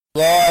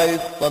Rise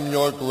from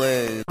your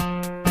grave.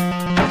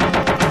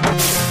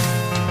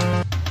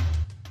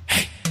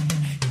 Hey.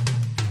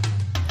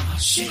 Oh,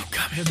 shit.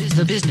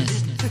 The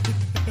business.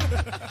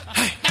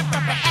 Hey.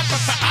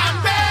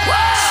 I'm back.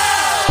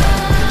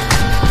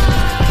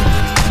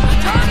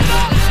 Turn it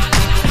up.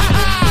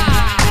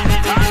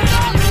 Turn it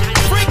up.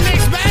 Freak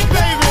Nick's back,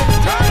 baby.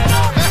 Turn it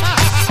up.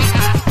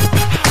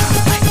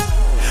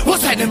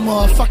 What's happening,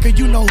 motherfucker?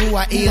 You know who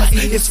I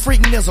is. It's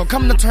Freak Nizzle.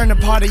 Come to turn the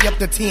party up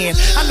to 10.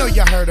 I know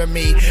you heard of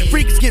me.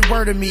 Freaks get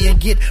word of me and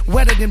get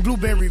wetter than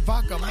blueberry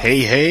vodka.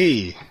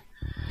 Hey.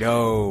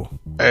 Yo.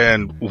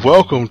 And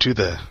welcome to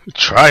the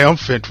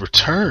triumphant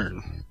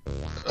return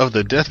of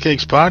the Death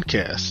Cakes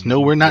podcast. No,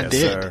 we're not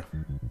dead.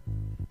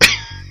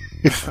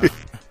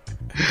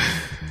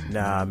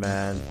 Nah,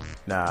 man.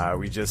 Nah,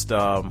 we just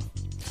had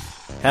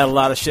a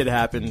lot of shit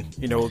happen.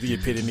 You know, the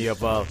epitome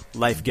of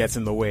life gets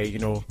in the way. You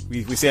know,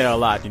 we say that a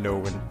lot, you know,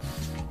 when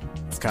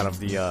it's kind of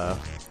the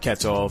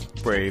catch-all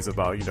phrase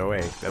about, you know,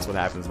 hey, that's what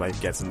happens,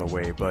 life gets in the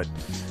way. But,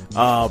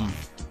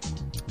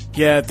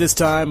 yeah, this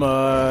time,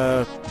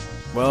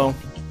 well,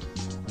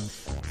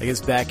 I guess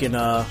back in,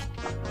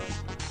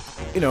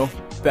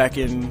 back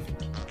in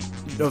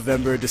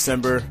November,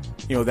 December,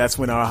 you know, that's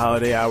when our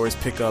holiday hours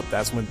pick up.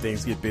 That's when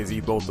things get busy,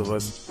 both of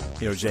us,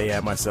 you know, Jay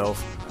and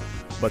myself.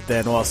 But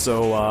then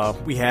also,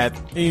 we had,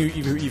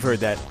 you've heard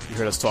that, you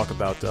heard us talk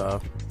about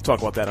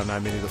that on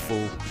 9 Minute the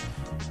Fool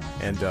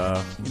and,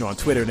 you know, on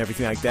Twitter and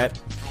everything like that.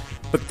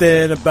 But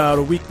then about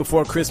a week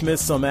before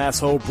Christmas, some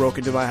asshole broke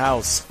into my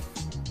house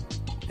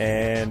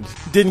and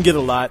didn't get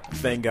a lot,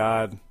 thank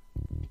God.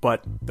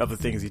 But the other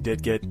things he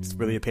did get, it's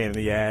really a pain in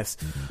the ass.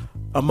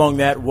 Among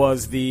that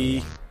was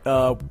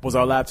our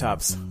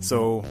laptops.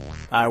 So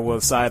I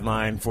was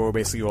sidelined for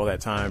basically all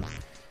that time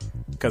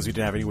because we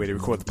didn't have any way to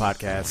record the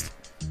podcast.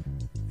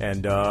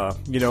 And,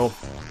 you know,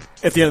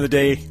 at the end of the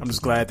day, I'm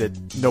just glad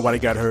that nobody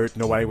got hurt,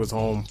 nobody was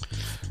home,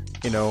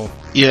 you know.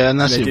 Yeah, and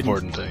that's the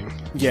important thing.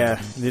 Yeah,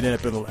 they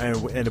didn't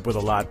end up with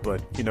a lot,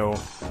 but, you know,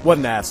 what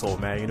an asshole,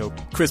 man. You know,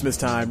 Christmas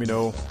time, you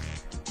know,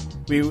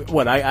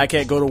 I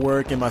can't go to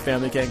work and my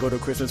family can't go to a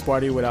Christmas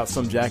party without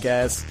some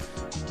jackass,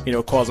 you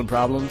know, causing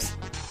problems.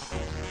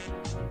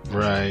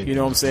 Right. You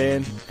know what I'm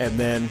saying? And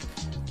then,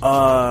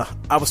 I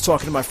was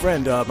talking to my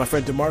friend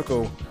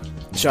DeMarco,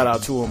 shout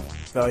out to him.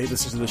 He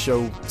listens to the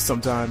show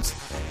sometimes.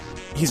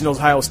 He's an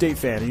Ohio State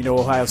fan. You know,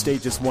 Ohio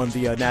State just won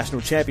the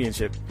national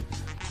championship,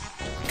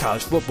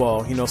 college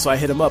football. You know, so I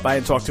hit him up. I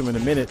hadn't talked to him in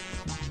a minute.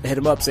 I hit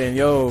him up saying,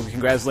 "Yo,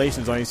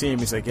 congratulations on your team."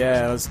 He's like,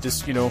 "Yeah, I was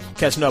just, you know,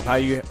 catching up. How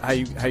you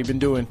been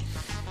doing?"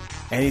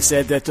 And he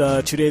said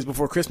that 2 days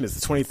before Christmas,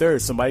 the 23rd,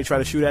 somebody tried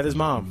to shoot at his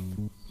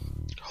mom.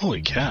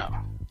 Holy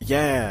cow!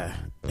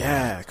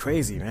 Yeah,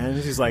 crazy, man.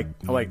 He's like,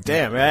 I'm like,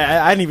 damn. I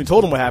hadn't even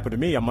told him what happened to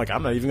me. I'm like,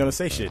 I'm not even gonna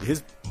say shit.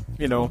 His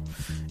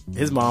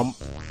mom,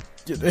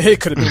 it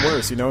could have been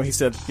worse, you know. He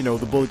said, you know,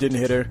 the bullet didn't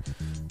hit her,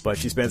 but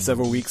she spent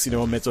several weeks, you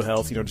know, in mental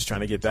health, you know, just trying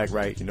to get back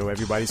right. You know,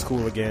 everybody's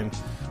cool again.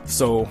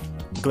 So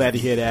glad to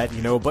hear that,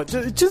 you know. But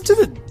just to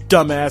the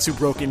dumbass who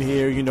broke in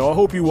here, you know, I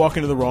hope you walk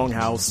into the wrong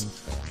house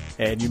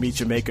and you meet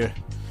your maker.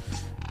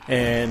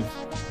 And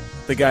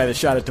the guy that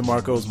shot at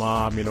DeMarco's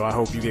mom, you know, I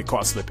hope you get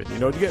caught slipping. You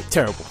know, you get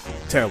terrible,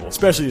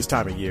 especially this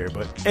time of year,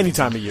 but any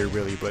time of year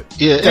really. But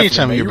yeah, any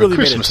time of year, really but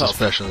Christmas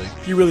especially.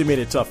 You really made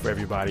it tough for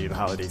everybody in the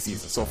holiday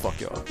season, so fuck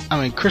y'all.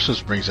 I mean,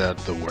 Christmas brings out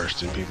the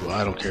worst in people.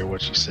 I don't care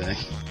what you say.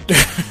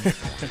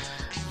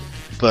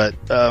 But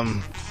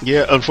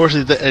yeah,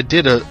 unfortunately, it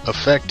did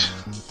affect,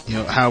 you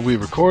know, how we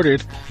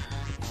recorded.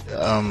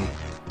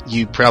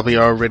 You probably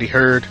already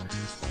heard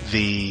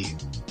the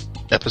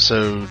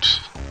episode.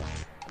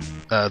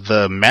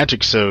 The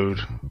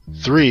Magic-sode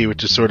 3,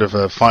 which is sort of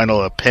a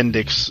final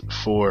appendix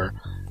for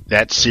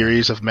that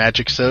series of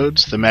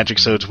Magic-sodes. The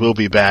Magic-sodes will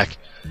be back.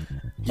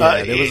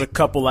 Yeah, there was a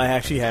couple I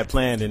actually had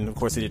planned, and of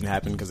course it didn't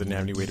happen because I didn't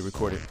have any way to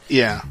record it.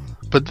 Yeah,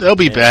 but they'll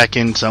be back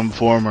in some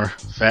form or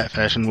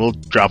fashion. We'll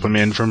drop them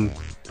in from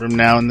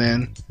now and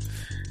then.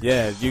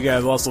 Yeah, you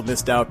guys also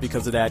missed out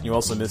because of that, and you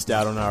also missed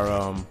out on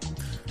our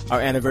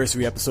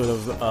anniversary episode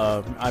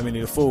of I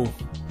Mean the Fool.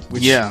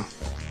 Which, yeah.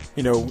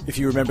 You know, if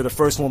you remember the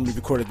first one, we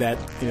recorded that,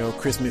 you know,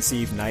 Christmas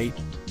Eve night.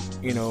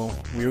 You know,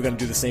 we were going to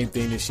do the same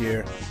thing this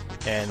year,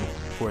 and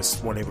of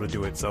course, weren't able to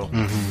do it. So,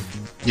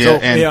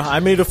 I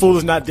Mean the Fool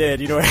is not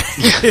dead. You know,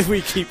 we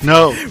keep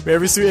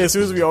as soon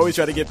as we always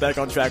try to get back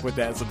on track with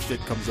that, some shit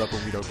comes up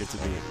and we don't get to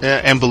do it.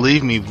 Yeah, and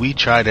believe me, we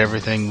tried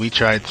everything. We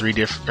tried two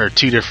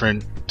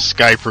different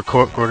Skype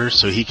recorders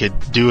so he could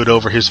do it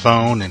over his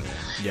phone, and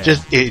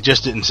it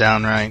just didn't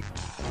sound right.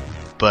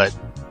 But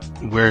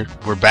we're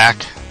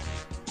back.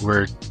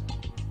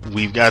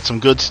 We've got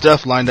some good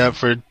stuff lined up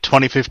for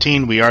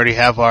 2015. We already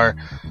have our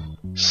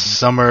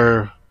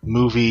summer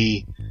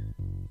movie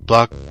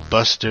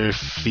blockbuster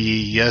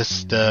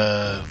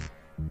fiesta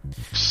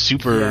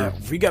super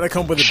we gotta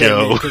come up with a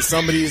show because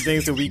some of these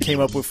things that we came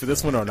up with for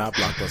this one are not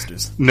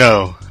blockbusters.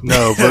 No,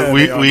 but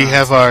we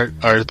have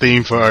our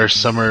theme for our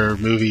summer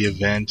movie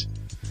event.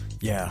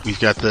 Yeah, we've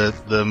got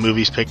the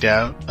movies picked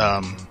out.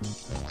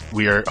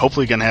 We are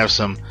hopefully gonna have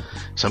some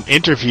some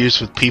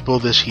interviews with people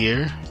this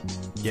year.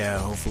 Yeah,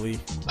 hopefully.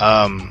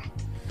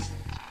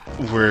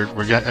 We're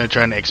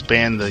trying to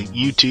expand the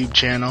YouTube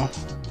channel,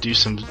 do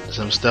some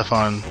stuff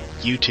on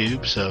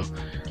YouTube. So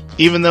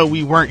even though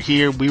we weren't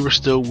here, we were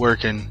still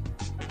working,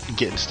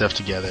 getting stuff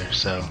together.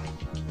 So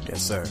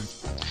yes, sir.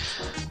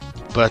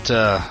 But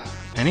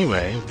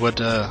anyway, what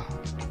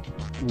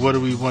do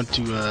we want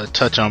to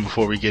touch on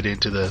before we get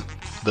into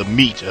the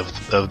meat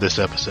of this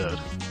episode?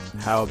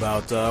 How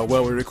about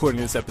we're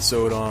recording this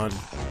episode on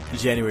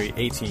January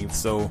 18th,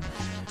 so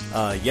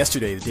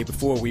yesterday, the day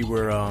before, we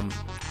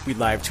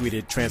live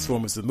tweeted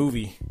Transformers the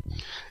movie.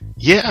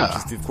 Yeah,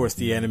 which is, of course,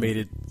 the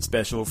animated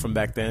special from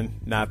back then,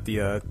 not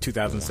the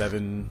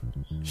 2007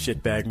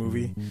 shitbag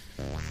movie.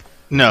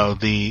 No,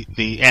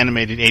 the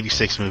animated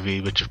 86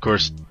 movie, which of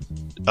course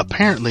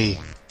apparently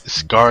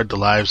scarred the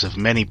lives of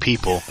many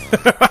people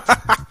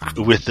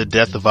with the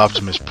death of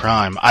Optimus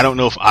Prime. I don't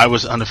know if I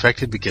was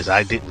unaffected because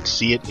I didn't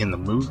see it in the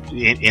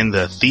movie in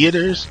the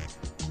theaters.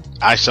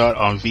 I saw it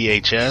on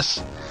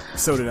VHS.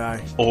 So did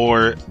I.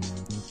 Or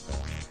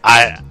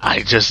I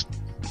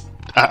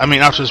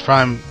mean, Optimus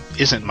Prime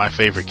isn't my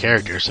favorite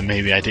character, so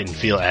maybe I didn't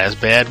feel as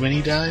bad when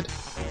he died.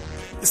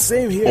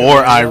 Same here.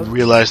 Or I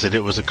realized that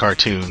it was a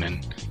cartoon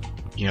and,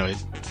 you know,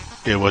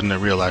 it wasn't a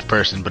real life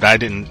person, but I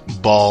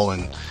didn't bawl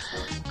and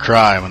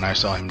cry when I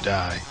saw him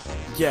die.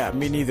 Yeah,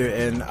 me neither.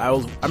 And I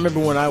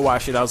remember when I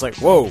watched it, I was like,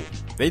 whoa,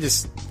 they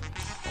killed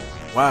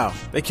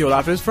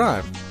Optimus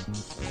Prime.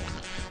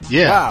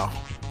 Yeah. Wow.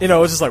 You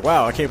know, it's just like,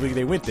 wow, I can't believe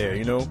they went there,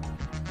 you know?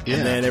 Yeah.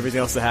 And then everything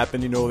else that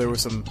happened, you know, there were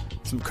some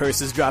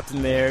curses dropped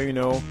in there, you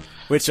know,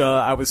 which we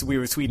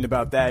were tweeting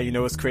about that, you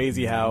know, it's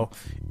crazy how,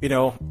 you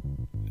know,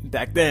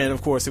 back then,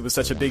 of course, it was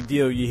such a big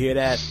deal. You hear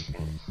that,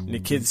 and the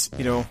kids,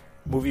 you know,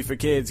 movie for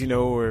kids, you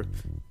know, or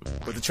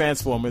with the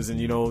Transformers, and,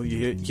 you know,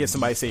 you hear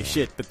somebody say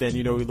shit, but then,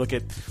 you know, you look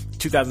at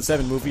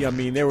 2007 movie, I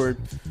mean, there were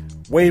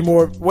way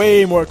more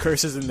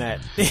curses than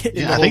that.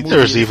 Yeah, I think there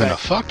was even a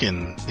fuck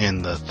in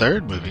the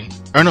third movie.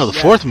 Or no, the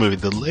fourth movie,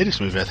 the latest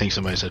movie, I think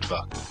somebody said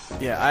fuck.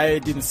 Yeah, I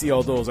didn't see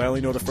all those. I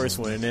only know the first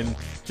one, and then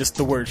just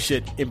the word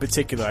shit in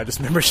particular. I just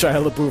remember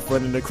Shia LaBeouf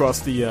running across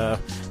the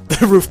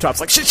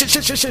rooftops like shit.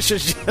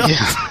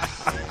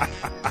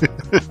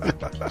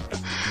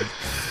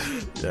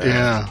 Yeah.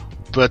 Yeah.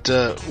 But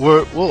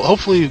we'll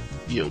hopefully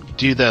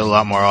do that a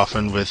lot more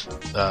often with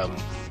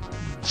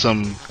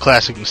some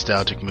classic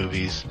nostalgic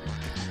movies.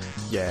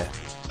 Yeah.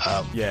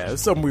 Yeah,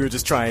 it's something we were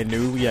just trying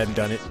new. We hadn't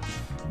done it.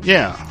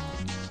 Yeah.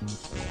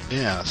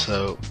 Yeah,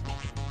 so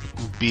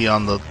be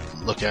on the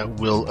lookout.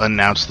 We'll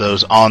announce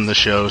those on the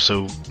show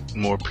so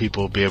more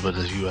people will be able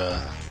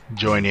to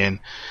join in.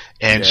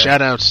 And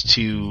shout outs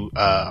to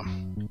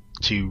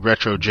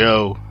Retro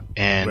Joe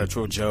and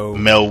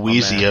Mel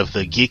Weezy of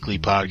the Geekly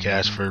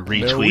podcast for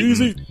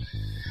retweeting.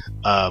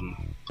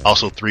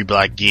 Also Three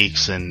Black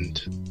Geeks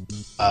and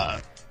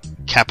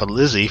Kappa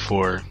Lizzie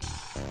for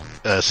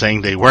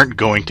saying they weren't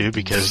going to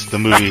because the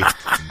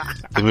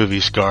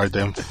movie scarred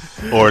them,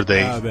 or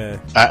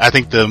I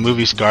think the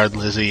movie scarred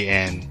Lizzie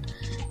and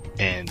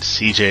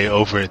CJ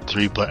over at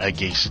Three Black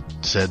Geeks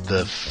said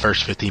the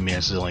first 15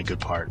 minutes is the only good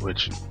part,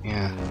 which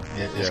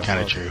it's kind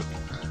of true.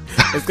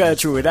 It's kind of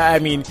true. And I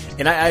mean,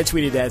 and I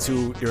tweeted that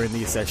too during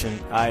the session.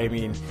 I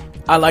mean,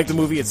 I like the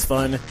movie. It's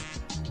fun.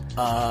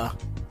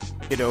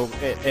 You know,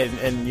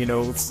 and you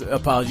know,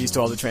 apologies to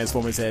all the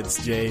Transformers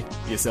heads, Jay,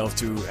 yourself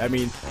too. I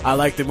mean, I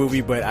like the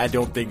movie, but I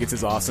don't think it's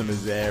as awesome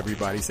as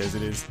everybody says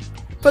it is.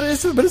 But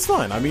it's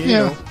fun. I mean, you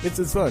know,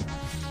 it's fun.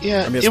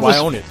 Yeah, I mean, that's why I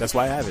own it. That's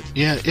why I have it.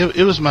 Yeah,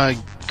 it was my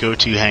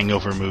go-to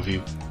hangover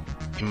movie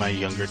in my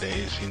younger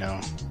days. You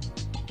know,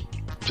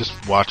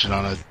 just watch it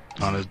on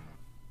a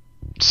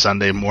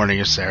Sunday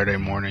morning or Saturday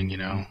morning. You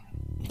know.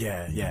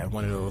 Yeah,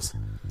 one of those.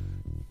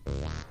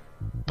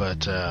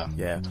 But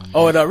yeah.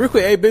 Oh, and real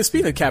quick, hey, but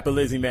speaking of Kappa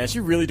Lizzie, man,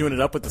 she's really doing it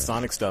up with the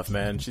Sonic stuff,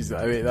 man.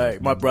 I mean,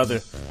 like my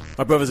brother's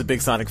a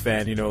big Sonic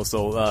fan, you know.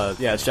 So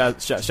yeah,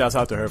 shouts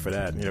out to her for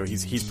that. You know,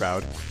 he's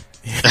proud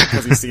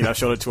because he's seen. I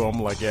showed it to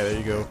him, like, yeah, there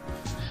you go.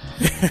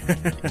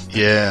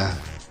 yeah,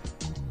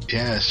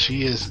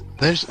 she is.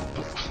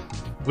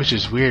 Which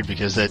is weird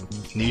because that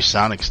new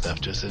Sonic stuff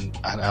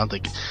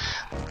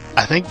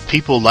I think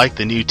people like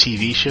the new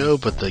TV show,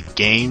 but the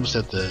games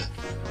that the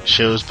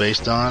show's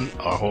based on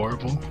are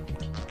horrible.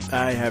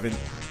 I have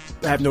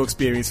no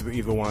experience with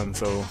either one,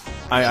 so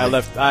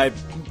I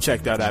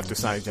checked out after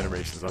Sonic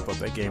Generations. I thought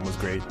that game was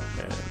great.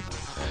 And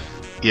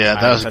yeah,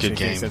 that was a good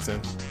game.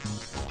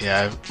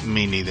 Yeah,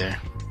 me neither.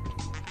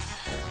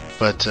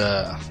 But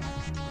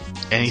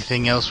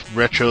anything else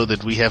retro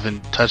that we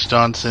haven't touched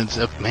on since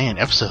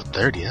episode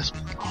 30? That's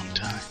been a long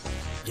time.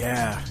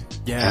 Yeah.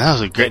 And that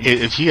was a great.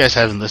 If you guys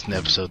haven't listened to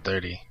episode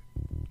 30.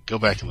 Go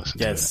back and listen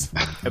to it. Yes.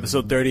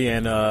 Episode 30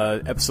 and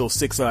episode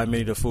 6 on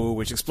Minnie the Fool,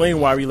 which explained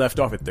why we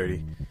left off at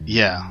 30.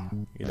 Yeah.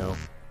 You know?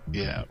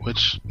 Yeah,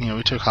 which, you know,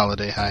 we took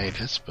holiday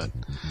hiatus, but...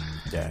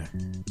 Yeah.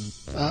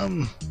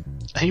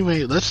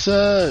 Anyway, let's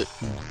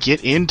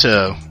get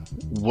into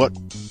what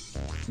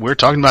we're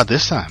talking about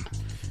this time.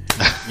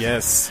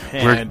 Yes,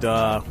 and...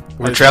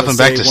 we're traveling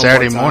back to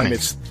Saturday morning.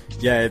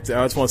 Yeah, I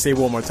just want to say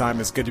one more time,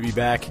 it's good to be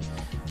back.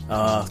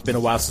 It's been a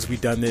while since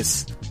we've done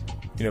this,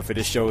 for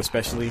this show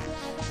especially.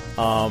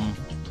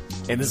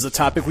 And this is a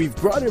topic we've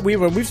brought it.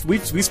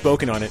 We've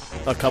spoken on it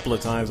a couple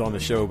of times on the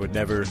show, but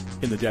never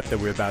in the depth that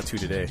we're about to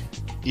today.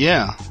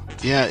 Yeah,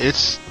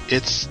 it's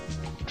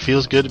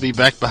feels good to be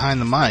back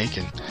behind the mic,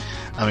 and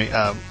I mean,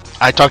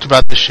 I talked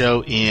about the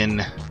show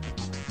in,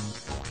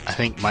 I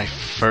think, my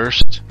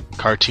first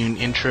cartoon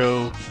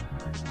intro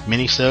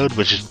minisode,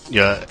 which is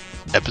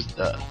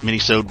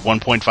minisode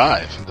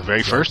 1.5, the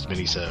very first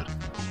minisode.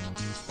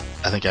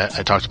 I think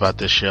I talked about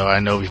this show. I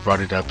know we've brought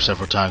it up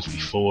several times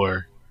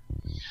before.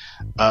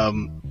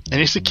 And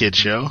it's a kid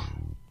show,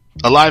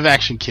 a live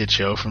action kid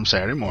show from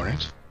Saturday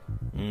mornings.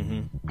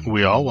 Mm-hmm.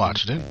 We all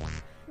watched it.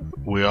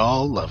 We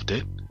all loved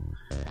it.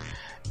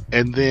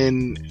 And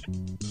then,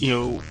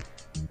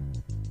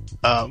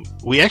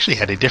 we actually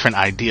had a different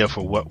idea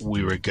for what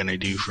we were going to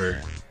do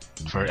for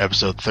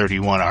episode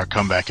 31, our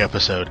comeback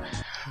episode.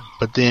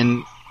 But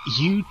then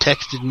you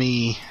texted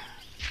me,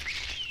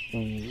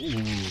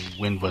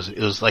 when was it?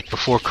 It was like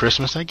before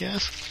Christmas, I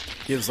guess.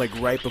 It was like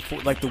right before,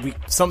 like the week,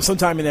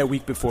 sometime in that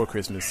week before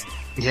Christmas.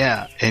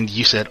 Yeah, and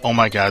you said, "Oh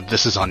my God,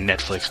 this is on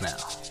Netflix now."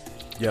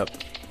 Yep.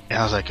 And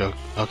I was like, "Oh,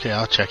 okay,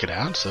 I'll check it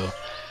out." So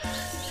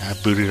I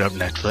booted up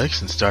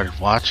Netflix and started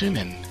watching,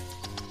 and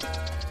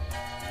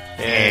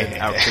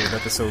out came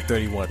episode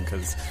 31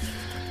 because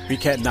we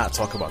can't not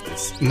talk about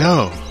this.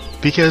 No,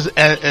 because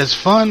as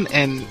fun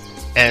and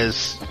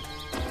as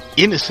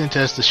innocent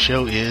as the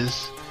show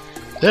is,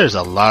 there's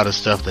a lot of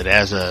stuff that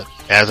as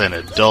an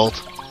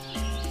adult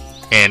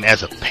and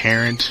as a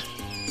parent,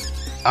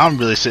 I'm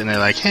really sitting there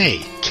like,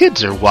 hey,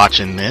 kids are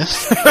watching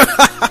this.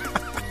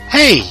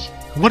 Hey,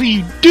 what are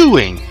you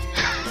doing?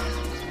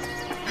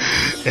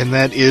 And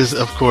that is,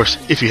 of course,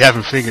 if you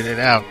haven't figured it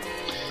out,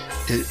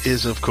 it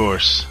is, of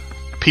course,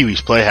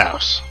 Pee-wee's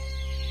Playhouse.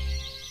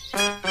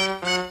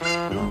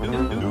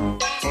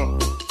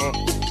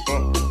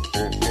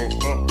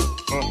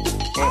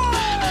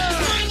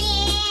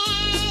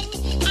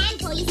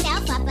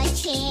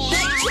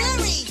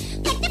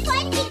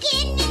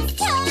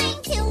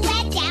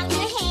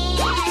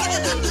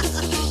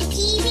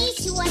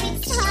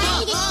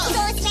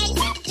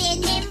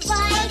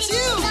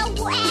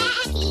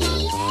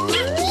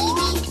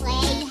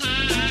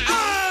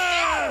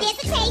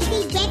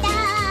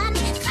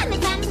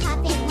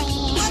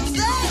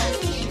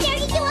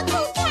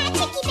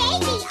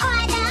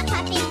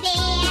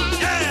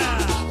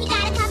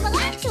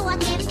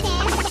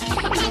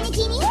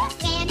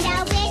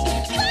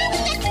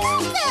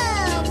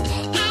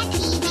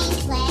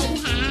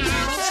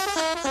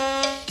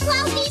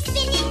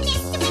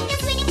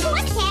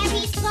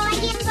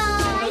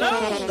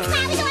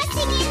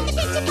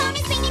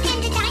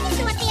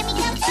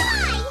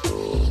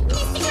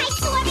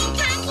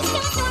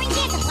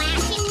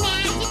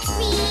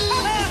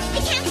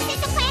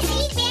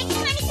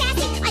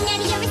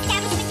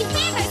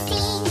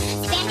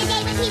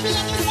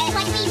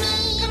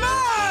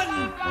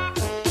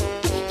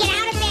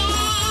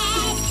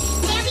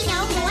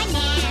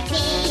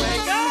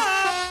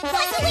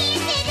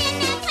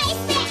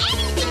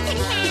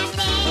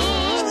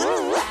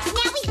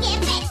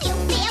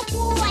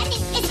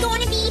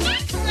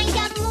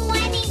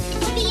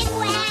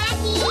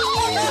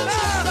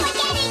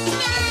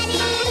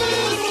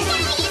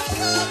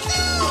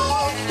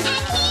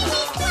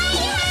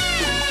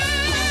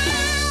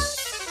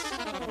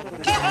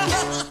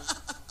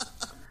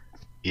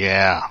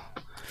 Yeah,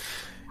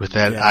 with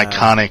that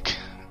iconic,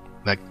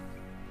 that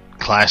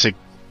classic,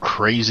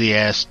 crazy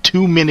ass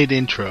 2-minute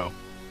intro.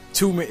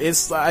 2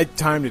 minutes. I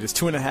timed it. It's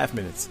 2.5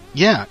 minutes.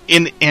 Yeah,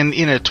 in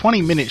a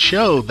 20-minute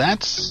show,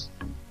 that's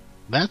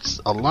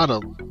a lot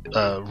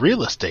of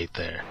real estate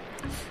there.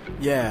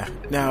 Yeah.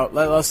 Now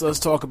let's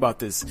talk about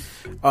this.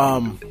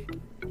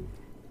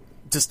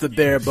 Just the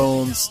bare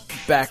bones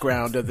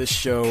background of this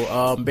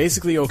show.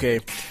 Basically, okay,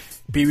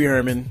 Pee Wee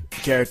Herman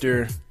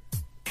character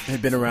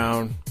had been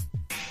around.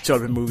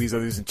 Showed up in movies. He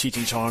was in Cheech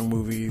and Chong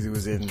movies. He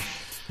was in,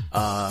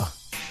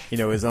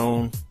 his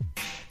own,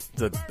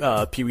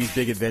 the Pee Wee's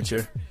Big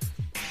Adventure,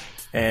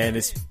 and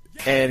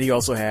he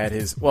also had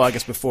his. Well, I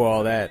guess before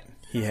all that,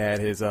 he had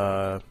his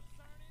HBO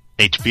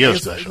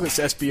special. It was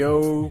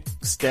HBO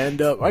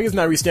stand up. I guess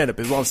not really stand up.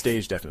 It was on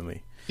stage,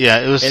 definitely.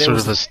 Yeah, it was sort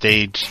of a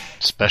stage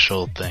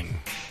special thing.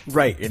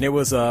 Right, and it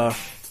was like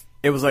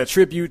a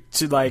tribute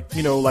to like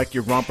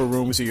your romper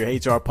rooms or your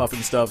HR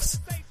Puffin stuffs.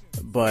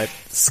 But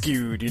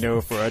skewed,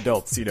 for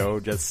adults,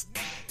 just.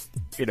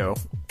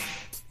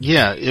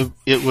 Yeah,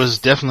 it was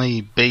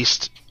definitely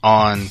based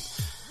on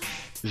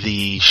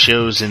the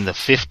shows in the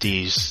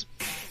 50s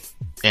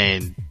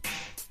and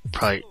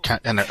probably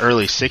in the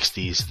early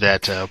 60s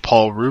that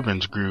Paul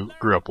Reubens grew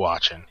up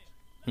watching.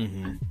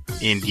 Mm-hmm.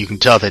 And you can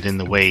tell that in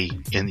the way,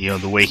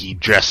 the way he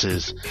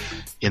dresses,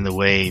 in the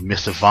way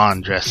Miss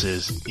Yvonne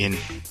dresses, in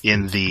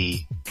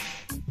the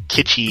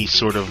kitschy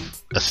sort of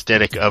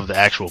aesthetic of the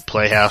actual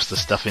playhouse, the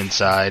stuff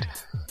inside.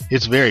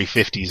 It's very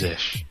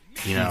 50s-ish,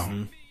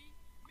 Mm-hmm.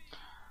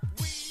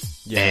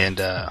 Yeah. And,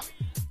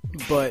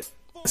 but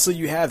So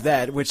you have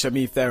that, which, I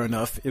mean, fair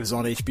enough. It was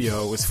on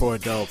HBO. It was for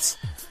adults.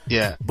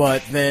 Yeah.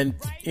 But then,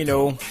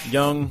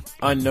 young,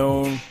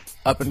 unknown,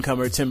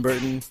 up-and-comer Tim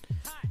Burton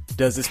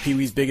does this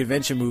Pee-wee's Big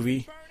Adventure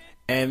movie,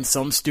 and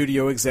some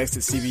studio execs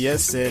at CBS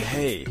said,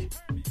 hey,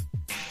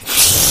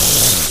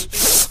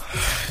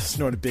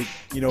 snort a big,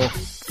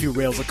 few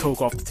rails of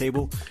coke off the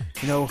table,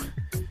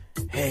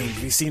 hey,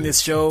 have you seen this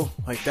show?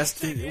 Like,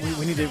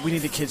 we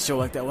need a kids show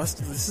like that. Well,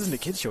 this isn't a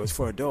kids show, it's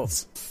for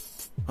adults.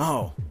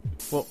 Oh,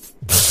 well,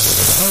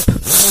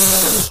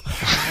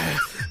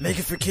 make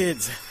it for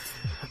kids.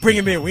 Bring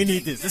him in, we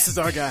need this. This is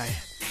our guy.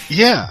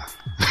 Yeah.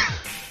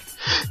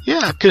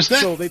 Yeah, because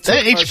that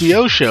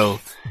HBO show,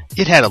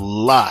 it had a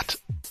lot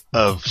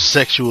of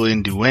sexual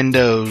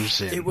innuendos.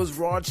 And it was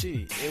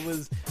raunchy.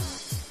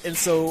 And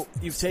so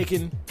you've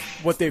taken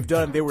what they've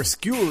done. They were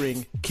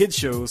skewering kids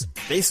shows.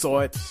 They saw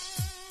it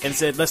and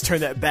said, let's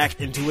turn that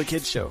back into a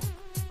kids show.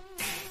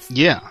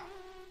 Yeah.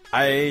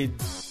 I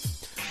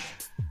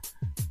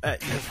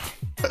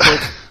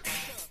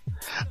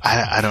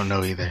don't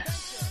know either.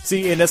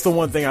 See, and that's the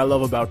one thing I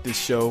love about this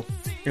show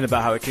and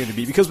about how it came to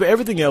be. Because with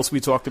everything else we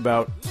talked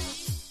about,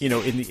 in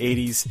the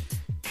 80s,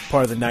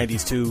 part of the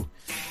 90s too,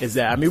 is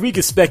that, I mean, we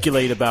could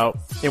speculate about,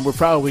 and we're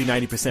probably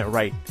 90%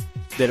 right,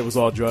 that it was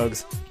all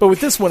drugs. But with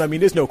this one, I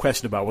mean, there's no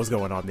question about what's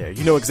going on there.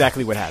 You know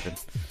exactly what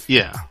happened.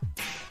 Yeah.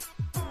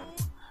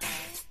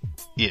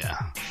 Yeah.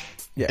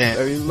 Yeah. And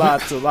I mean,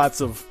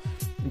 lots of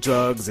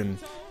drugs and,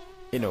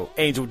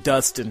 angel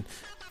dust and,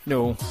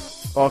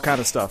 all kind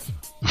of stuff.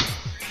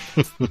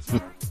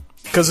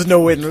 Because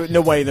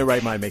nobody in their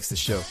right mind makes this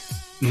show.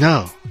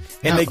 No.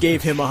 And they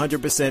gave him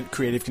 100%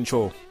 creative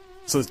control.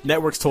 So his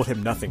networks told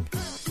him nothing.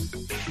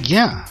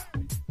 Yeah.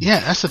 Yeah,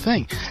 that's the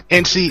thing.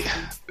 And see,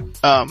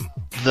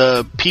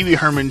 the Pee Wee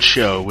Herman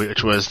show,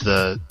 which was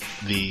the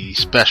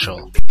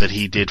special that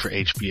he did for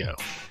HBO.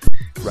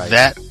 Right.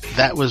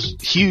 That was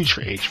huge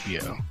for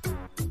HBO.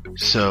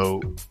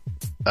 So,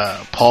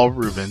 Paul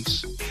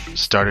Reubens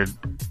started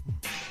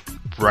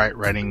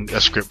writing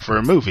a script for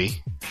a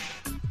movie.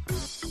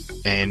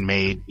 And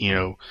made,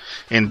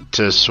 and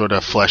to sort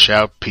of flesh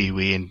out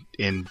Pee-wee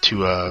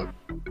into a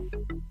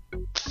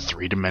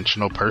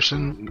three-dimensional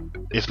person,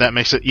 if that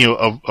makes it,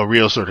 a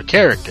real sort of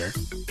character.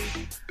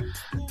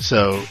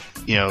 So,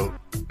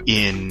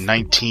 in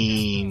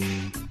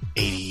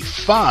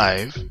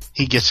 1985,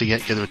 he gets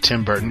together with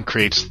Tim Burton,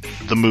 creates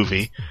the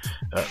movie,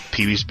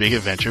 Pee-wee's Big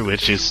Adventure,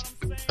 which is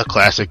a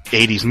classic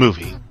 80s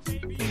movie.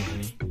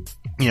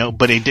 Mm-hmm.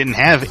 But it didn't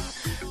have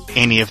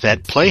any of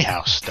that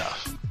Playhouse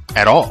stuff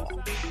at all.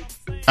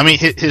 I mean,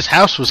 his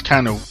house was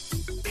kind of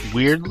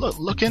weird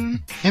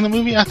looking in the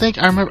movie, I think.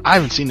 I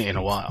haven't seen it in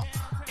a while.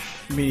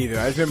 Me neither.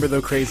 I remember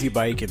the crazy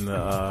bike and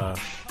the,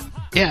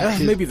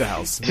 maybe the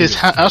house. His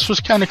house was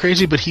kind of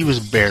crazy, but he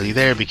was barely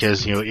there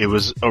because, it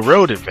was a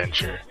road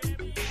adventure.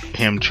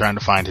 Him trying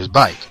to find his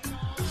bike.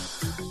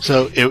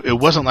 So it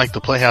wasn't like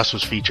the Playhouse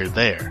was featured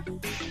there.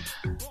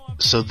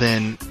 So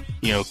then,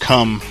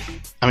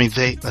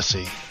 let's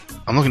see.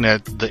 I'm looking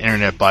at the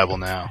Internet Bible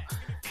now.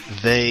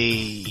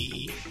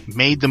 They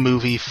made the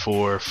movie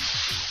for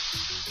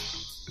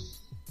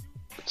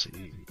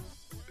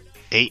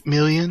 $8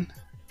 million,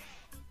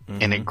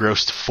 and it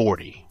grossed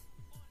 40.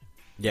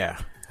 Yeah,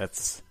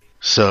 that's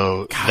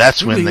so. God,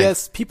 that's really, when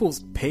yes, people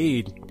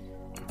paid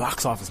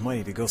box office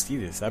money to go see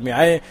this. I mean,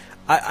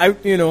 I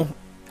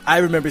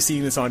remember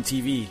seeing this on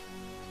TV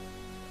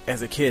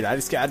as a kid. I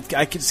just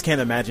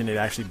can't imagine it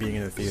actually being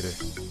in the theater.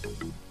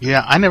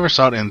 Yeah, I never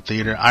saw it in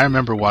theater. I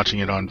remember watching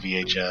it on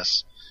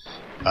VHS.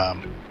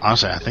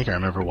 Honestly, I think I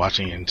remember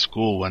watching it in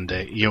school one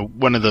day.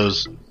 One of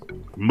those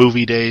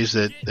movie days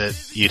that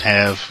you'd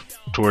have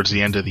towards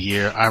the end of the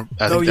year. I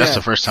think that's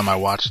the first time I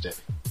watched it.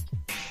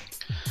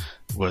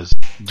 Was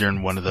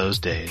during one of those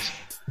days.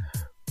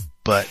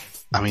 But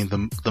I mean,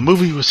 the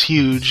movie was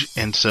huge,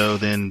 and so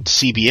then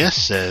CBS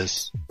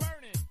says,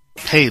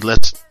 "Hey,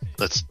 let's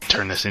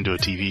turn this into a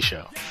TV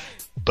show,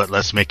 but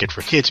let's make it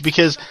for kids."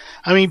 Because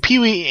I mean,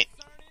 Pee-wee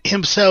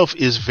himself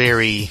is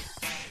very.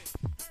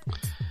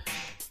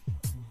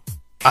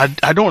 I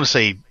don't want to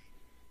say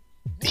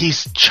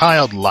he's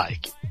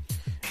childlike.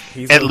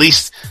 He's at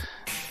least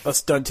a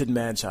stunted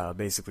man-child,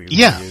 basically.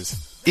 Yeah, he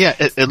is. Yeah.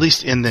 At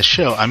least in this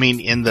show. I mean,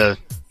 in the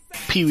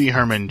Pee Wee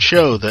Herman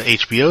show, the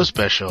HBO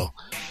special,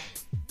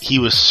 he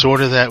was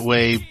sort of that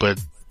way, but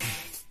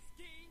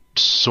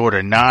sort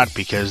of not,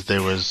 because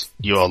there was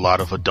a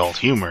lot of adult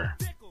humor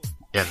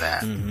in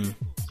that,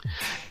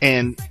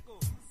 and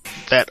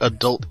that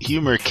adult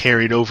humor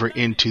carried over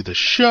into the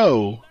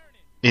show.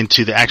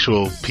 Into the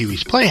actual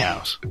Pee-wee's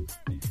Playhouse.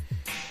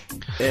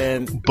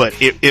 But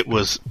it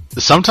was,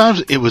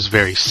 sometimes it was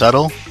very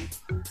subtle.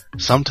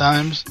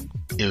 Sometimes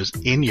it was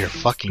in your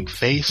fucking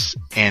face,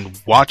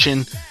 and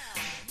watching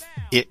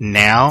it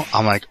now,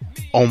 I'm like,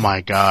 oh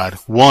my god.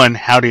 One,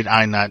 how did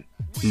I not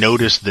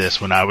notice this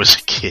when I was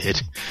a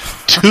kid?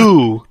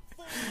 Two,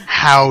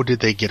 how did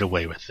they get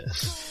away with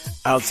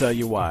this? I'll tell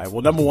you why.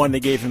 Well, number one,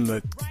 they gave him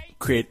the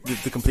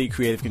complete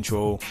creative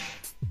control.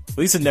 At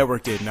least the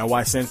network did. Now,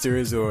 why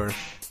censors or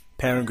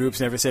parent groups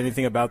never said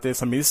anything about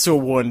this. I mean, this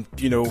still won, a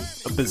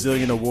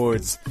bazillion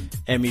awards,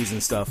 Emmys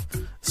and stuff.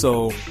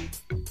 So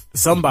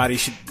somebody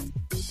should.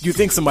 You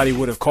think somebody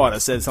would have caught or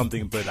said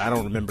something, but I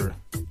don't remember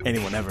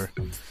anyone ever.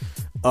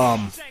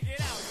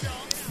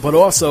 But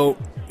also,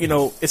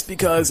 it's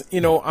because,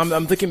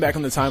 I'm looking back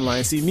on the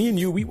timeline. See, me and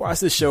you, we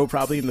watched this show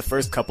probably in the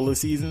first couple of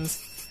seasons.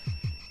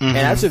 Mm-hmm. And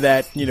after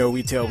that,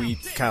 we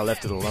kind of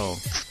left it alone.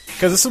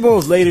 Because it's some of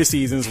those later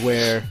seasons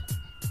where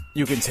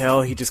you can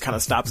tell he just kind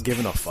of stops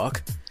giving a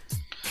fuck.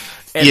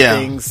 And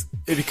things,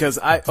 because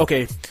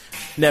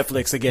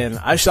Netflix, again,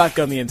 I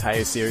shotgun the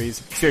entire series.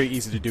 It's very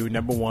easy to do,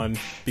 number one,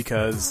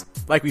 because,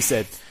 like we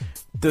said,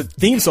 the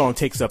theme song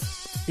takes up,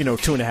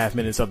 2.5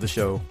 minutes of the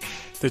show.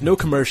 There's no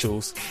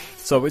commercials.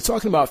 So we're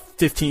talking about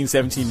 15,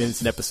 17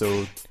 minutes an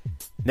episode.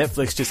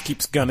 Netflix just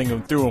keeps gunning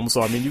them through them.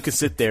 So, I mean, you can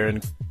sit there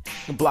and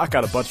block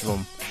out a bunch of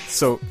them.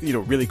 So,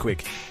 really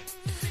quick.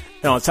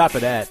 And on top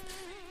of that,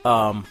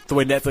 the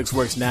way Netflix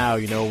works now,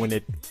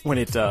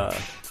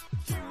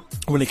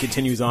 when it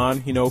continues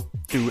on,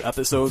 through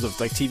episodes of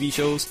like TV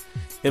shows,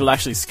 it'll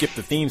actually skip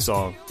the theme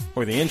song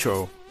or the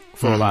intro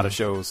for a lot of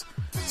shows.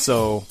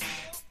 So,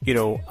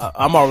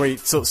 I'm already,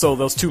 so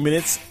those 2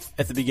 minutes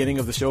at the beginning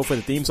of the show for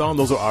the theme song,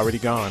 those are already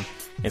gone.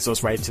 And so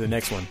it's right into the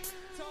next one.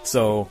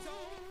 So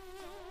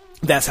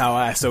that's how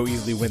I so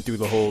easily went through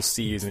the whole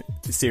series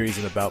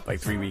in about like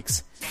 3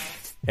 weeks.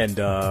 And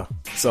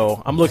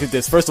so I'm looking at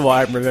this. First of all,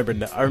 I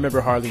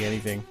remember hardly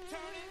anything.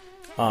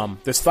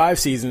 There's 5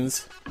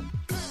 seasons.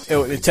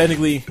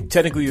 Technically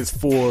there's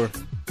 4.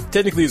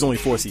 Technically, there's only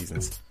 4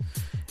 seasons.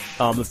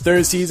 The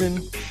third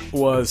season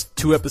was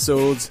 2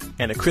 episodes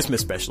and a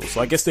Christmas special.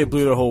 So I guess they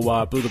blew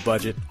the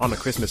budget on a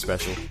Christmas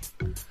special.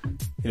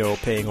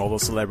 Paying all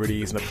those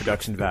celebrities and the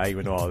production value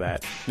and all of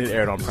that. It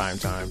aired on prime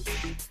time.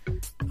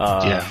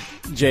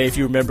 Jay, if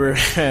you remember,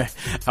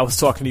 I was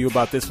talking to you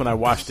about this when I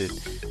watched it.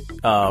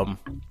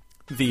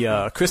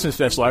 The Christmas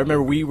special, I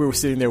remember we were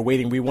sitting there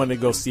waiting. We wanted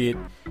to go see it.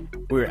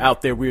 We were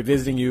out there. We were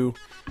visiting you,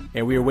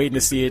 and we were waiting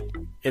to see it.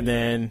 And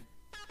then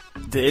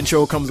the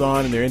intro comes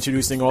on, and they're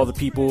introducing all the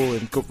people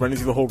and running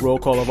through the whole roll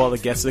call of all the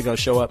guests that are going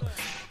to show up.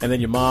 And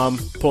then your mom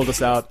pulled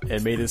us out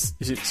and made us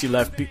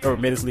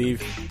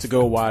leave to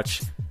go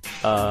watch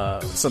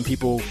some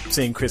people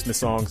sing Christmas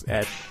songs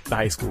at the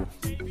high school.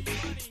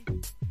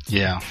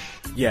 Yeah.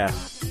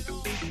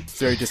 It's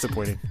very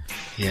disappointing.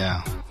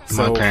 Yeah.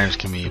 My parents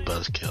give me a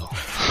buzzkill.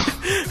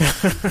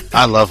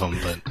 I love them,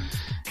 but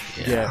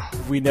yeah,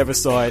 we never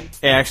saw it.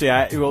 And actually,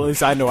 at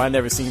least I know I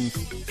never seen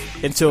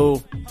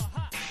until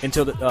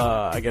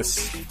I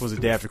guess it was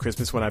the day after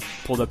Christmas when I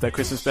pulled up that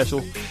Christmas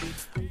special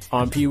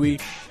on Pee-wee.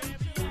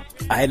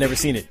 I had never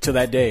seen it till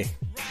that day.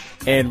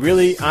 And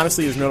really,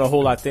 honestly, there's not a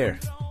whole lot there.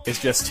 It's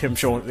just him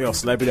showing,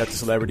 celebrity after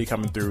celebrity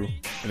coming through,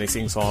 and they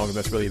sing songs, and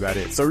that's really about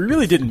it. So we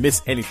really didn't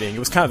miss anything. It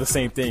was kind of the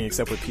same thing,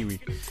 except with Pee-wee.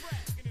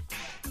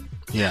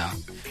 Yeah.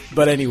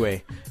 But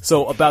anyway,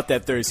 so about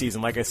that third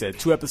season, like I said,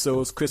 2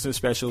 episodes, Christmas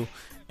special,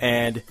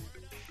 and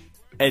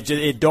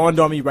it dawned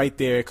on me right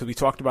there, because we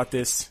talked about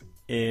this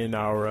in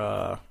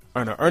our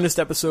Ernest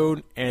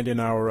episode and in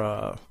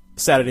our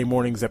Saturday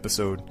mornings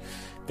episode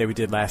that we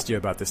did last year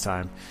about this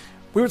time.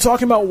 We were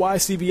talking about why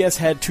CBS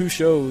had 2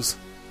 shows,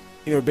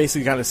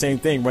 basically kind of the same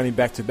thing, running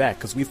back to back,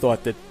 because we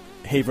thought that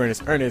Hey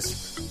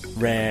Ernest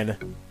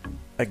ran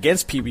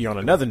against Pee-wee on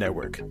another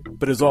network,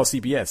 but it was all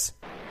CBS.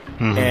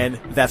 Mm-hmm. And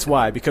that's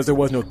why, because there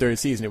was no third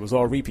season, it was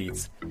all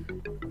repeats.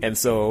 And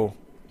so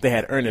they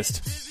had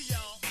Ernest.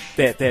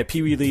 They had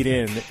Pee-wee lead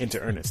into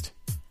Ernest.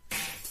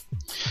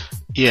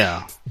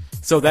 Yeah.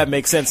 So that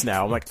makes sense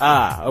now. I'm like,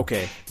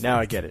 okay, now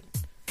I get it.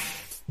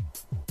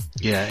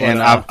 Yeah, but,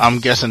 and I'm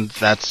guessing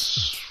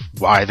that's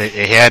why they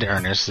had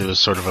Ernest. It was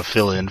sort of a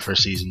fill-in for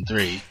season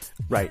 3.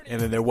 Right, and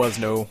then there was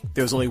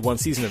only 1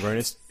 season of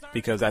Ernest,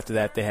 because after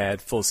that they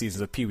had full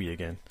seasons of Pee-wee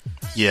again.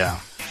 Yeah.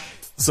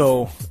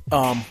 So,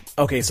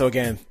 so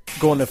again,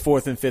 going to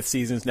 4th and 5th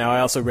seasons. Now,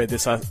 I also read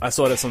this. I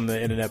saw this on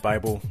the Internet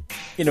Bible.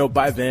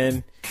 By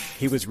then,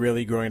 he was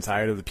really growing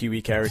tired of the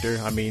Pee-wee character.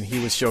 I mean, he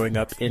was showing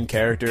up in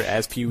character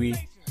as Pee-wee,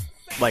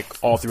 like,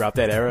 all throughout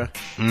that era.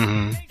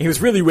 Mm-hmm. He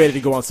was really ready to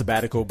go on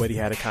sabbatical, but he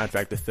had a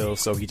contract to fill,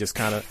 so he just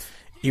kind of,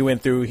 he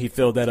went through, he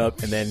filled that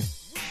up, and then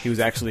he was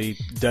actually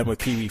done with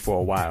Pee-wee for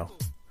a while.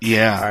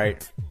 Yeah. All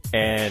right.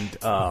 And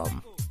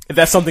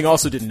that's something I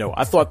also didn't know.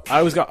 I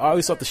always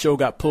thought the show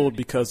got pulled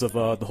because of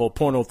the whole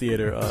porno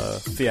theater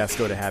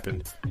fiasco that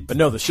happened. But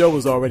no, the show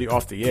was already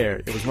off the air.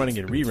 It was running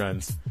in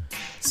reruns.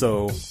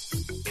 So,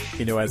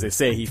 as they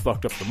say, he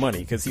fucked up the money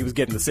because he was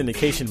getting the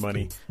syndication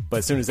money. But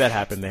as soon as that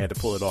happened, they had to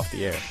pull it off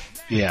the air.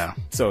 Yeah.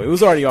 So it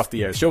was already off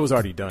the air. The show was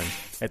already done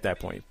at that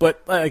point.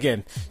 But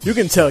again, you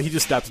can tell he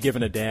just stopped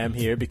giving a damn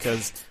here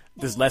because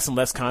there's less and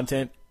less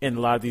content in a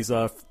lot of these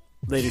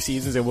later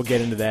seasons, and we'll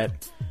get into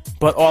that.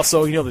 But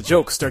also, the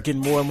jokes start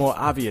getting more and more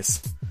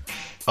obvious.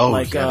 Oh,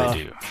 they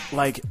do.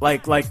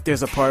 Like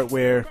there's a part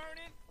where,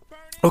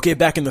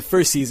 back in the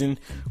first season,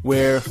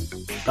 where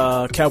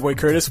Cowboy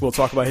Curtis, we'll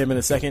talk about him in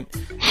a second,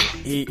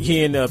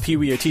 he and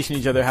Pee-wee are teaching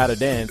each other how to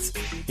dance,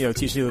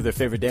 teaching each other their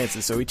favorite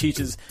dances. So he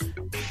teaches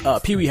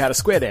Pee-wee how to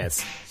square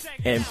dance.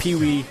 and Pee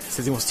Wee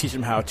says he wants to teach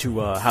him how to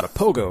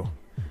pogo.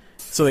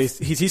 So he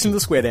teaches him the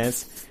square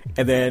dance,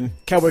 and then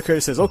Cowboy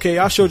Curtis says, "Okay,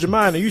 I showed you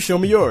mine, and you show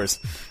me yours."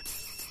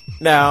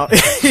 Now,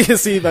 you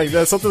see, like,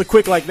 that's something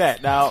quick like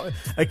that. Now,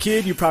 a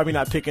kid, you're probably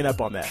not picking up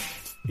on that,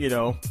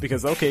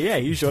 because, okay, yeah,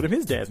 you showed him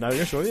his dance. Now you're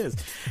going to show his.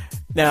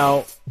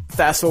 Now,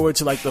 fast forward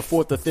to, like, the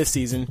 4th or 5th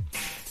season.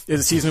 There's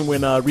a season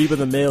when Reba,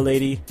 the mail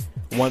lady,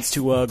 wants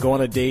to go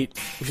on a date.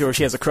 Or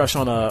she has a crush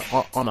on a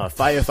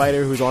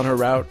firefighter who's on her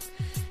route.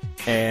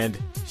 And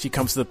she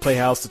comes to the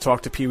playhouse to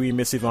talk to Pee Wee and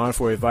Miss Yvonne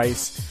for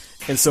advice.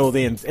 And so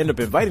they end up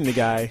inviting the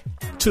guy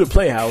to the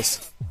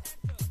playhouse.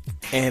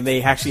 And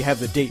they actually have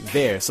the date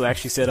there. So they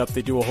actually set up,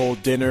 they do a whole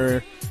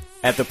dinner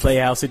at the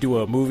playhouse. They do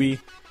a movie,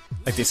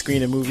 like they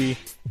screen a movie,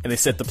 and they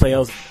set the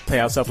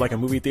playhouse up like a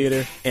movie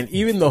theater. And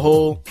even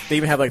they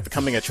even have like the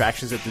coming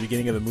attractions at the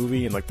beginning of the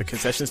movie and like the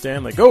concession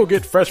stand, like, go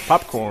get fresh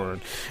popcorn.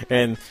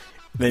 And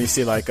then you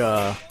see like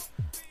the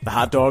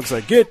hot dogs,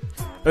 like,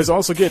 there's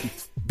also get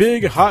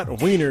big hot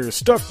wieners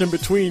stuffed in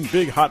between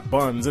big hot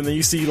buns. And then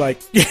you see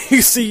like,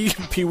 you see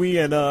Pee Wee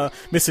and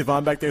Miss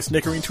Yvonne back there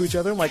snickering to each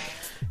other. I'm like,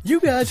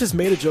 you guys just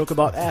made a joke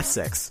about ass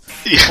sex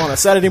on a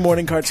Saturday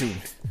morning cartoon.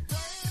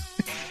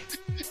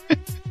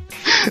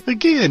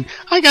 Again,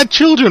 I got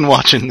children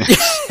watching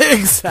this.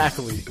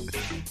 Exactly.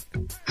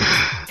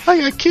 I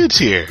got kids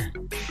here.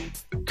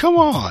 Come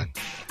on.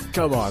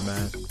 Come on,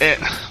 man.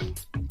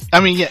 I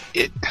mean, yeah,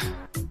 it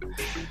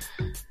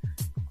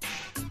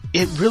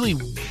really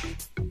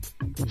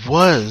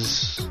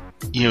was,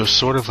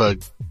 sort of a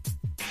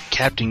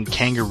Captain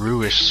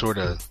Kangaroo-ish sort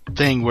of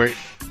thing where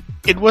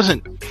it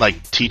wasn't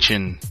like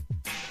teaching.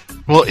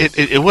 Well,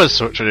 it was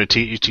sort of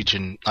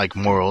teaching like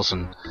morals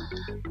and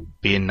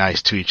being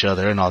nice to each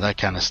other and all that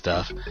kind of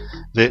stuff.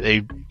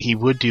 He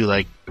would do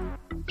like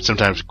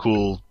sometimes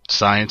cool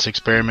science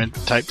experiment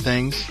type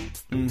things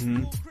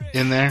in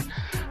there,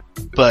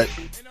 but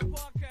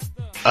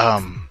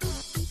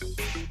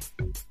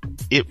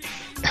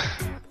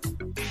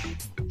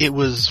it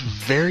was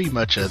very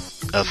much a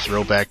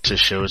throwback to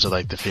shows of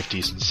like the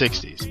 50s and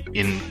 60s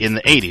in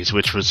the 80s,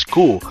 which was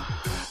cool.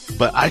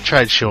 But I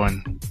tried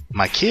showing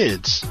my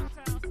kids,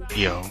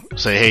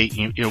 say, hey,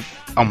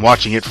 I'm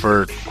watching it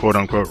for quote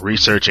unquote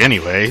research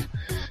anyway,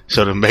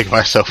 so to make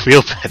myself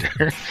feel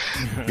better,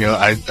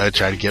 I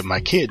try to get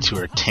my kids who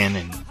are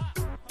 10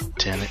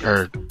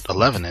 or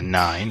 11 and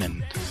 9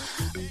 and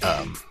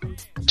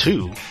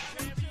 2.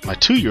 My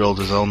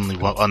 2-year-old is the only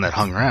one that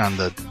hung around.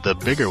 The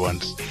bigger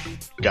ones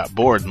got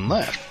bored and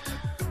left.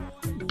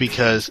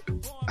 Because,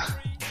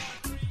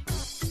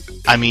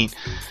 I mean,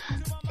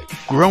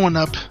 growing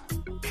up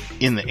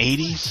in the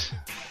 80s,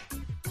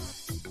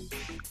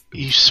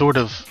 you sort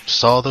of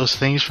saw those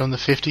things from the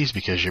 50s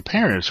because your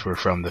parents were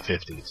from the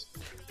 50s.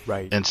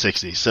 Right. And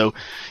 60s. So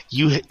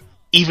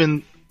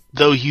even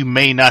though you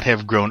may not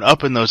have grown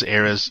up in those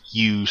eras,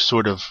 you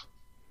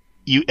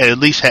at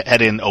least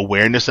had an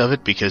awareness of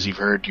it because you've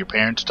heard your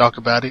parents talk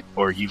about it,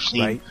 or you've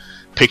seen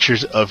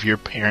pictures of your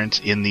parents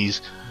in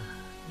these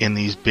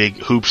big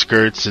hoop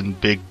skirts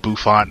and big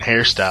bouffant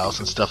hairstyles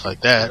and stuff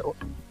like that.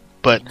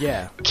 But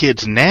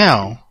kids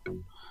now,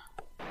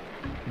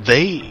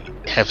 they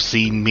have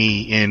seen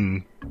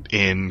me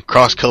in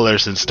cross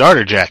colors and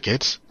starter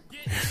jackets.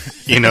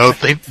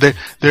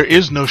 There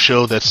is no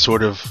show that's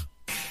sort of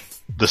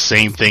the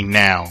same thing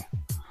now.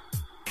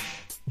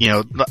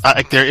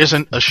 There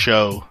isn't a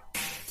show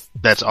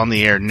that's on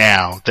the air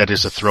now that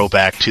is a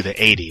throwback to the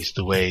 80s,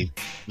 the way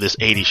this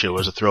 80s show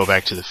was a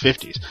throwback to the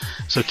 50s.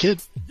 So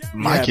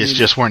my kids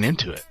just weren't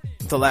into it.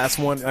 The last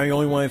one, the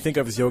only one I think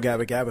of is Yo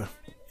Gabba Gabba.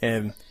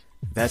 And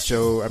that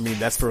show, I mean,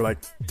 that's for like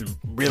the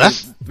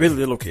really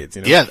little kids,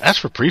 Yeah, that's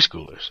for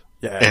preschoolers.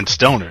 Yeah. And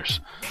stoners.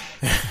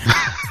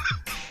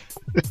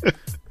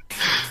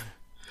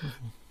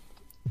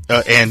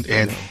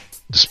 And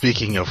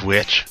speaking of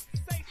which,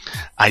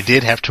 I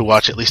did have to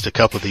watch at least a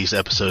couple of these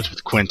episodes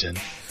with Quentin.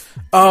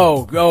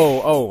 Oh,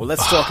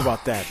 let's talk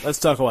about that.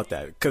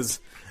 Because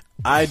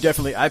I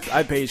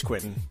paged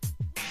Quentin.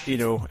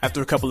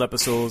 After a couple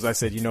episodes, I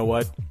said, you know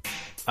what?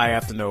 I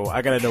have to know.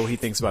 I gotta know what he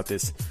thinks about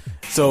this.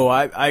 So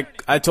I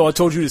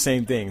told you the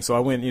same thing. So I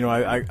went,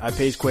 I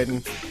paged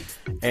Quentin,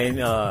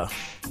 and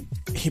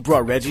he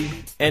brought Reggie.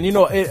 And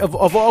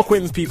of all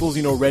Quentin's peoples,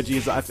 Reggie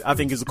is I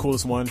think is the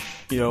coolest one.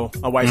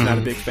 My wife's not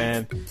a big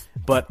fan,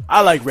 but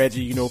I like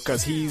Reggie,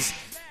 because he's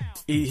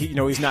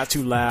not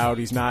too loud.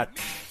 He's not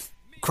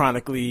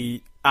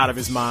chronically out of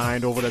his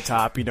mind, over the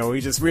top.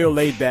 He's just real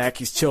laid back.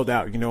 He's chilled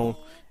out.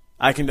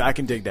 I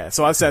can dig that.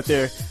 So I sat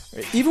there.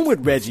 Even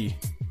with Reggie,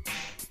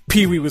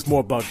 Pee Wee was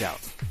more bugged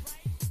out.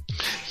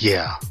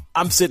 Yeah.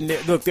 I'm sitting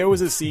there. Look, there was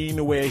a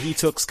scene where he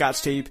took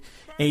Scotch tape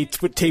and he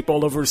put tape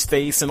all over his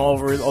face and all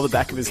the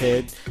back of his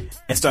head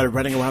and started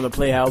running around the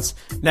playhouse.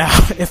 Now,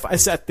 if I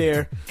sat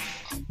there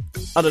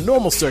under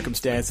normal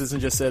circumstances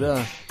and just said,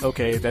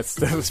 okay,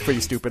 that was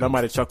pretty stupid, I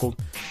might have chuckled.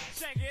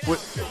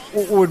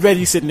 With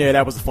Reggie sitting there,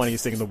 that was the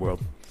funniest thing in the world.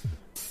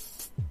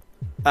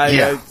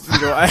 I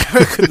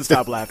couldn't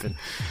stop laughing.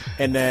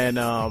 And then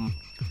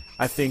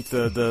I think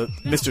the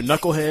Mr.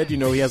 Knucklehead,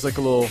 he has like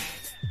a little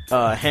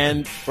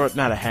hand, or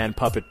not a hand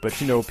puppet, but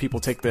people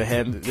take the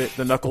hand,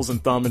 the knuckles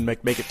and thumb and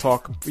make it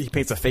talk. He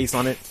paints a face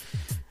on it.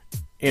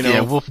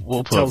 Yeah,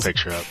 we'll put a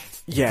picture up.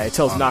 Yeah, it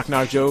tells knock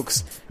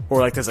jokes,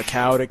 or like there's a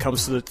cow that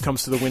comes to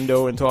the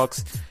window and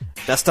talks.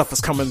 That stuff was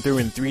coming through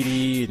in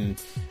 3D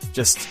and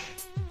just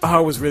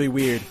it was really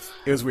weird.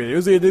 It was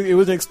weird. It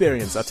was an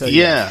experience, I'll tell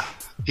you. Yeah,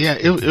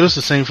 it was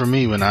the same for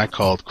me when I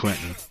called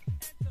Quentin,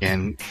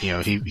 and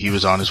he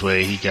was on his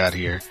way. He got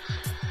here,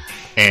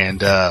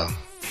 and I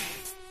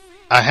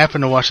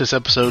happened to watch this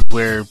episode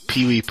where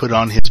Pee-wee put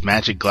on his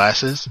magic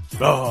glasses.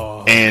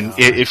 Oh, and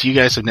if you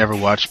guys have never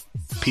watched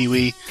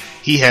Pee-wee,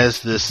 he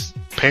has this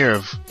pair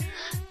of,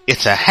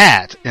 it's a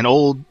hat, an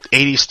old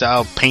 80s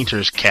style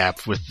painter's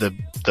cap with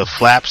the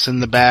flaps in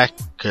the back,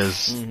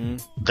 because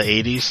the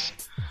 80s.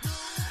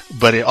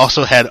 But it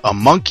also had a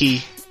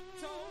monkey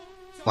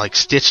like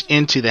stitched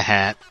into the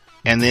hat,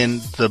 and then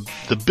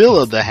the bill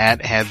of the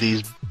hat had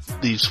these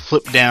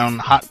flip down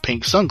hot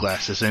pink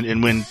sunglasses,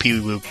 and when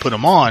Pee-wee would put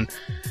them on,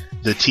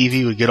 the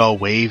TV would get all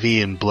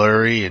wavy and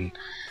blurry, and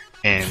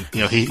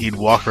he'd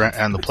walk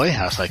around the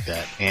playhouse like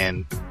that.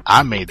 And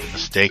I made the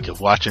mistake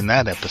of watching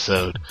that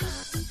episode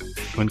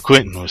when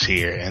Quentin was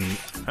here, and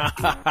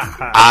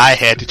I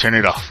had to turn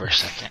it off for a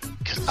second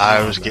because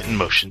I was getting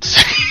motion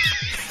sick.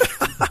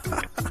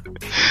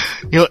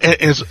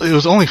 It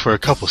was only for a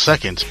couple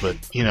seconds, but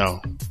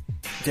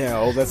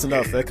Yeah, that's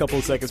enough. That couple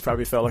of seconds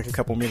probably felt like a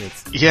couple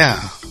minutes. Yeah,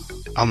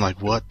 I'm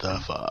like, what the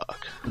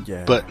fuck?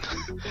 Yeah, but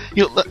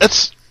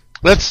let's.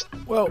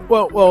 Well,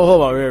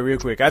 hold on real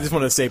quick. I just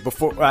want to say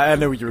before I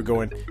know where you were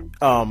going.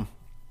 But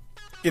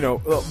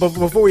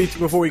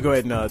before we go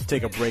ahead and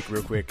take a break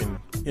real quick, and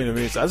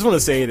I just want to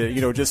say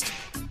that just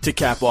to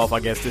cap off, I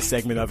guess, this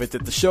segment of it,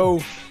 that the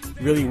show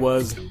really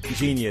was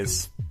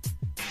genius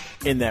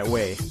in that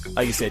way.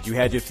 Like you said, you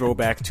had your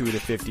throwback to the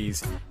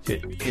 50s, the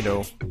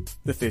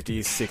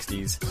 50s,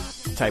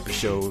 60s type of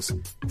shows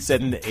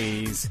set in the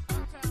 80s.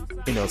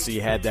 So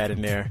you had that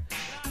in there,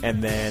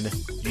 and then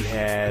you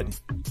had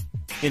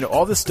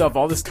all this stuff,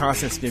 all this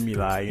constant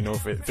stimuli,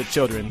 for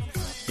children,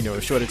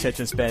 short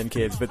attention span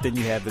kids, but then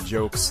you have the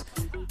jokes,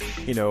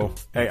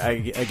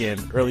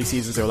 again, early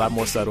seasons are a lot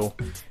more subtle.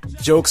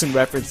 Jokes and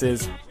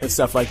references and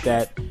stuff like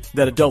that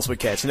adults would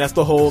catch. And that's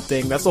the whole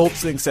thing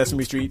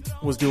Sesame Street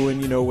was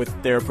doing,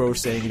 with their approach,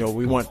 saying,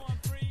 we want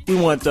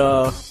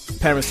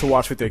parents to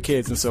watch with their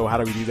kids, and so how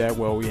do we do that?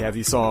 Well, we have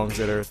these songs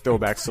that are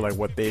throwbacks to like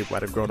what they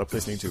might have grown up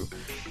listening to.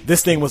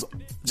 This thing was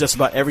just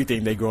about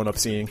everything they'd grown up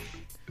seeing.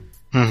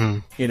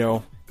 Mm-hmm.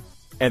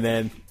 And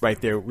then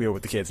right there we were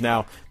with the kids.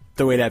 Now,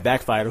 the way that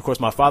backfired, of course,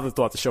 my father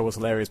thought the show was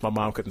hilarious. My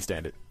mom couldn't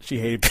stand it. She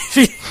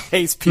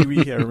hates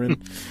Pee-wee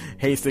Herman,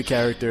 hates the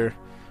character.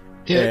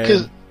 Yeah,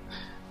 because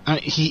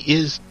he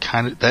is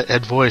kind of,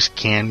 that voice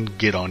can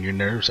get on your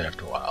nerves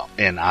after a while.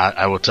 And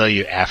I will tell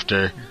you,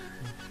 after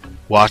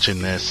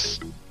watching this,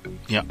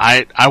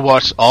 I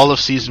watched all of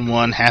season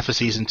 1, half of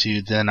season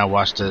 2, then I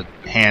watched a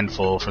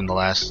handful from the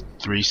last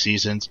 3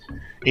 seasons.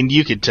 And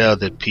you could tell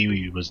that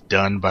Pee-wee was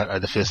done by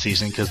the 5th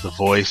season, because the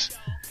voice,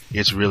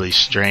 it's really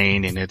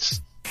strained, and it's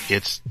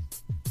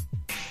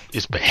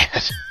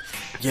bad.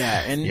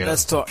 Yeah, and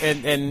let's talk.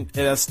 And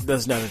that's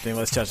another thing.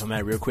 Let's touch on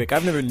that real quick.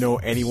 I've never known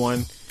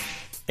anyone,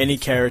 any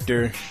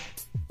character,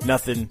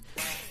 nothing,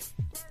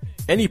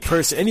 any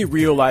person, any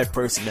real life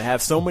person to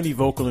have so many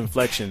vocal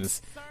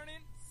inflections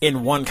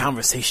in one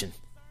conversation.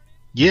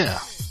 Yeah,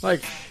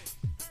 like,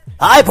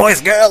 hi,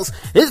 boys, girls.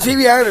 It's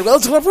Pee-wee Herman.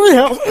 Welcome to my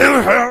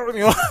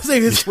playhouse.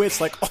 They would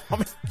switch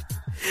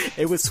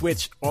it would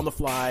switch on the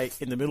fly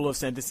in the middle of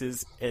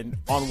sentences and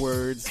on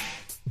words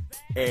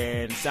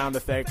and sound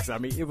effects. I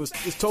mean,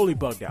 it's totally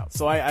bugged out.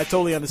 So I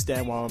totally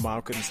understand why my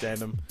mom couldn't stand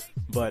him,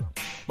 but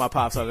my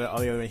pops on the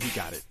other hand, he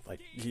got it. Like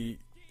he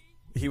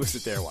would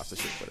sit there and watch the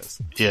shit with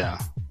us.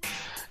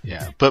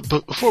 Yeah. But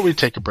before we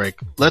take a break,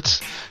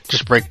 let's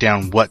just break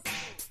down what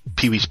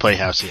Pee-wee's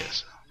Playhouse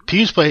is.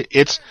 Pee-wee's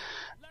it's,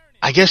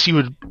 I guess you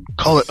would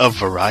call it a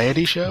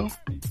variety show,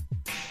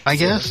 I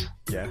guess.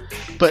 Yeah.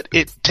 But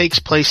it takes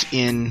place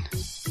in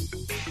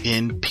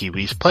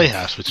Pee-wee's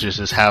Playhouse, which is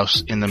his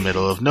house in the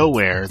middle of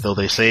nowhere, though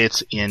they say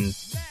it's in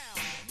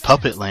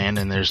Puppet Land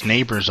and there's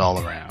neighbors all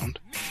around.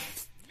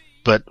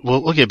 But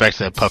we'll get back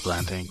to that Puppet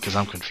Land thing, because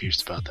I'm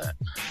confused about that.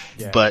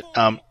 Yeah. But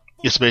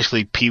it's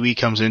basically Pee-wee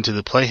comes into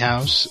the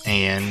playhouse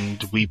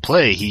and we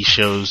play. He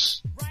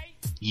shows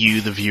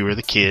you, the viewer,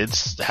 the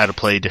kids, how to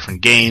play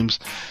different games,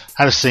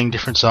 how to sing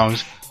different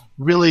songs.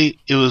 Really,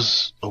 it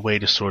was a way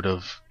to sort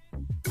of,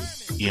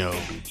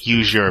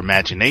 use your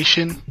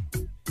imagination.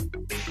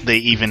 They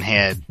even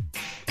had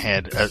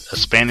a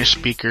Spanish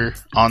speaker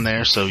on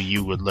there, so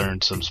you would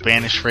learn some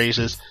Spanish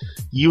phrases.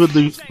 You would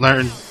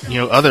learn,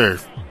 other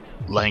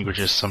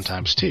languages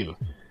sometimes too,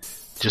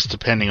 just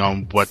depending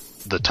on what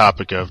the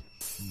topic of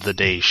the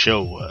day's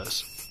show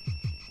was.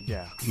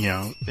 Yeah.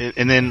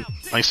 And then,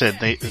 like I said,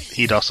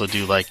 he'd also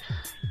do like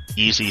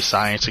easy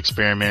science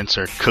experiments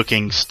or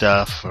cooking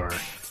stuff, or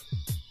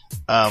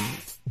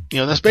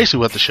that's basically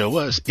what the show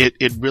was.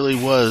 It really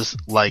was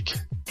like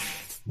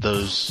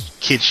those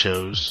kid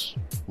shows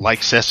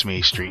like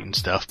Sesame Street and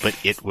stuff, but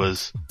it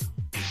was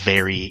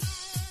very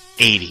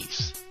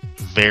 80s,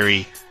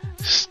 very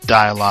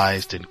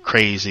stylized and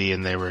crazy,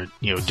 and there were,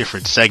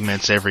 different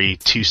segments every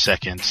 2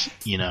 seconds,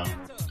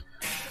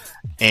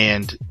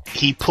 and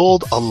he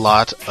pulled a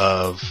lot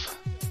of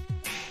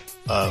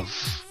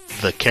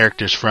the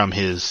characters from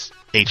his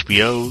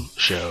HBO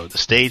show, the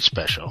stage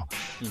special,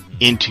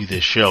 into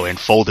this show and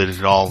folded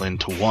it all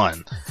into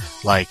one.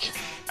 Like,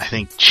 I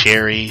think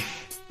Cherry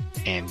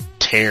and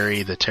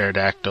Terry the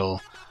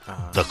pterodactyl,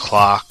 the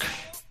clock,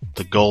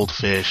 the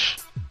goldfish,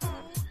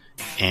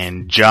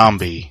 and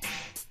Jambi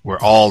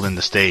were all in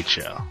the stage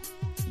show.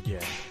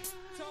 Yeah.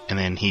 And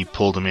then he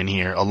pulled them in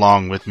here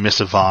along with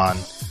Miss Yvonne,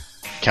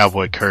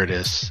 Cowboy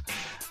Curtis,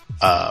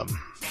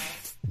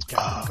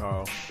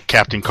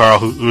 Captain Carl,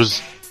 who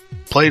was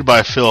played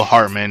by Phil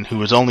Hartman, who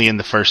was only in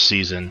the first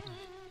season,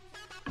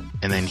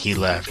 and then he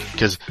left.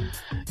 Because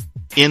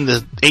in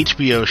the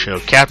HBO show,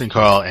 Captain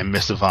Carl and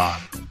Miss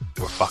Yvonne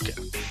were fucking.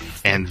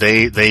 And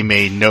they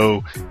made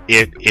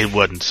it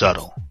wasn't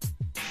subtle.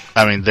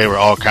 I mean, there were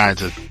all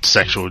kinds of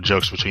sexual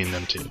jokes between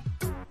them two.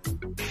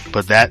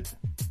 But that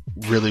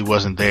really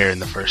wasn't there in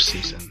the first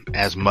season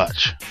as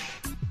much.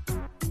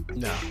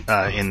 No.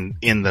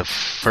 In the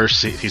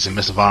first season,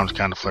 Miss Yvonne was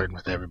kind of flirting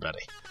with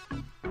everybody.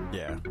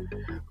 Yeah.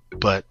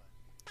 But,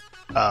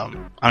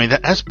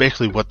 that's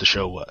basically what the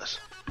show was.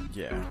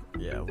 Yeah.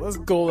 Let's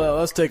go.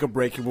 Let's take a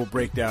break and we'll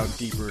break down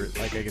deeper,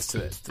 like, I guess,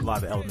 to a lot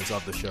of the elements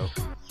of the show.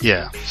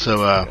 Yeah.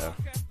 So,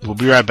 we'll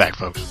be right back,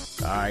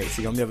 folks. All right.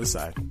 See you on the other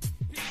side.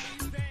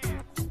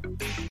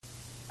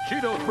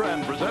 Cheetos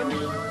brand presents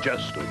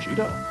Just a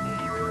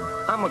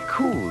Cheetah. I'm a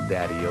cool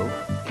daddy-o,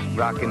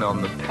 rocking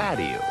on the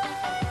patio.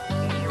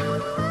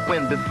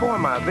 When before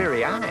my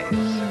very eyes,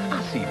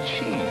 I see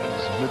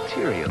cheese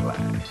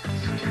materialize.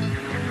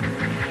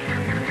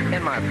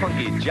 And my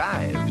funky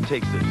jive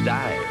takes a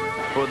dive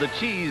for the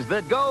cheese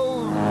that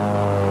goes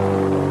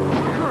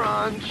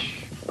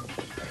crunch.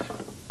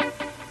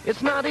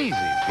 It's not easy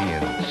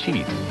being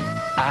cheesy.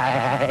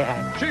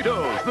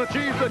 Cheetos, the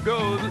cheese that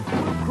goes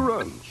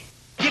crunch.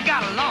 You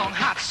got a long,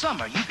 hot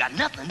summer, you got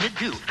nothing to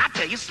do. I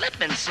tell you, slip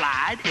and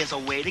slide is a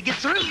way to get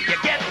through. You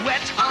get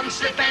wet on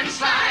slip and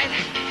slide.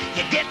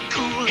 You get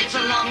cool, it's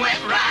a long, wet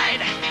ride.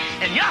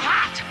 And you're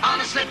hot on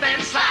a slip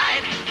and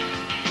slide.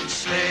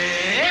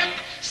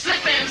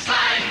 Slip and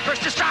slide.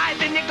 First you stride,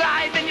 then you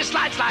glide, then you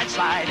slide, slide,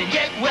 slide, and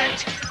get wet.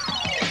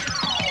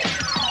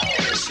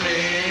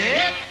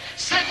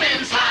 Slip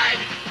and slide.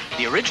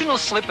 The original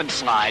Slip and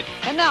Slide,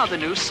 and now the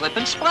new Slip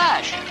and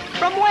Splash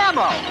from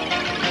Whammo.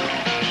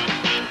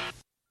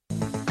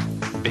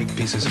 Big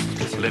pieces,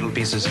 little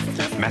pieces,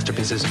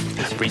 masterpieces,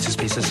 Reese's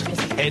pieces,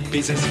 head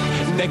pieces,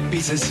 neck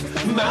pieces,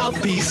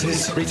 mouth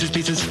pieces, Reese's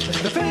pieces.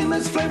 The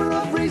famous flavor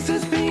of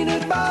Reese's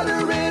peanut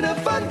butter in a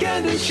fun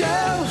candy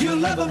shell. You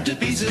love them to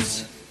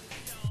pieces.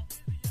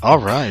 All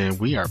right, and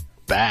we are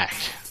back.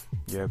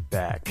 You're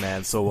back,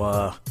 man. So,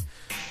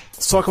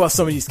 let's talk about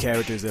some of these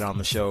characters that are on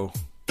the show.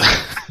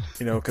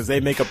 Because they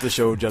make up the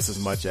show just as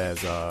much as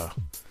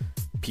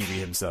Pee-wee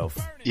himself.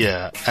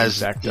 Yeah,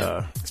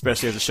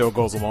 especially as the show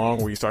goes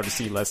along, where you start to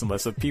see less and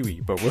less of Pee-wee.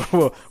 But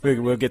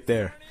we'll get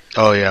there.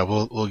 Oh yeah,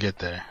 we'll get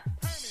there.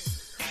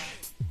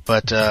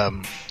 But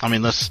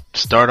let's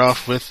start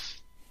off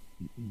with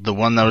the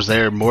one that was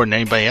there more than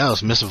anybody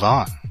else, Miss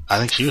Yvonne. I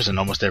think she was in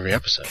almost every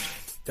episode.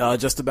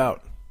 Just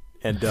about.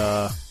 And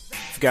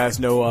if you guys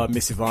know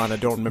Miss Yvonne, I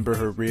don't remember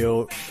her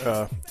real,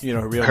 her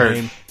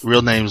name.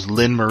 Real name's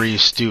Lynn Marie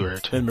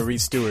Stewart. Lynn Marie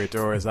Stewart,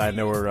 or as I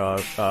know her,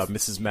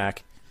 Mrs.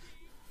 Mack.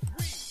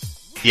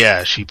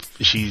 Yeah,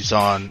 she's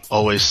on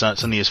Always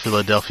Sunny as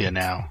Philadelphia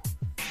now.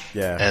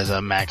 Yeah, as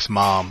Mac's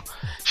mom.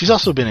 She's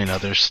also been in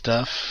other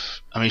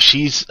stuff. I mean,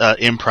 she's an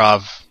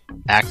improv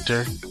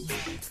actor,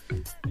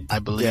 I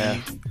believe.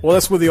 Yeah. Well,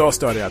 that's where they all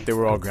started out. They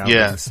were all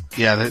groundlings.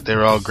 Yeah, they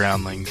were all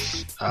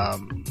groundlings.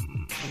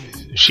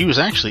 She was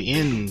actually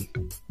in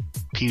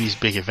Pee-wee's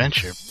Big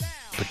Adventure,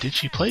 but did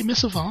she play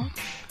Miss Yvonne?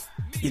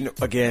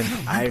 Again,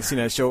 I haven't seen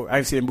that show. I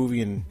haven't seen a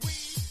movie in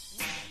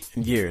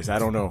years. I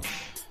don't know.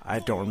 I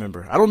don't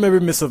remember. I don't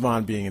remember Miss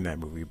Yvonne being in that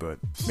movie, but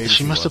maybe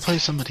she must have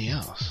played somebody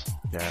else.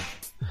 Yeah.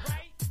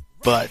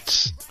 But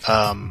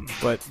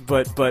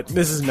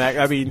Mrs. Mack,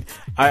 I mean,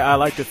 I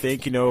like to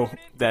think,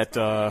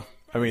 that,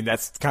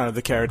 that's kind of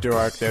the character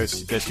arc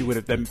that she would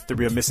have, the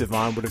real Miss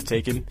Yvonne would have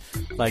taken,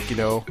 like,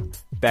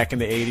 back in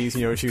the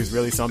 80s, she was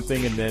really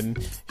something, and then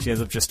she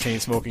ends up just chain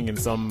smoking in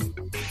some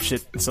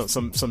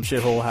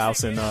shithole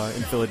house in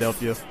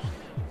Philadelphia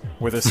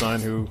with her son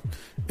who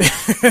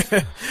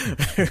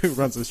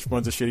runs a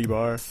shitty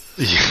bar.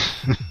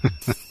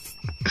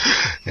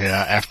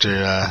 Yeah,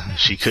 after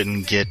she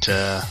couldn't get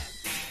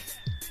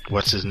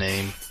what's his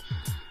name?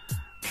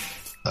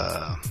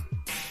 The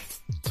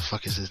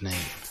fuck is his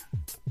name?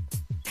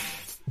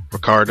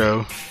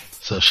 Ricardo.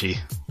 So she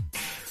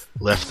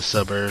left the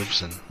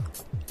suburbs and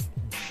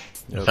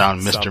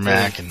found Mr.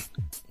 Mack and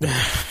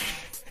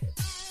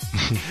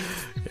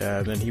yeah,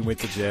 and then he went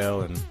to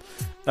jail and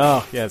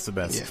it's the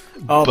best. Yeah.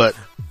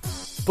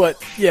 But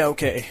yeah,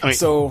 okay. I mean,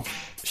 so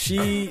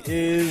She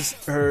is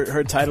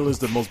her title is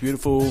the most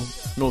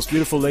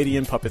beautiful lady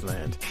in Puppet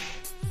Land.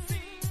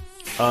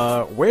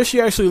 Where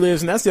she actually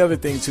lives, and that's the other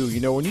thing too.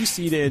 You know, when you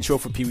see the intro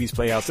for Pee-wee's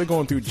Playhouse, they're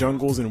going through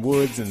jungles and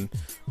woods and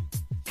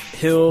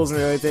hills and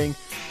everything.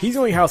 He's the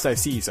only house I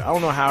see, so I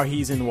don't know how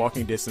he's in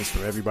walking distance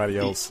from everybody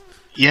else.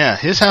 Yeah,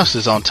 his house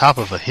is on top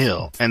of a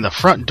hill, and the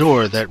front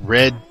door, that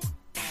red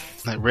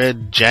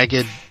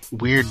jagged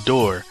weird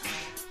door,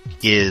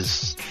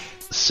 is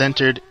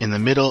centered in the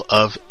middle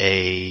of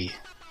a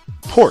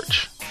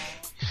porch.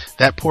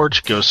 That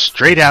porch goes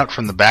straight out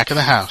from the back of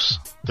the house.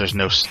 There's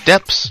no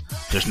steps.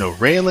 There's no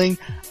railing.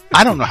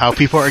 I don't know how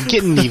people are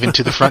getting even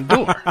to the front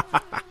door.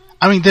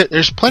 I mean,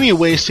 there's plenty of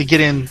ways to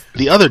get in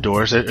the other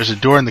doors. There's a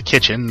door in the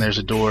kitchen. There's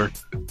a door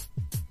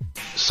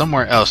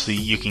somewhere else that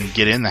you can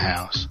get in the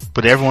house.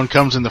 But everyone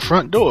comes in the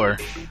front door.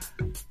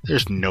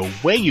 There's no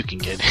way you can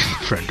get in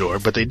the front door,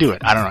 but they do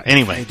it. I don't know.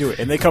 Anyway. They do it.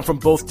 And they come from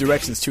both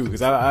directions, too,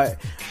 because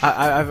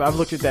I've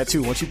looked at that,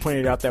 too. Once you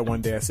pointed out that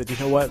one day, I said, you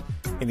know what?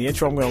 In the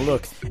intro, I'm going to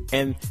look.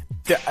 And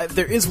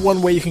there is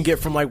one way you can get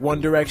from, like,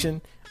 one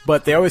direction,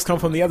 but they always come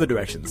from the other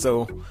direction.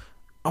 So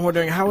I'm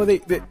wondering, how are they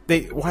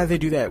why do they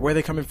do that? Where are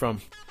they coming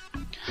from?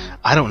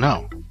 I don't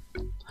know.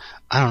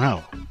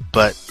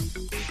 But,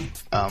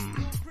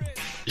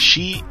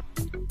 she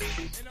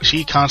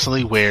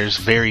constantly wears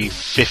very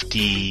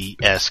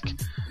 50-esque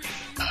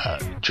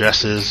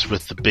dresses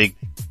with the big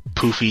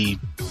poofy,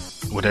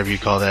 whatever you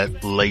call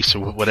that, lace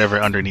or whatever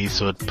underneath,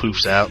 so it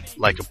poofs out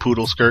like a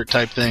poodle skirt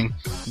type thing.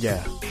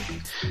 Yeah.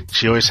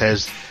 She always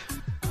has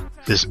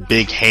this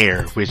big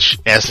hair, which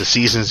as the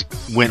seasons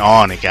went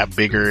on, it got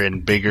bigger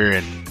and bigger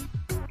and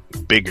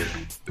bigger.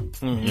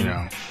 Mm-hmm. You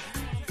know.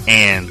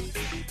 And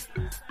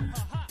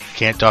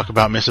can't talk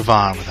about Miss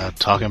Yvonne without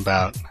talking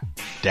about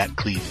that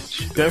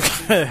cleavage.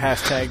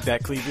 Hashtag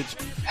that cleavage.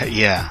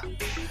 Yeah,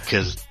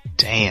 because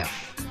damn,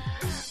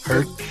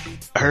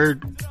 her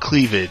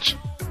cleavage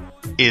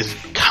is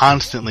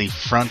constantly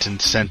front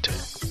and center.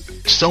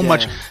 So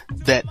much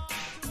that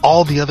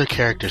all the other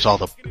characters, all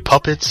the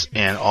puppets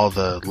and all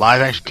the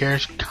live action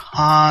characters,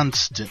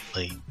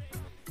 constantly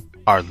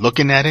are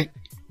looking at it,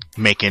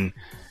 making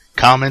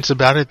comments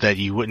about it that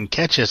you wouldn't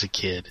catch as a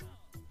kid,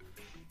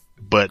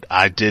 but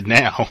I did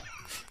now.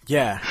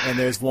 Yeah, and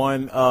there's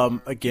one,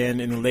 again,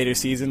 in the later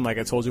season, like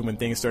I told you, when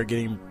things start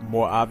getting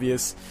more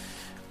obvious,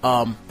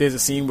 there's a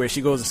scene where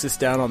she goes and sits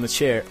down on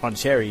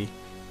Cherry,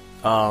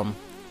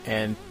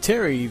 and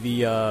Terry,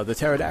 the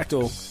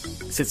pterodactyl,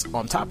 sits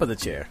on top of the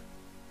chair,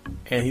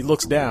 and he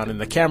looks down, and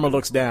the camera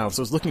looks down,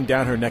 so it's looking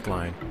down her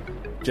neckline,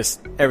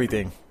 just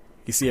everything.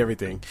 You see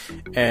everything.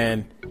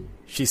 And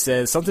she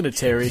says something to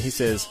Terry. He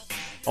says,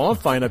 "Oh, I'm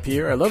fine up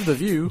here. I love the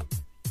view."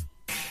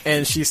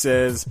 And she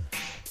says,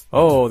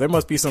 "Oh, there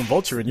must be some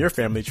vulture in your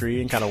family tree,"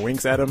 and kind of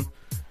winks at him.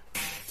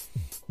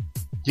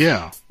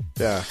 Yeah.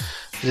 Yeah.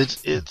 It's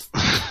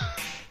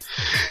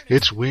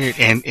it's weird.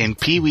 And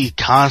Pee-wee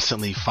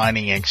constantly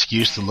finding an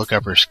excuse to look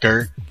up her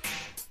skirt.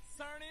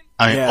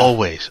 I mean,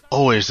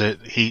 always that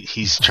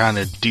he's trying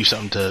to do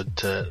something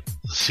to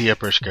see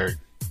up her skirt.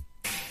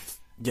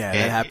 Yeah,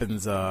 that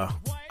happens. I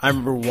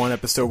remember one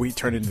episode where he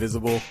turned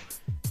invisible,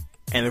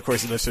 and of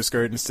course he lifts her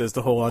skirt and says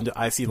the whole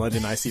 "I see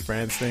London, I see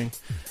France" thing.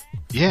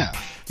 Yeah.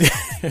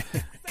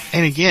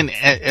 And again,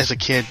 as a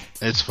kid,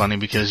 it's funny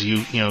because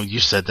you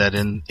said that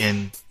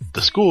in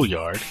the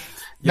schoolyard,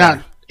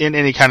 not in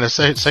any kind of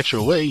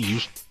sexual way.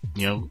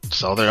 You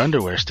saw their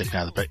underwear sticking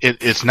out of the back.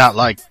 It's not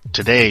like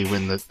today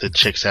when the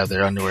chicks have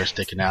their underwear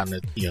sticking out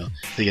and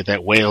they get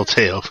that whale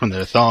tail from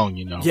their thong.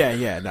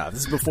 Yeah. No,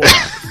 this is before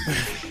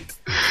that.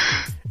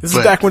 This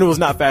is back when it was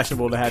not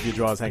fashionable to have your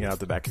drawers hanging out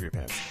the back of your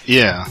pants.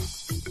 Yeah.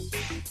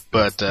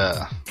 But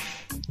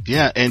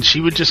and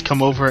she would just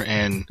come over,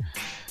 and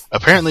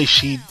apparently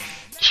she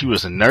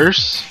was a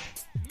nurse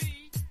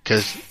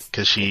because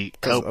she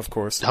of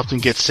course helped him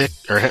get sick,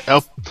 or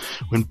help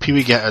when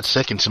Pee-wee got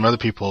sick and some other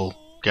people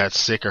got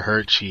sick or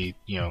hurt. She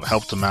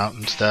helped them out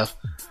and stuff.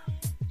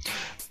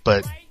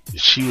 But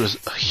she was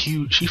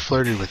she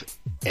flirted with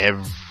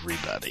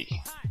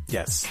everybody.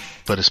 Yes,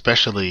 but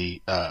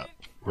especially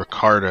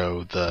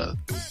Ricardo, the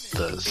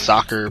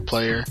soccer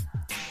player.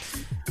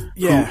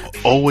 Yeah, who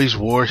always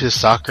wore his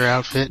soccer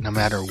outfit no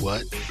matter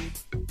what.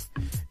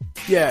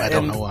 Yeah, I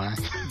don't know why.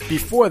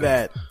 Before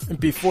that,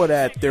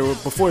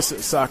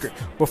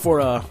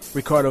 before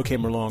Ricardo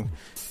came along,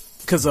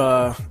 because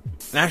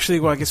actually,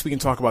 well, I guess we can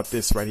talk about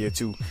this right here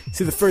too.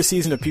 See, the first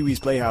season of Pee-wee's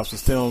Playhouse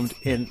was filmed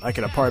in like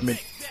an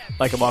apartment,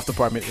 like a loft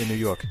apartment in New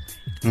York.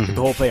 Mm-hmm.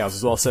 The whole playhouse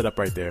is all set up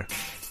right there,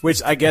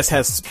 which I guess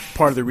has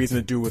part of the reason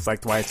to do with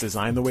like why it's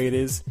designed the way it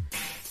is.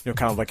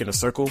 Kind of like in a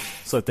circle,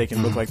 so that they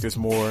can look like there's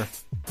more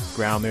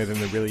ground there than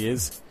there really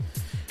is.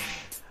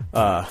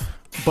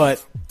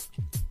 But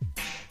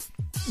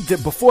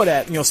before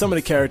that, some of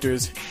the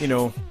characters,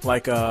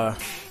 like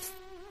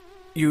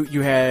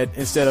you had,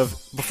 instead of,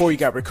 before you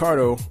got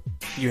Ricardo,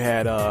 you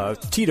had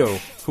Tito,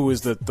 who was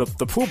the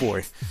pool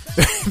boy,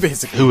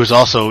 basically. Who was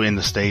also in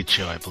the stage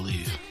show, I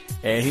believe.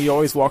 And he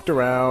always walked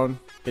around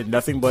in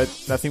nothing but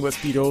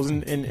Speedos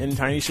and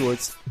tiny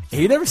shorts.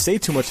 He never say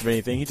too much of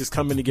anything. He just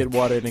come in to get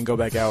water and then go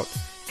back out.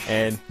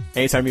 And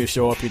anytime he would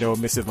show up,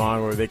 Miss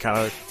Yvonne, or they kind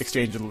of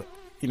exchange a,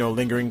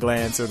 lingering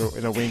glance or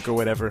a wink or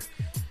whatever.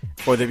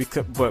 Or they,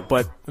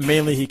 but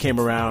mainly he came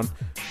around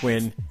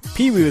when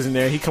Pee-wee was in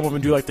there. He'd come up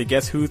and do like the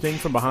Guess Who thing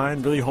from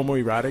behind, really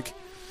homoerotic.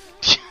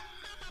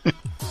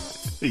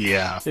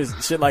 Yeah,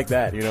 just shit like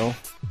that,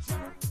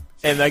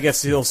 And I guess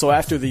so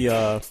after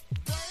the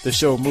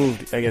show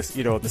moved, I guess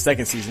the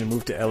second season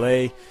moved to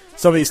L.A.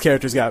 Some of these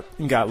characters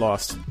got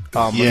lost.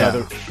 So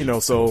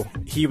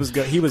he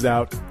was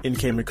out. In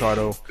came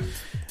Ricardo,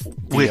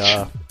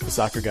 the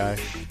soccer guy.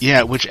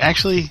 Yeah, which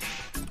actually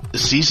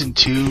season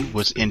 2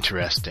 was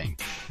interesting.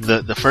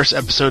 The first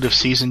episode of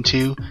season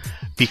 2,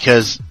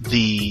 because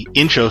the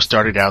intro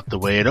started out the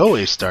way it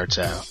always starts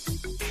out.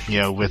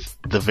 With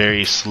the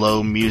very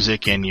slow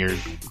music, and you're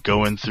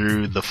going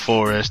through the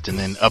forest and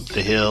then up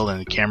the hill,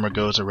 and the camera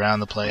goes around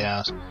the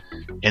playhouse.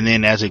 And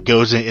then as it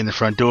goes in the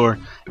front door,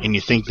 and you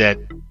think that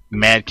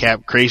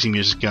madcap crazy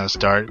music is going to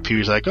start,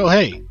 Pee-wee's like, oh,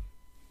 hey,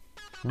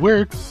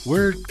 we're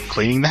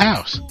cleaning the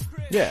house.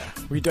 Yeah,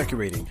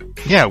 redecorating.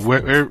 Yeah,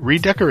 we're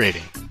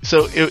redecorating.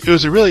 So it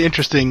was a really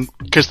interesting,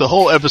 because the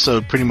whole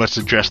episode pretty much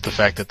addressed the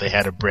fact that they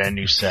had a brand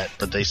new set,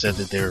 but they said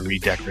that they were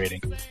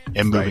redecorating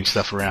and moving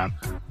stuff around.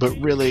 But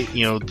really,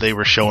 they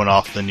were showing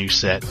off the new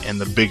set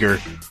and the bigger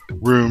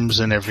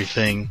rooms and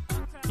everything.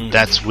 Mm-hmm.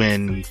 That's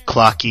when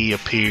Clocky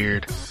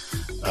appeared,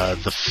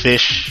 the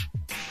fish,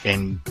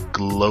 and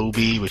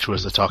Globey, which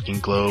was the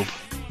talking globe.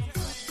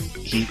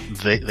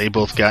 They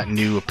both got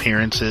new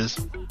appearances.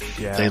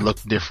 Yeah. They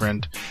looked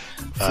different.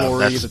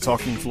 Flory, the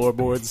talking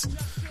floorboards.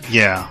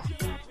 Yeah.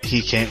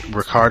 He came,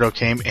 Ricardo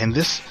came, and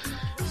this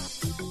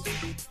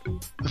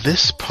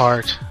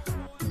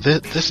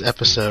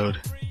episode,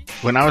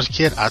 when I was a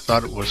kid, I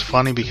thought it was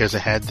funny because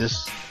it had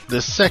this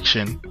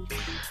section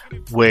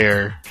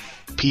where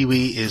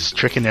Pee-wee is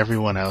tricking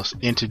everyone else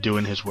into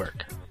doing his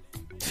work.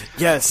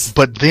 Yes.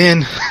 But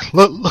then,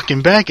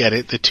 looking back at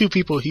it, the two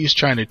people he's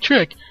trying to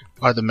trick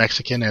are the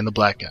Mexican and the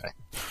black guy.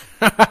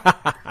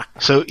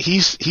 So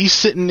he's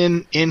sitting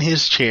in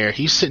his chair,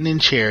 he's sitting in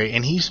Cherry,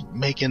 and he's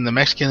making the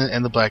Mexican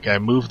and the black guy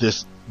move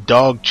this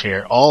dog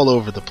chair all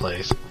over the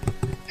place.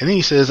 And then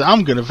he says,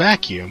 I'm gonna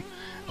vacuum.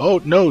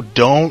 Oh, no,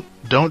 don't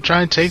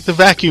try and take the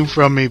vacuum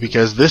from me,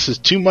 because this is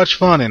too much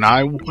fun and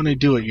I want to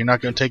do it. You're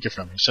not gonna take it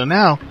from me. So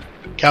now,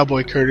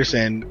 Cowboy Curtis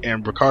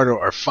and Ricardo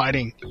are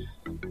fighting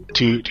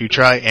to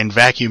try and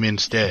vacuum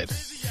instead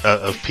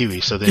of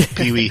Pee-wee. So then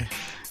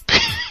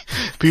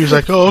Pee-wee's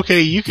like, oh,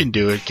 okay, you can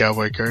do it,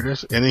 Cowboy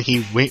Curtis. And then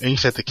he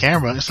winks at the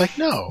camera. It's like,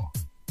 no.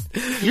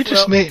 You're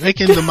just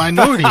making the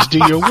minorities do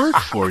your work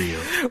for you.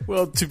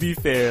 Well, to be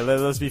fair,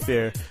 let's be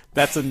fair.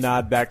 That's a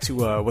nod back to,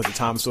 was it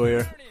Tom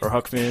Sawyer or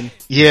Huck Finn?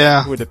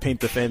 Yeah. Who had to paint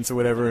the fence or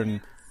whatever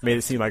and made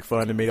it seem like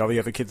fun and made all the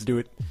other kids do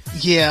it.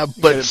 Yeah,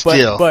 but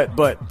still. But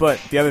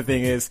the other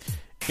thing is,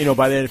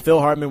 by then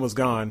Phil Hartman was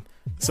gone.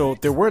 So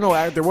there were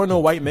no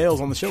white males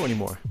on the show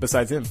anymore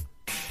besides him.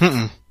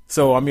 Mm-mm.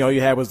 So, all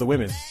you had was the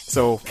women.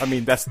 So,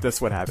 that's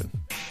what happened.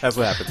 That's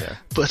what happened there.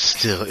 But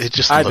still, it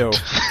just I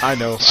looked... I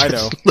know.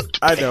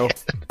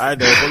 But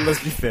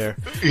let's be fair.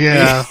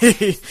 Yeah.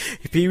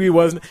 Pee-wee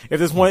wasn't... If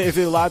there's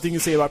a lot of things to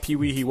say about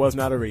Pee-wee, he was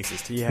not a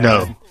racist.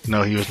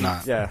 No, he was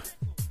not. Yeah.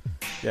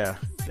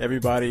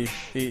 Everybody...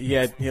 He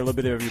had a little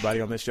bit of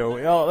everybody on this show.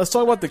 Let's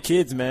talk about the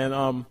kids,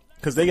 man.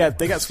 Because they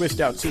got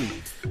switched out, too.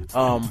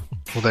 Well,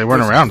 they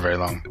weren't around very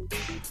long.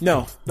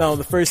 No.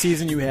 The first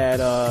season you had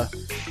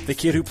the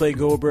kid who played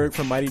Goldberg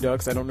from Mighty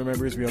Ducks. I don't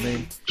remember his real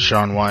name.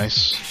 Sean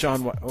Weiss.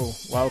 Oh,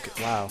 wow.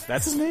 Okay. Wow.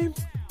 That's his name?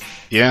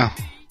 Yeah.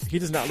 He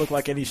does not look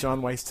like any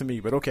Sean Weiss to me,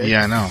 but okay.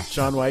 Yeah, I know.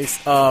 Sean Weiss.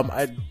 He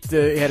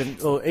had a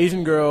little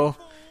Asian girl,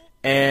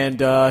 and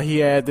he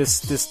had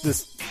this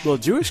little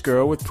Jewish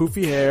girl with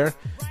poofy hair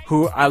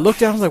who I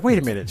looked at and was like, wait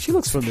a minute, she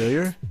looks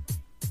familiar.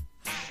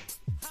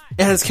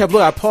 And I just kept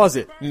looking. I paused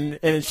it,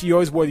 and she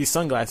always wore these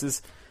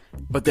sunglasses.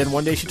 But then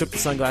one day she took the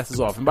sunglasses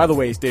off. And by the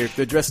way, they're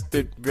dressed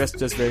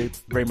just very,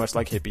 very much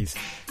like hippies.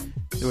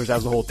 That was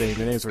the whole thing.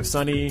 The names were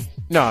Sunny.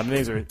 No, the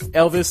names were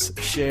Elvis,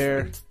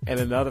 Cher, and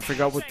another. I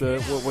forgot what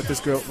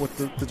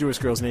the Jewish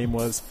girl's name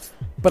was.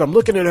 But I'm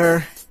looking at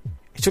her.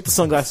 She took the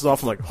sunglasses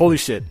off. I'm like, holy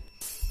shit!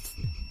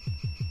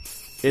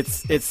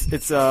 It's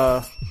what's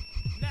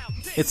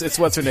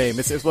her name?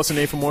 It's what's her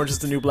name from Orange Is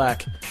the New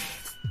Black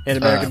and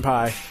American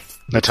Pie.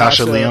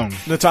 Natasha Lyonne.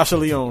 Natasha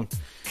Lyonne.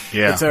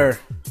 Yeah. It's her.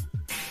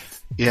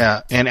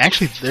 Yeah, and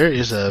actually there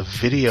is a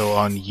video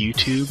on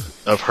YouTube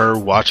of her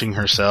watching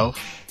herself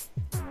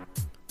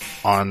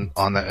on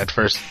that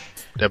first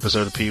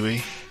episode of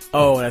Pee-wee.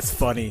 Oh, that's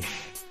funny.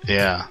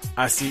 Yeah.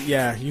 I see.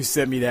 Yeah, you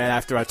sent me that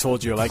after I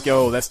told you. Like,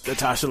 yo, that's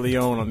Natasha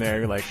Lyonne on there.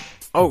 You're like,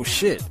 oh,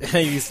 shit.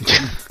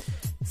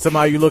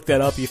 Somehow you looked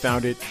that up, you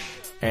found it,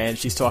 and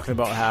she's talking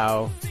about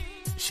how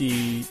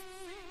she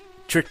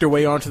tricked her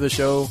way onto the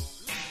show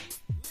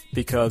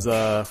because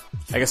I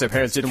guess her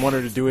parents didn't want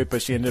her to do it,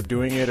 but she ended up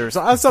doing it or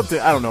something.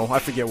 I don't know. I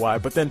forget why.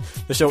 But then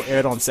the show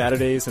aired on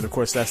Saturdays, and of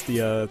course that's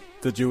the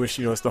Jewish,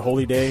 it's the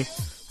holy day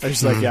I was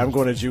just like, yeah, I'm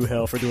going to Jew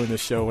hell for doing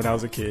this show when I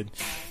was a kid.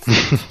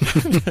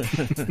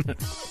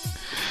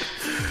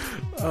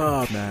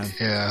 Oh, man.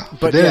 Yeah.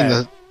 But then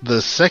in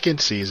the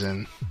second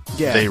season,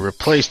 they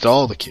replaced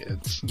all the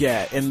kids.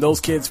 Yeah, and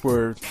those kids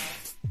were...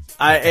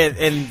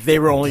 and they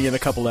were only in a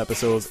couple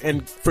episodes,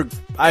 and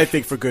I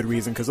think for good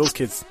reason, because those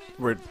kids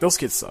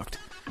sucked.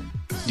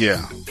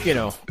 Yeah. You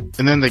know.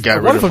 And then they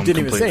got rid of them. One of them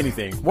didn't even say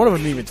anything. One of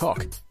them didn't even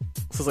talk.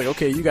 So it's like,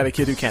 okay, you got a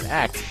kid who can't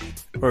act,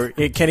 or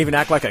it can't even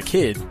act like a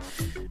kid,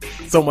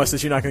 so much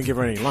that you're not going to give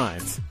her any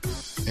lines.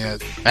 Yeah,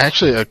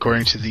 actually,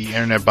 according to the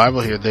Internet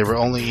Bible here, they were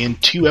only in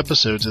 2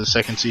 episodes of the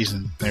second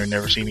season. They were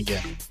never seen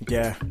again.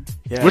 Yeah.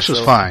 Which was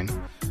fine.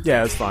 Yeah,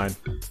 it was fine.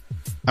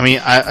 I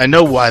mean, I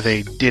know why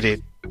they did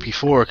it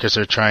before, because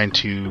they're trying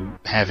to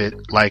have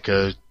it like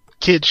a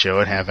kid show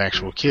and have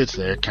actual kids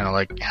there, kind of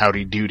like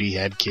Howdy Doody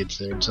had kids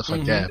there and stuff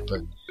like that, but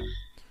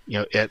you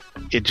know,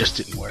 it just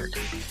didn't work.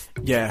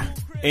 Yeah,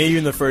 and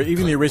even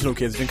the original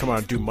kids didn't come out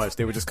and do much.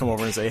 They would just come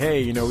over and say,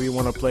 "Hey, you know, we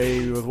want to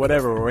play with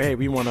whatever," or "Hey,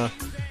 we want to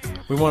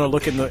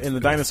look in the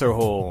dinosaur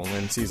hole."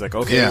 And he's like,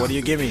 "Okay, what do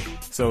you give me?"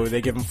 So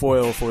they give him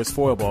foil for his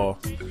foil ball,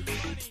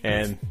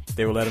 and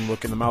they would let him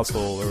look in the mouse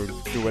hole or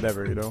do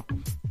whatever, you know.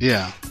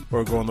 Yeah.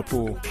 Or go in the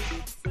pool.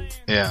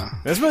 Yeah.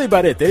 That's really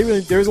about it.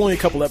 There's only a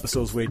couple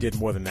episodes where they did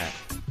more than that.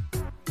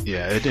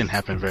 Yeah, it didn't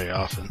happen very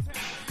often.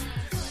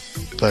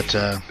 But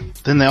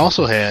then they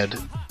also had,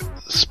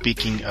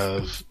 speaking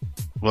of,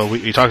 well,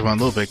 we talked about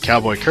a little bit,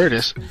 Cowboy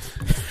Curtis.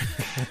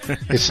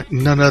 It's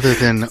none other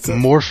than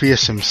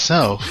Morpheus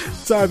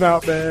himself. Time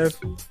out, man.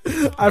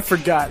 I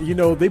forgot. You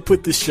know, they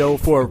put this show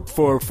for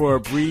a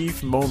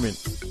brief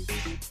moment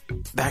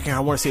back in, I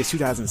want to say it's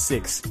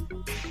 2006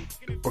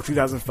 or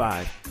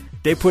 2005.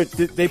 They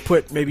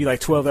put maybe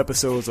like 12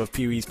 episodes of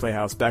Pee-wee's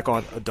Playhouse back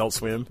on Adult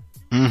Swim.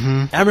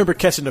 Mm-hmm. I remember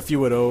catching a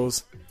few of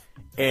those.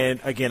 And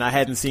again, I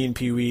hadn't seen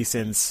Pee-wee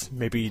since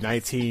maybe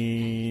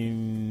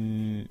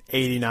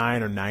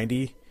 1989 or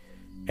 90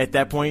 at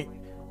that point.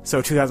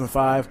 So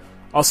 2005.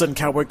 All of a sudden,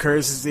 Cowboy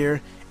Curtis is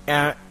there.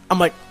 And I'm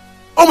like,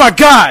 oh my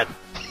God!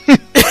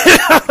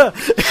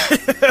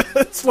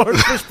 It's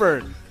Lawrence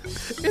Fishburne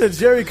in a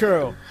Jerry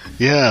curl.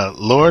 Yeah,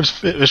 Lawrence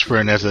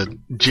Fishburne as a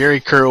Jerry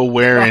curl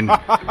wearing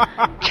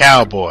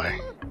cowboy.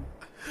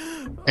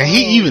 And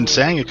he even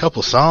sang a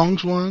couple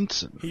songs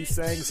once. He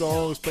sang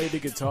songs, played the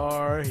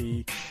guitar.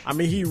 He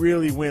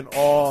really went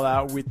all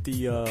out with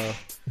the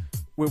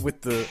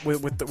with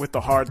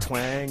the hard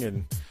twang,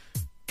 and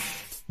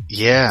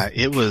yeah,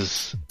 it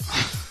was.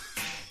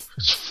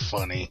 It's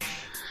funny.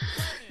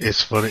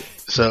 It's funny.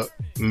 So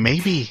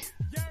maybe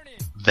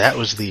that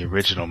was the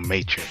original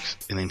Matrix,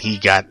 and then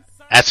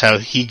that's how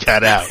he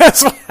got out.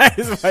 That's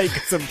why he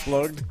gets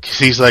unplugged. 'Cause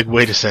he's like,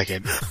 wait a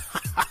second.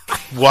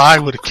 Why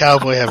would a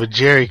cowboy have a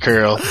Jerry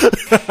curl?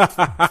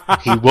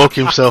 He woke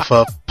himself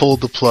up, pulled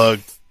the plug,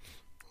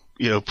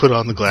 put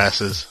on the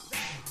glasses.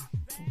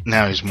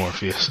 Now he's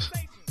Morpheus.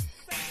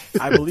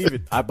 I believe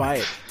it. I buy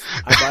it.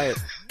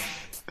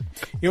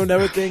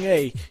 Another thing,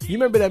 hey, you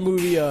remember that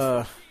movie,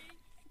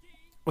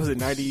 was it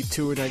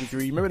 92 or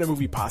 93? You remember that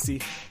movie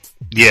Posse?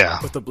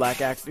 Yeah. With the black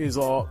actors,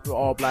 all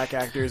black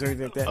actors, or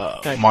anything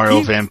like that.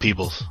 Mario Van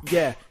Peebles.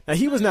 Yeah. Now,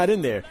 he was not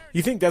in there.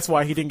 You think that's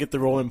why he didn't get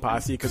the role in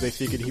Posse? Because they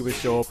figured he would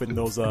show up in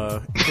those, in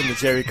the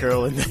Jerry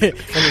curl and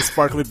the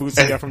sparkly boots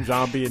he got from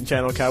Zombie and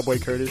Channel Cowboy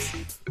Curtis?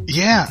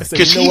 Yeah.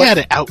 Because he had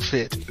an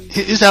outfit.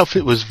 His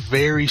outfit was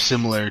very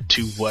similar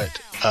to what,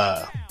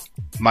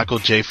 Michael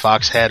J.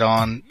 Fox had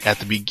on at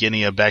the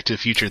beginning of Back to the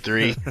Future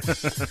 3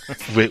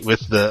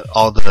 with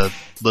all the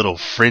little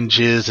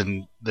fringes,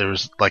 and there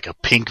was like a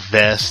pink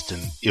vest,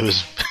 and it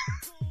was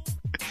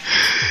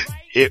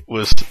it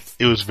was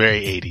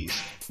very 80s.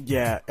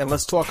 Yeah, and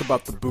let's talk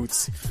about the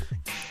boots.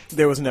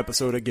 There was an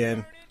episode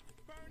again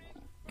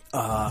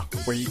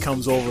where he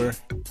comes over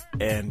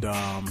and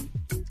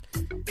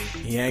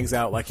he hangs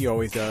out like he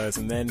always does,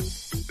 and then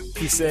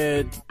he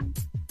said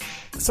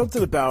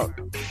something about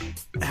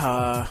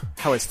how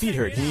his feet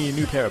hurt. He needed a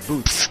new pair of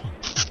boots,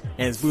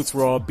 and his boots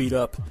were all beat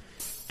up.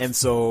 And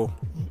so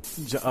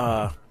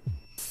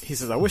he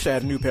says, "I wish I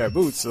had a new pair of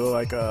boots." So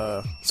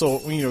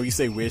you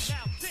say "wish."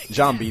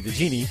 Zombie, the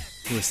genie,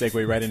 who would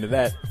segue right into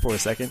that for a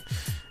second.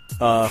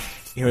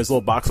 His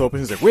little box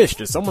opens. He's like, "Wish?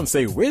 Did someone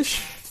say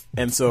wish?"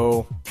 And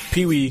so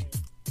Pee-wee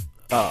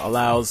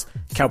allows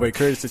Cowboy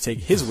Curtis to take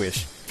his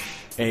wish,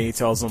 and he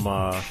tells him,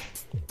 I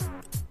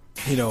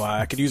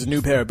could use a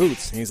new pair of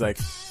boots. And he's like,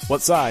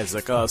 what size?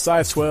 Like,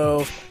 size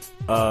 12,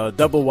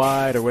 double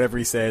wide, or whatever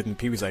he said. And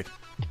Pee-wee's like,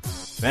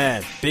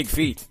 man, big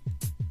feet.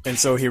 And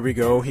so here we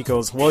go. He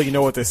goes, well, you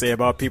know what they say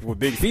about people with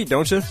big feet,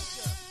 don't you?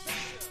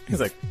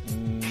 He's like,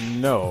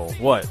 no,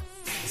 what?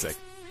 He's like,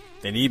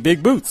 they need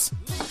big boots.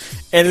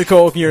 And it's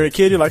cool. If you're a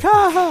kid, you're like,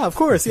 ha, of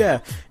course,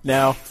 yeah.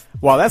 Now,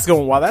 while that's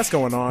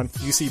going on,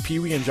 you see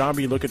Pee-wee and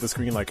Zombie look at the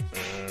screen like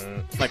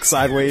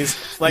sideways.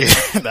 Like,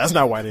 that's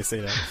not why they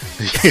say that.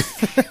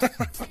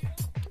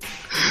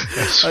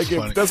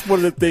 funny. That's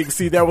one of the things.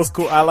 See, that was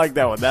cool. I like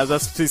that one. That's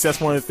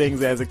one of the things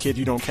that as a kid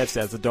you don't catch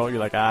that. As an adult, you're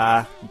like,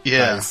 Yeah,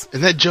 nice.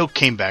 and that joke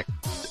came back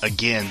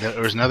again.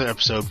 There was another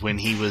episode when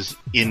he was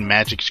in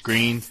Magic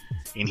Screen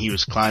and he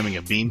was climbing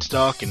a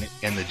beanstalk and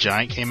the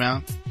giant came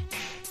out.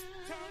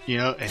 You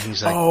know, and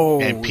he's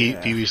like,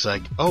 Pee-wee's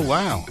like, oh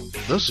wow,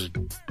 those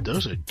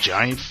are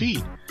giant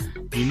feet.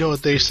 You know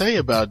what they say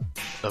about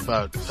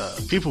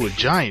people with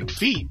giant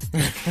feet?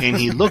 And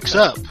he looks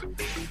up,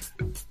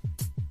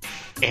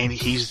 and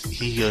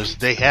he goes,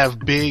 they have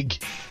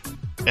big,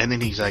 and then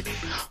he's like,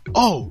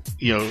 oh,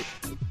 you know,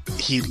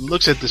 he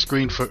looks at the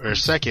screen for a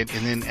second,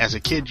 and then as a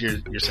kid,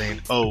 you're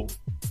saying, oh,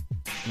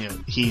 you know,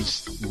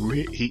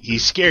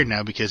 he's scared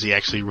now because he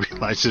actually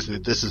realizes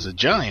that this is a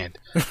giant.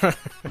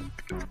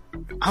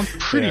 I'm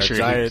pretty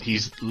sure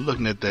he's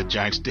looking at that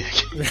giant's dick.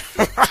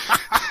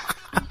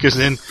 Because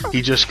then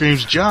he just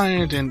screams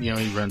giant, and you know,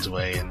 he runs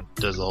away and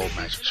does the whole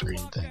Magic Screen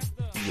thing.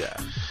 Yeah.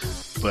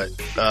 But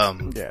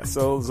yeah,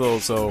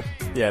 so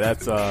yeah,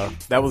 that's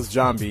that was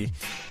Jambi.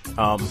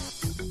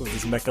 With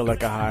his Mecha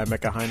Leka High,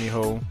 Mecha Hiney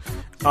Ho.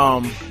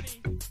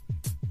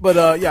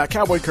 But yeah,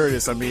 Cowboy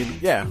Curtis, I mean,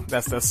 yeah,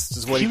 that's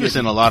just what he was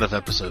in a lot of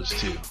episodes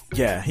too.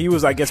 Yeah, he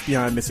was, I guess,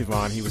 behind Missy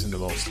Vaughn, he was in the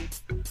most.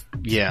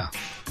 Yeah.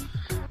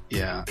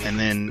 Yeah, and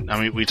then,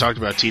 I mean, we talked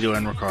about Tito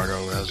and Ricardo,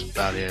 that was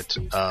about it.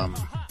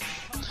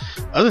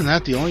 Other than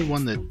that, the only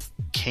one that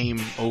came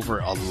over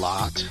a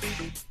lot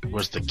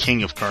was the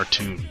King of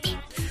Cartoons.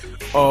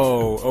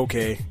 Oh,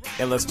 okay.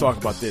 And let's talk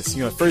about this.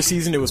 You know, first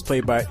season it was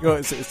played by, you know,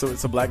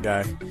 it's a black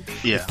guy.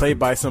 Yeah. It's played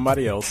by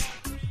somebody else.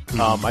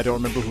 I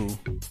don't remember who.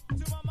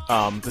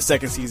 The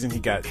second season he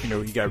got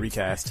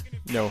recast.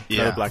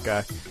 Another black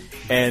guy.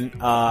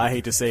 And I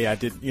hate to say, I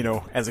did, you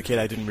know, as a kid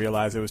I didn't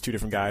realize it was two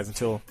different guys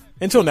until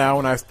now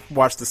when I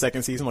watched the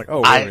second season. I'm like,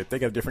 oh, wait a minute, they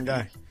got a different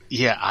guy.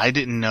 Yeah, I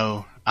didn't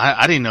know.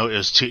 I didn't know it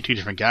was two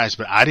different guys,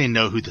 but I didn't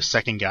know who the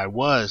second guy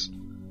was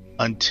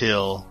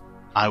until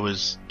I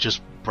was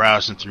just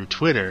browsing through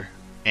Twitter,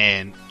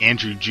 and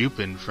Andrew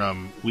Jupin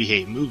from We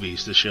Hate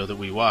Movies, the show that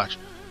we watch,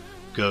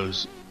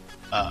 goes,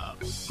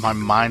 my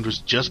mind was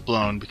just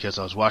blown because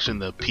I was watching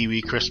the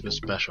Pee-wee Christmas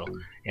special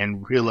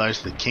and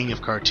realized the King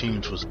of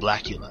Cartoons was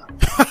Blackula.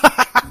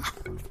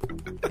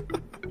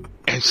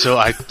 And so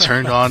I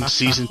turned on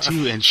season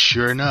 2, and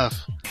sure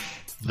enough,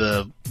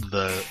 the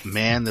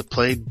man that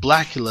played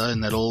Blackula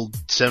in that old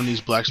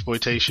 70s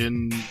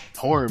blaxploitation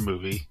horror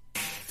movie,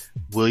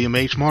 William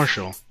H.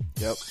 Marshall.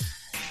 Yep.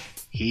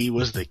 He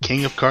was the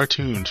King of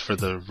Cartoons for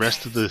the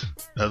rest of the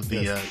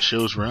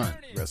show's run.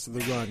 Rest of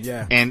the run,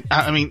 yeah. And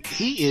I mean,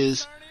 he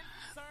is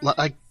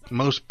like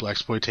most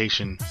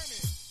blaxploitation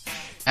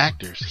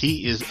actors.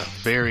 He is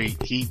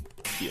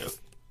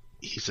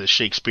he's a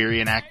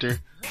Shakespearean actor.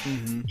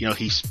 Mm-hmm. You know,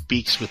 he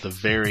speaks with a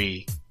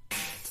very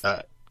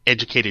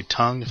educated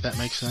tongue, if that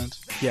makes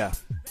sense. Yeah.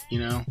 You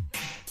know,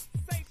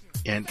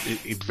 and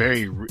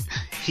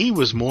he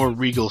was more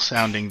regal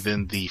sounding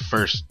than the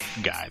first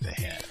guy they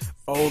had.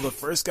 Oh, the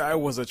first guy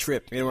was a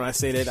trip. And when I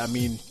say that, I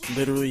mean,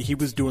 literally, he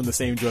was doing the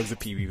same drugs that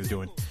Pee-wee was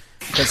doing.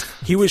 Because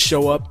he would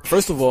show up,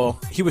 first of all,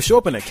 he would show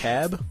up in a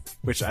cab,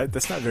 which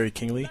that's not very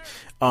kingly.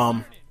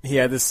 He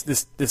had this,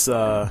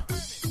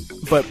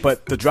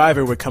 but the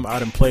driver would come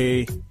out and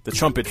play the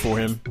trumpet for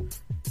him.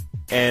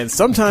 And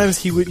sometimes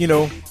he would, you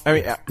know, I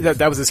mean,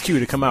 that was his cue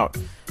to come out.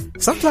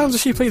 Sometimes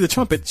if she played the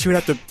trumpet, she would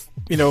have to,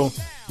 you know,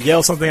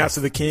 yell something out to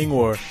the king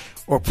or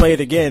play it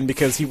again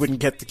because he wouldn't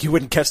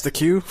catch the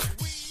cue.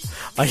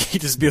 Like,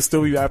 he'd just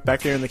still be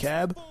back there in the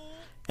cab.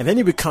 And then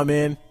he would come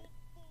in,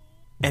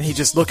 and he'd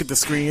just look at the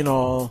screen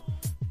all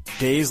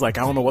dazed, like,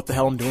 I don't know what the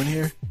hell I'm doing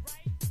here.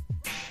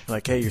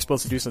 Like, hey, you're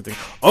supposed to do something.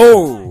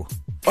 Oh,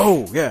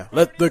 yeah,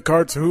 let the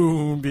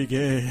cartoon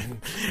begin.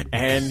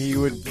 And he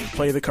would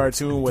play the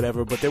cartoon,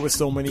 whatever, but there were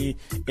so many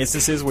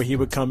instances where he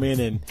would come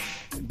in and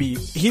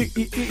he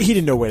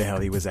didn't know where the hell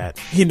he was at.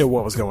 He didn't know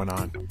what was going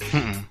on.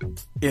 Mm-mm.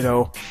 You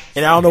know,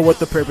 and I don't know what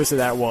the purpose of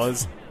that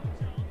was.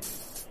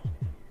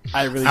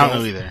 I don't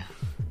know either.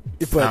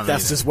 But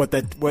that's just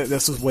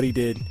what he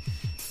did.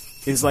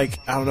 It's like,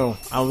 I don't know.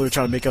 I was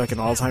trying to make it like an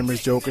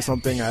Alzheimer's joke or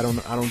something. I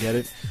don't get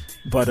it.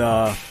 But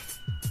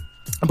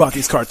about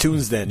these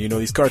cartoons then, you know,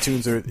 these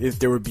cartoons if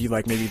there would be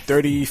like maybe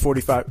 30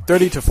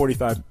 to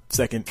 45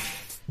 second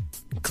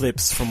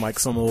clips from like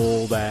some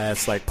old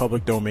ass like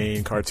public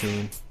domain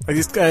cartoon. Like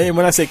these, and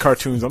when I say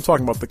cartoons, I'm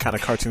talking about the kind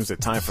of cartoons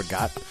that time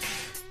forgot.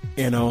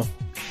 You know,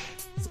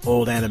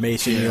 old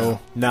animation, you know,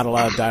 not a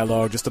lot of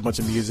dialogue, just a bunch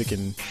of music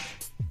and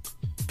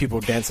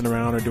people dancing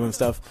around or doing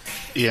stuff.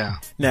 Yeah.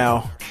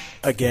 Now,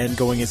 again,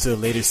 going into the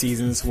later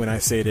seasons, when I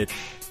say that,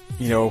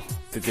 you know,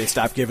 that they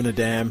stopped giving a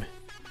damn,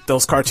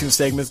 those cartoon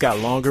segments got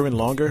longer and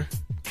longer.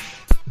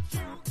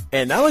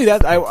 And not only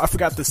that, I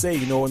forgot to say,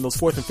 you know, in those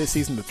 4th and 5th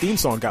season, the theme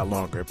song got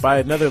longer by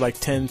another like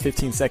 10,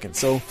 15 seconds.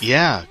 So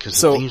yeah, because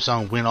the theme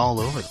song went all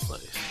over the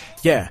place.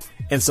 Yeah.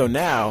 And so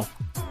now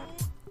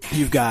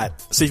you've got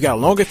a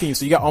longer theme.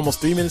 So you got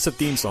almost 3 minutes of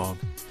theme song.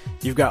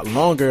 You've got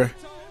longer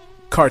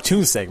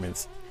cartoon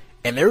segments.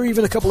 And there were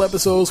even a couple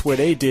episodes where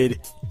they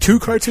did 2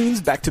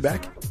 cartoons back to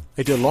back.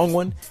 They did a long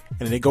one, and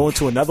then they go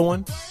into another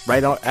one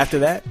right after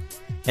that,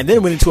 and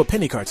then went into a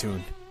penny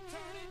cartoon.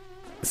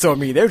 So, I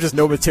mean, there was just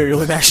no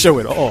material in that show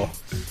at all.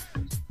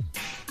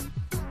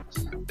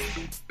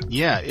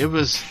 Yeah, it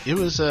was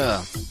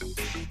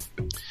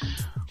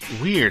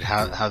weird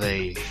how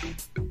they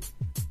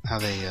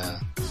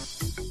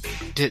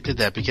did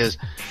that, because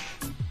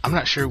I'm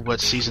not sure what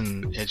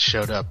season it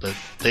showed up, but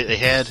they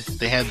had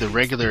the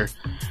regular,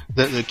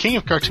 the King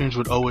of Cartoons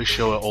would always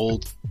show an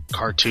old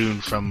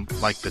cartoon from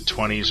like the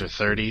 20s or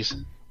 30s,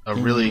 a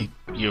really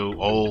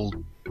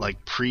old,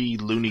 like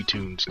pre-Looney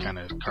Tunes kind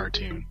of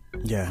cartoon.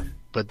 Yeah.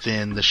 But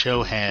then the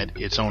show had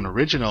its own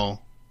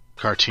original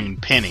cartoon,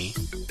 Penny,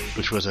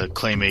 which was a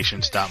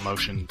claymation stop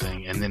motion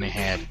thing, and then it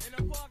had,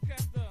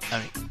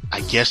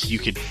 I guess you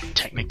could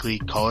technically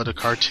call it a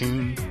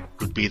cartoon,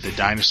 would be the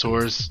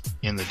dinosaurs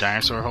in the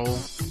dinosaur hole.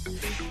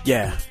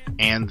 Yeah.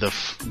 And the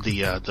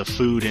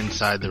food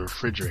inside the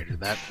refrigerator.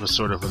 That was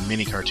sort of a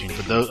mini cartoon,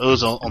 but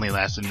those only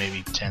lasted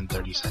maybe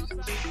 10-30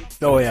 seconds.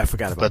 Oh yeah, I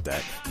forgot about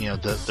that.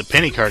 The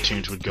penny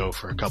cartoons would go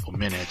for a couple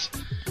minutes.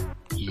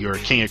 Your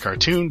King of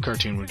Cartoon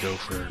would go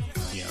for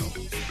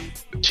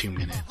 2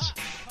 minutes.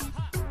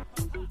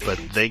 But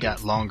they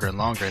got longer and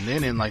longer, and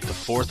then in like the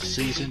 4th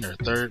season or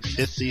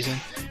 5th season,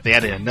 they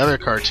added another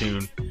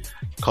cartoon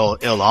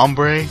called El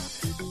Hombre.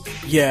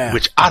 Yeah.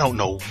 Which I don't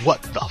know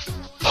what the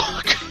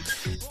fuck.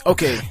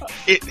 Okay.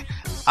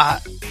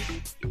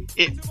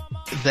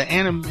 The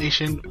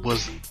animation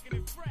was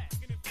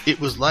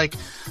like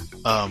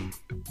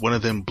one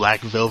of them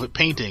black velvet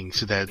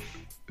paintings that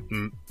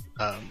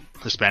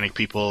Hispanic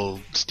people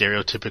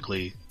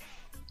stereotypically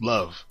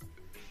love,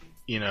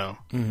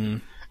 Mm-hmm.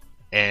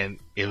 And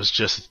it was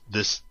just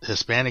this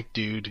Hispanic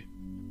dude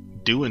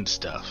doing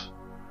stuff.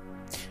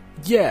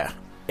 Yeah,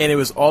 and it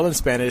was all in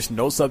Spanish,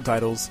 no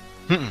subtitles,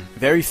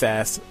 very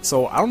fast.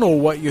 So I don't know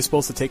what you're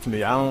supposed to take from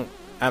it. I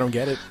don't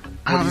get it.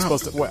 What are you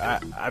supposed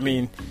to? I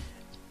mean,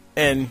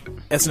 and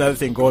that's another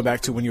thing. Going back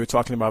to when you were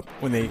talking about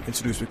when they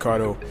introduced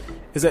Ricardo,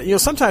 is that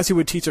sometimes he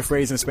would teach a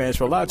phrase in Spanish,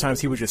 but a lot of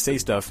times he would just say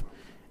stuff,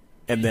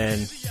 and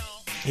then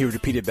he would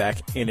repeat it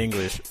back in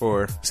English,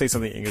 or say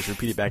something in English,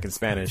 repeat it back in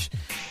Spanish.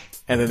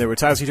 And then there were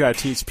times he tried to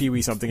teach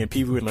Pee-wee something, and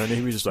Pee-wee would learn it.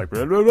 He was just like,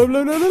 blah, blah, blah,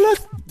 blah, blah, blah.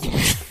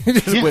 He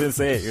just wouldn't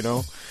say it,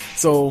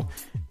 So,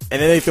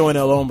 and then they throw in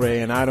El Hombre,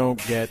 and I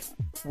don't get.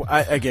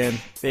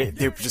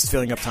 They're just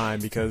filling up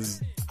time,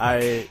 because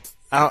I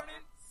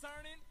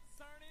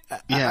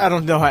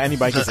don't know how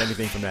anybody gets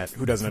anything from that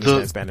who doesn't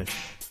understand Spanish.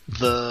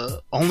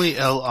 The only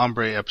El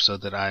Hombre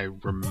episode that I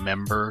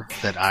remember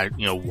that I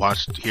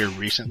watched here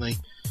recently,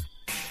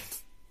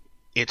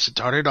 it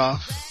started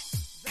off.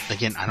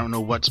 Again, I don't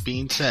know what's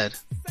being said,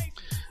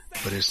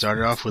 but it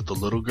started off with the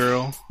little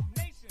girl.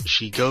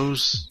 She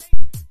goes,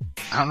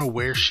 I don't know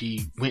where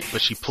she went,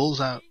 but she pulls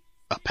out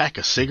a pack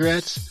of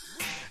cigarettes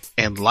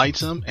and lights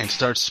them and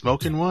starts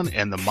smoking one,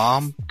 and the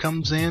mom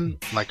comes in,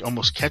 like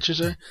almost catches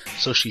her,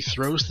 so she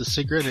throws the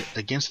cigarette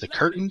against the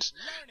curtains,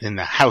 and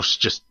the house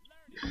just,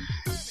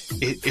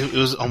 it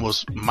was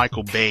almost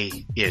Michael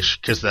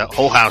Bay-ish, because the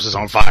whole house is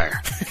on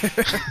fire.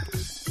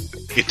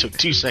 It took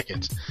 2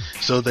 seconds.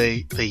 So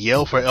they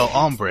yell for El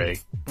Hombre.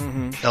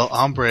 Mm-hmm. El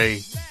Hombre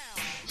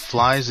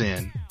flies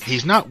in.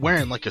 He's not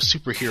wearing like a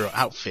superhero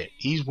outfit.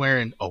 He's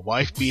wearing a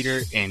wife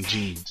beater and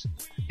jeans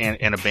and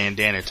a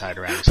bandana tied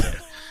around his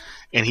head.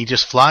 And he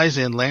just flies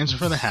in, lands in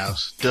front of the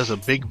house, does a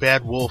big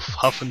bad wolf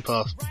huff and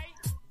puff,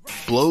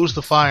 blows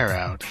the fire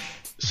out,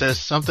 says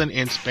something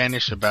in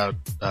Spanish about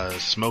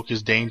smoke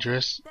is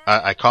dangerous.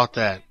 I caught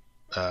that.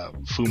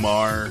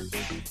 Fumar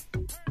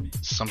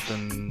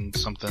something.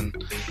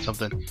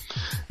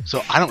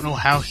 So I don't know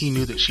how he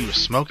knew that she was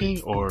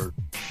smoking, or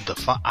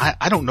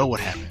I don't know what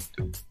happened,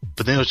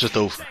 but then it was just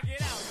over.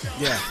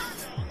 Yeah.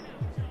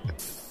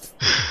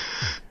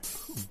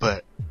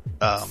 But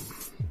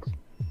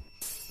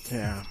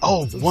yeah.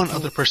 Oh, one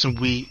other person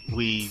we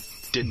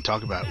didn't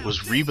talk about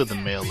was Reba the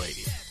mail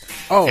lady.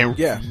 Oh, and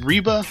yeah.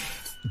 Reba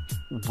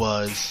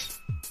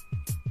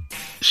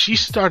she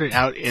started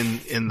out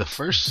in the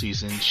first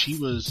season. She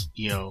was,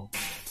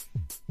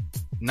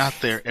 not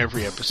there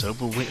every episode,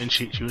 but when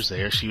she was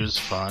there, she was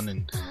fun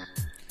and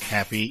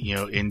happy,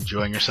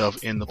 enjoying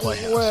herself in the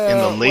Playhouse. In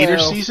the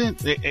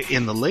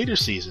later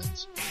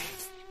seasons,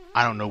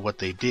 I don't know what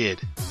they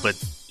did, but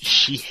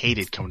she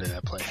hated coming to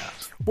that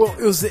Playhouse. Well,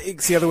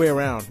 it's the other way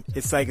around.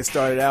 It's like it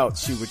started out,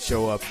 she would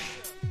show up,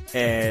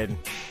 and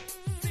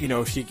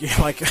she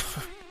like.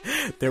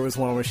 There was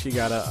one where she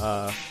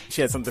got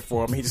she had something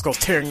for him. He just goes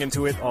tearing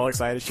into it, all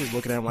excited. She's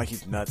looking at him like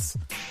he's nuts,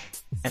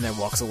 and then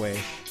walks away.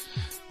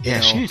 Yeah,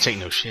 she didn't take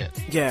no shit.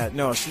 Yeah,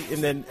 no.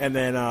 And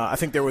then I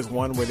think there was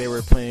one where they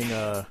were playing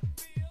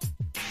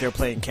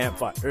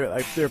campfire,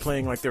 like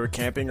they were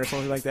camping or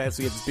something like that.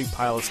 So you had this big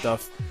pile of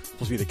stuff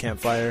supposed to be the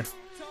campfire.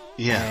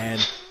 Yeah,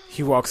 and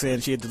he walks in.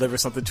 She had delivered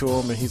something to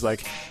him, and he's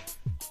like,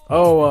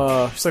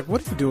 "Oh," she's like,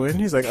 "What are you doing?"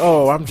 He's like,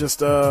 "Oh, I'm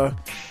just we're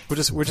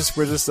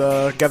just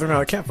gathering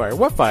around a campfire."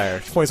 "What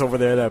fire?" She points over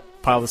there, that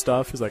pile of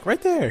stuff. He's like, "Right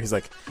there." He's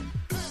like,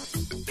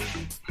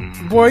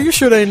 boy, you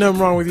sure there ain't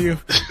nothing wrong with you?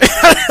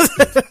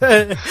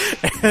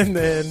 and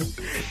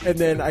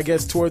then I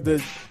guess toward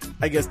the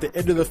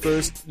end of the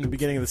first and the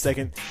beginning of the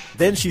second,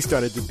 then she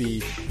started to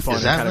be fun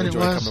and kind of enjoy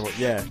coming with.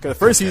 Yeah, because the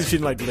first season she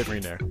didn't like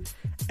delivering there,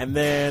 and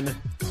then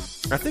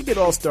I think it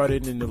all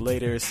started in the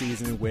later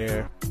season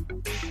where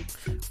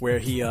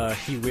he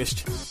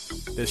wished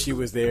that she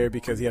was there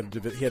because he had to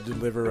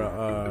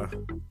deliver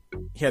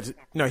he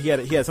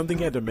had something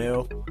he had to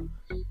mail,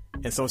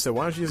 and someone said,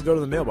 "Why don't you just go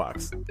to the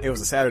mailbox?" It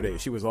was a Saturday,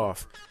 she was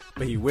off,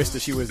 but he wished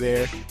that she was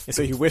there, and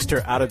so he wished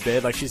her out of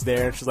bed, like she's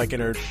there, and she's like in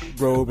her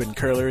robe and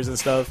curlers and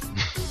stuff.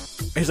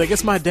 And he's like,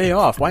 "It's my day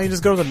off. Why don't you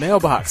just go to the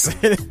mailbox?"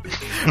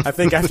 I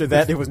think after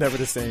that, it was never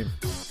the same.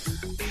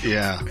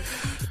 Yeah.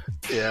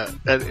 Yeah,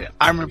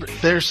 I remember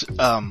there's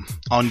on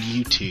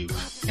YouTube,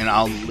 and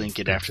I'll link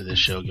it after this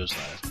show goes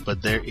live,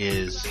 but there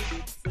is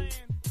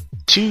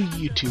 2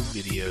 YouTube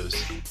videos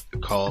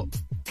called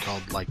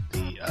like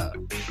the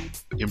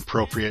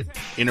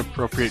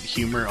inappropriate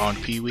humor on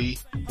Pee-wee,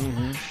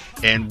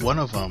 and one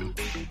of them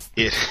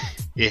it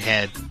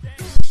had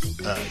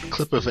a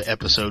clip of an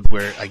episode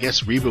where I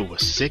guess Reba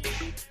was sick,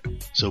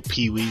 so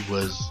Pee-wee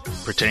was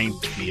pretending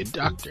to be a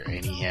doctor,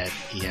 and he had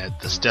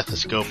the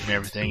stethoscope and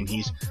everything.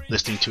 He's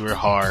listening to her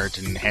heart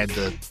and had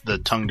the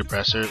tongue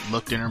depressor,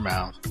 looked in her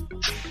mouth,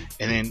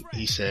 and then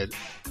he said,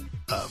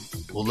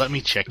 well, let me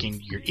check in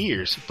your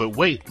ears, but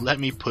wait, let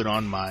me put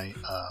on my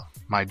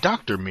my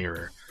doctor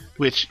mirror,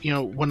 which, you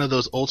know, one of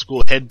those old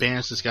school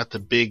headbands that's got the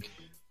big,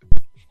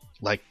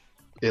 like,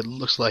 it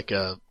looks like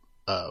a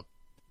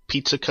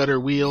pizza cutter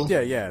wheel.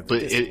 Yeah.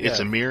 But it's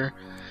a mirror,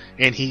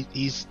 and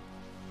he's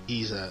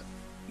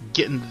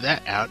getting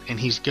that out, and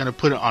he's gonna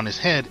put it on his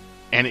head,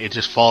 and it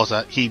just falls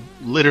out. He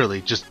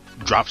literally just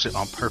drops it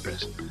on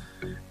purpose.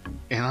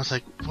 And I was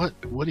like,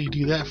 what do you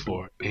do that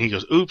for? And he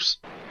goes, oops.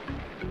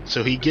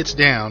 So he gets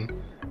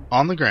down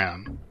on the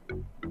ground.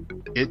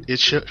 It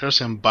shows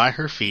him by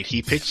her feet.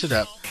 He picks it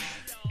up,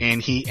 and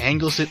he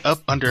angles it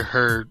up under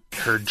her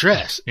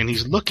dress, and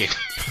he's looking.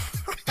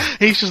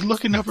 He's just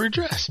looking up her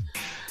dress.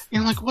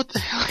 And I'm like, what the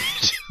hell are you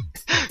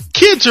doing?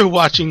 Kids are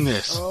watching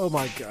this. Oh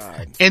my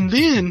god. And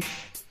then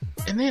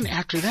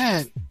after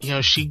that, you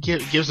know, she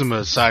gives him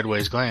a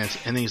sideways glance,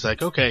 and then he's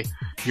like, okay,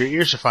 your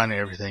ears are fine and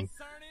everything.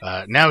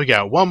 Now we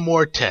got one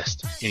more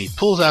test. And he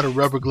pulls out a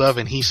rubber glove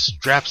and he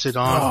straps it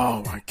on.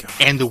 Oh my god.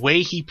 And the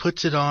way he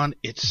puts it on,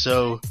 it's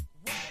so,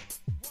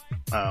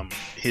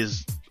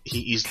 he's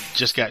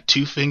just got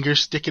 2 fingers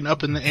sticking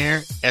up in the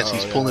air as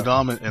he's pulling it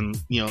on and,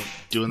 you know,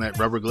 doing that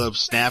rubber glove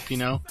snap, you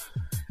know.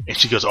 And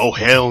she goes, oh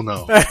hell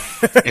no.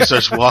 And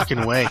starts walking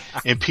away.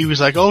 And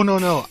Pee-wee's like, oh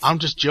no, I'm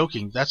just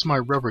joking. That's my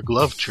rubber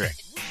glove trick.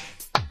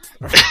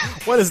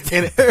 What is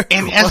that?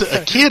 And as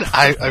a kid,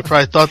 I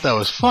probably thought that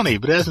was funny,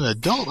 but as an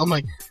adult, I'm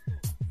like,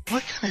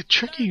 what kind of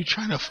trick are you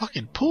trying to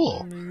fucking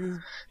pull?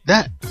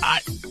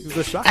 I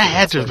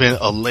had to have been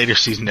a later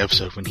season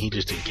episode when he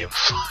just didn't give a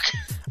fuck.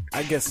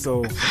 I guess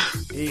so.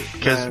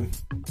 Because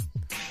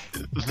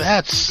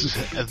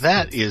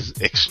that is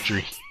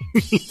extreme.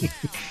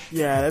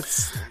 Yeah,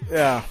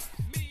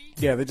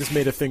 they just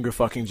made a finger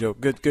fucking joke.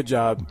 Good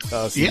job,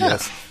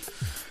 CBS.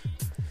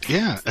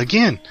 Yeah,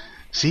 again,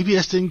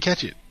 CBS didn't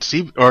catch it.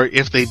 Or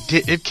if they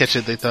did catch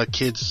it, they thought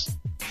kids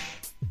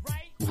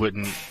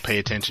wouldn't pay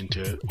attention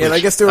to it. And I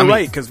guess they were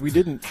right, because we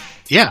didn't.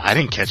 Yeah, I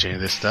didn't catch any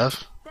of this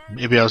stuff.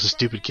 Maybe I was a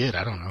stupid kid.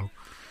 I don't know.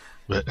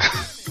 But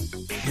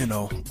you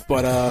know,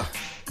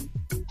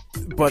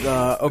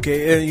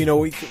 okay, you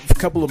know, a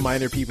couple of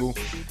minor people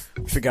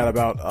we forgot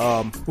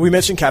about. We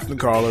mentioned Captain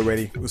Carl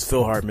already. It was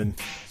Phil Hartman.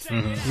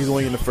 Mm-hmm. He was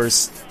only in the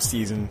first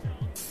season,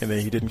 and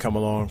then he didn't come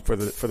along for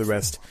the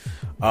rest.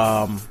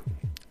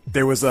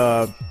 There was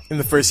in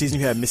the first season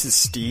you had Mrs.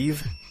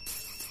 Steve.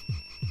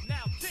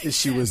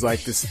 She was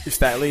like this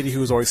fat lady who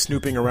was always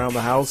snooping around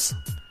the house,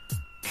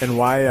 and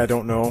why I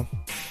don't know.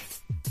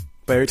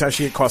 But every time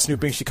she get caught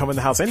snooping, she'd come in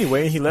the house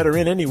anyway, and he let her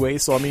in anyway.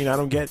 So I mean, I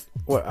don't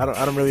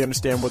really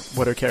understand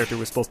what her character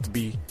was supposed to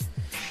be.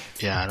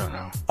 Yeah, I don't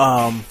know.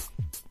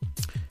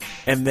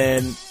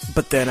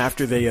 But then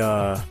after they,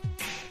 after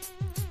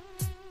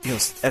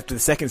the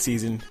second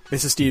season,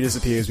 Mrs. Steve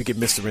disappears. We get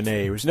Mr.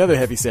 Renee, which is another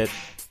heavyset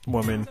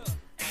woman,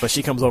 but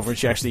she comes over and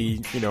she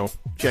actually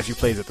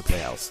plays at the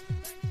Playhouse.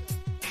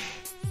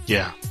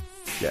 Yeah.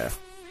 Yeah.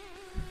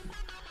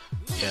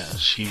 Yeah.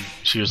 She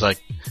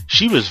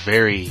was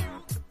very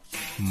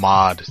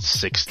mod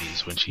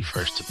 60s when she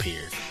first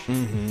appeared.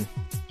 Mm-hmm.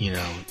 You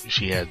know,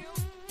 she had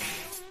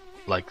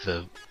like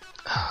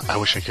I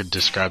wish I could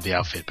describe the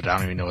outfit, but I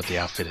don't even know what the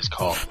outfit is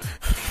called.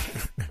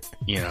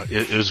 You know,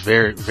 it was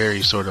very,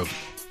 very sort of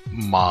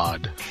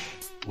mod,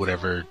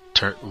 whatever,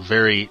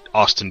 very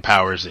Austin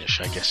Powers-ish,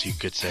 I guess you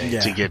could say,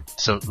 to get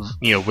some,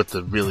 you know, with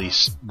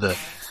the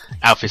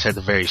outfits had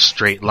the very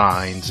straight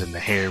lines and the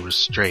hair was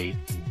straight,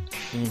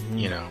 mm-hmm.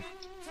 you know.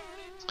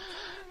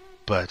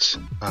 But,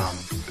 I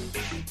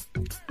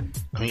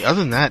mean, other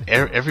than that,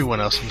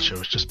 everyone else on the show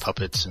was just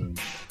puppets and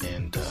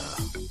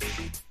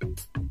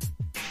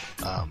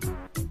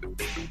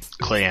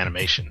clay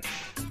animation.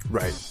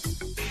 Right.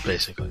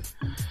 Basically.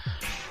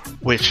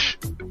 Which,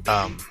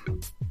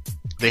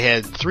 they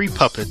had 3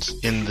 puppets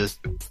in the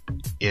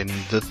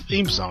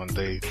theme song.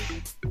 They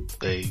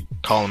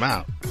call them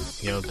out.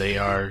 They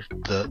are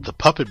the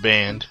puppet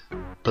band,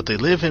 but they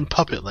live in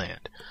Puppet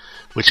Land,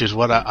 which is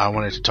what I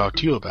wanted to talk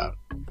to you about.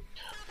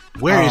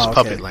 Where is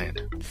Puppet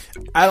Land?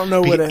 I don't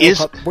know where I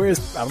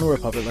don't know where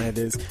Puppet Land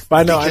is,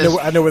 but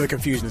I know where the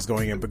confusion is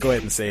going in. But go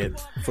ahead and say it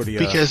for the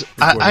because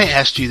I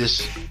asked you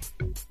this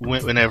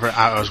whenever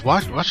I was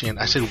watching it.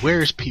 I said,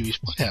 "Where is Pee Wee's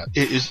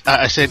Playhouse?"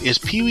 I said, "Is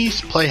Pee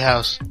Wee's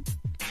Playhouse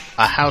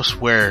a house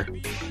where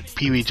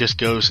Pee Wee just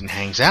goes and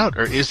hangs out,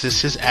 or is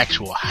this his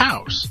actual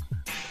house?"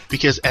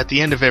 Because at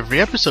the end of every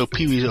episode,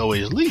 Pee Wee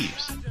always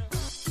leaves.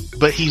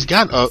 But he's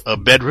got a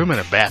bedroom and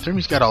a bathroom.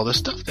 He's got all this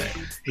stuff there.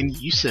 And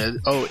you said,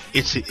 oh,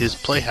 it's his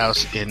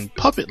playhouse in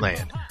Puppet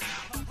Land.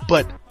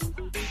 But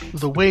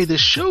the way this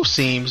show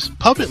seems,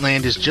 Puppet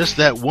Land is just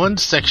that one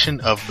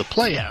section of the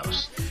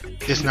playhouse.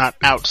 It's not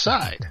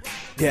outside.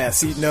 Yeah,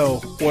 see, no,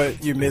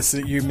 what you missed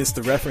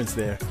the reference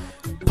there.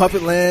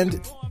 Puppet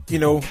Land,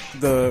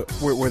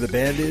 where the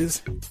band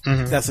is,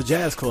 that's a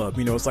jazz club.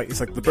 It's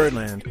like the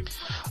Birdland.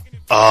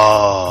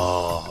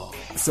 Oh.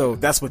 So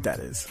that's what that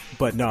is.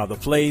 But no,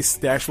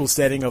 the actual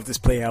setting of this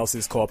playhouse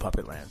is called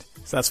Puppet Land.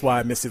 So that's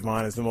why Miss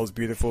Yvonne is the most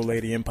beautiful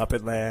lady in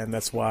Puppet Land.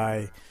 That's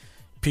why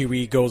Pee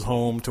Wee goes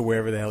home to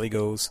wherever the hell he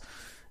goes,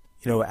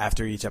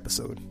 after each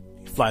episode.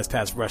 He flies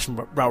past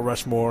Mount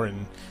Rushmore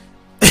and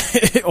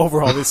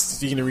over all this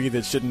scenery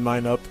that shouldn't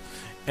line up,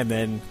 and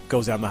then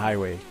goes down the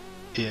highway.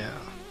 Yeah.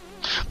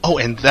 Oh,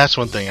 and that's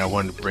one thing I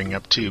wanted to bring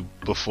up too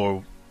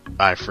before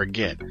I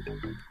forget.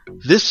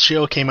 This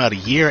show came out a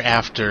year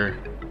after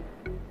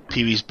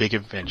Pee-wee's Big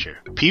Adventure.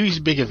 Pee-wee's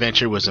Big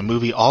Adventure was a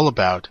movie all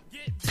about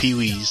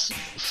Pee-wee's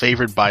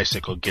favorite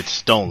bicycle gets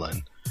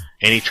stolen,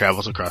 and he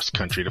travels across the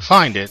country to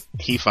find it.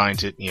 He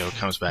finds it,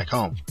 comes back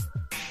home.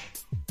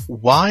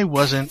 Why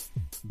wasn't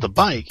the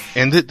bike,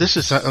 and this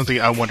is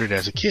something I wondered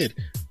as a kid,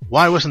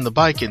 why wasn't the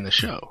bike in the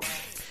show?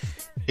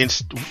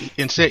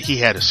 Instead, he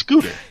had a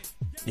scooter.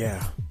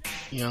 Yeah.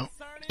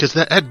 Because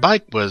that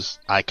bike was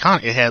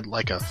iconic. It had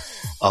like a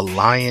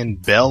lion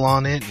bell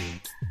on it,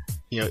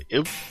 and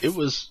it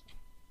was.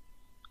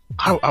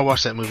 I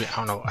watched that movie I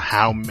don't know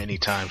how many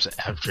times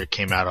after it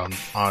came out on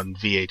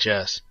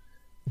VHS,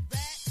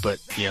 but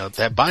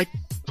that bike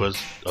was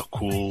a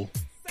cool,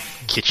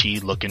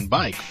 kitschy looking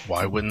bike.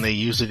 Why wouldn't they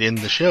use it in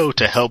the show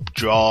to help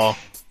draw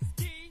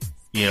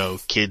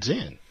kids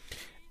in?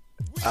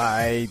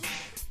 I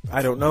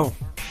don't know.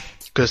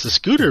 Because the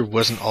scooter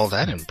wasn't all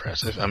that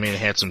impressive. I mean, it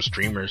had some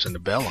streamers and a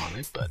bell on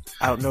it, but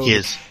I don't know.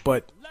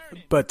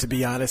 But to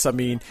be honest,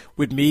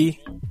 with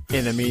me,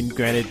 and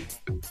granted,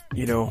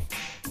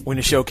 when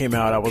the show came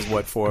out, I was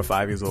 4 or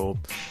 5 years old.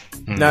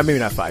 No, maybe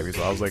not 5 years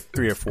old. I was like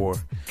 3 or 4.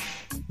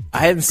 I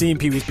hadn't seen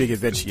Pee-wee's Big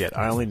Adventure yet.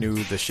 I only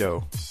knew the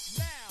show.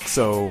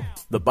 So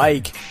the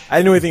bike, I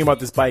didn't know anything about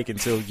this bike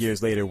until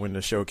years later when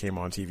the show came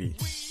on TV,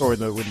 or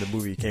when the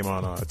movie came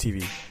on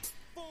TV.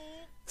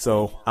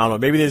 So, I don't know,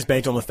 maybe they just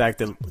banked on the fact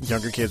that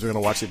younger kids were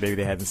going to watch it, maybe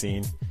they hadn't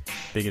seen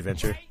Big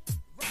Adventure.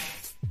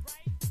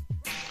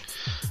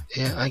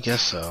 Yeah, I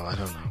guess so. I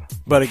don't know.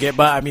 But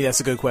that's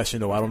a good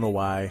question, though. I don't know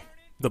why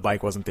the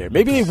bike wasn't there.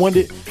 Maybe they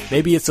wanted,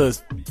 maybe it's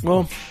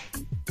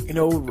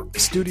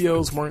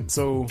studios weren't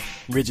so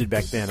rigid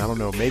back then. I don't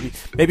know. Maybe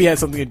it had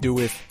something to do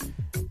with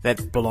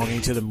that belonging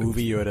to the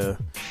movie or the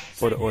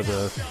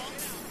the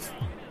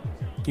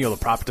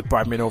prop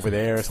department over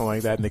there or something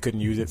like that, and they couldn't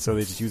use it, so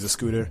they just used a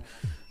scooter.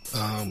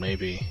 Oh,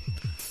 maybe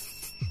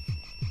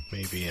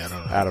I don't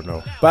know. I don't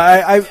know,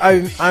 but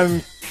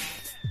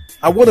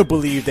I want to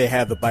believe they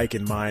had the bike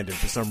in mind, and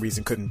for some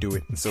reason couldn't do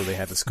it, and so they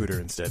had the scooter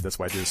instead. That's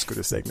why I did a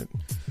scooter segment.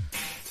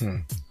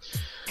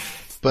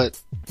 But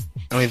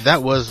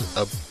that was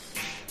a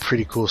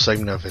pretty cool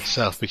segment of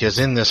itself, because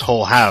in this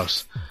whole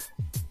house,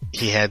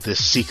 he had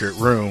this secret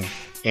room,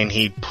 and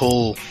he'd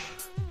pull.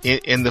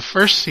 In the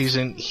first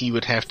season, he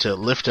would have to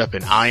lift up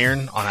an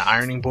iron on an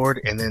ironing board,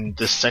 and then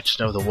this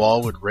section of the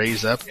wall would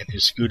raise up, and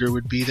his scooter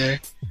would be there.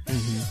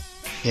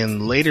 Mm-hmm.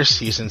 In later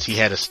seasons, he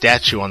had a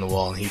statue on the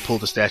wall, and he pulled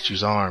the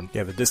statue's arm.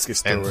 Yeah, the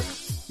discus thrower.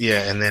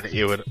 And then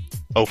it would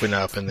open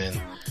up, and then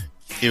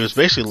it was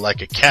basically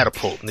like a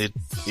catapult, and it'd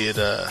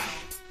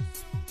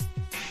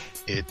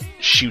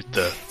shoot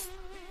the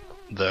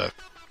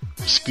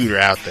scooter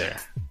out there.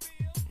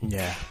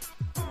 Yeah.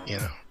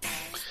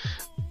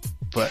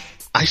 But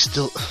I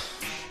still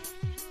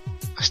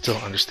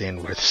don't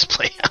understand where this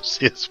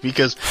playhouse is,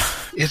 because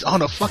it's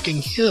on a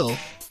fucking hill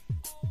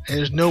and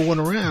there's no one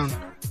around.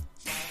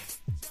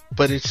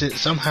 But it's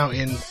somehow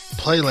in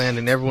Playland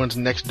and everyone's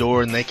next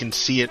door and they can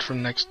see it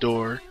from next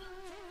door.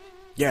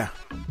 Yeah.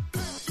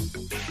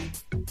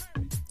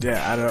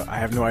 Yeah, I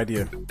have no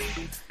idea.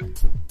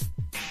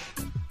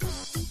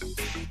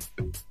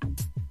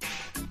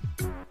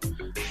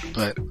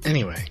 But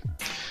anyway,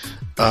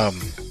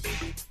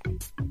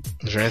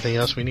 is there anything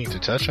else we need to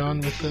touch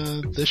on with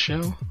this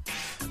show?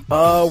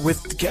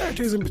 With the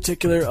characters in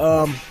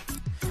particular,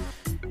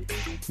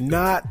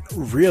 not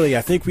really.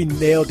 I think we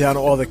nailed down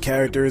all the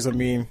characters. I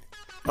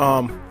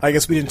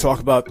guess we didn't talk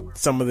about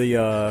some of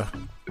the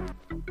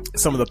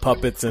some of the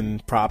puppets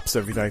and props,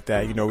 everything like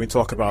that. You know, we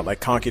talk about like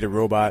Conky the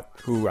Robot,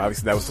 who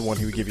obviously that was the one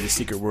who would give you the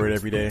secret word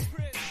every day.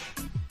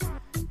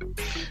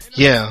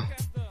 Yeah,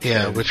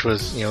 which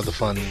was, you know, the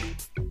fun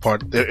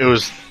part. It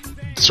was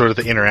sort of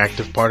the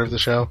interactive part of the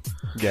show.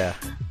 Yeah.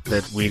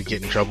 That we'd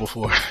get in trouble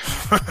for.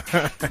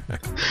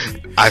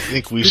 I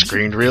think we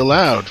screamed real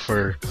loud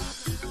for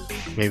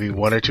maybe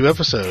 1 or 2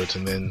 episodes,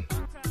 and then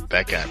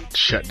that got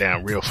shut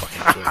down real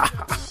fucking quick.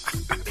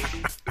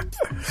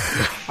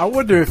 I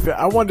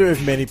wonder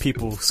if many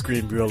people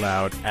screamed real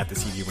loud at the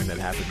CD when that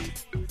happened.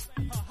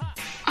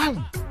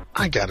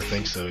 I gotta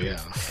think so, yeah.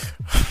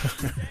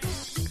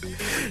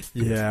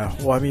 Yeah,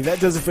 well, I mean, that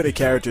does it for the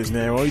characters,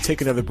 man. Why don't we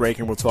take another break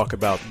and we'll talk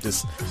about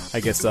just, I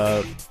guess,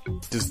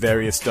 just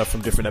various stuff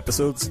from different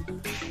episodes?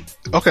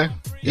 Okay.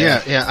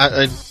 Yeah,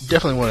 I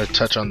definitely want to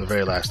touch on the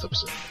very last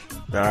episode.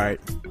 Alright.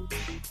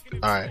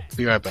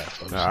 Be right back,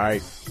 folks.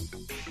 Alright.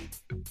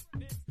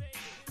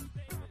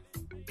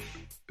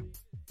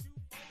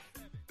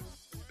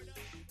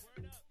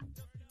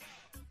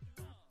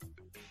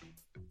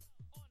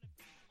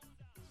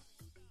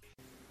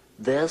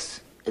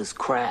 This is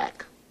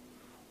crack.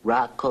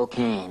 Rock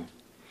cocaine.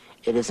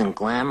 It isn't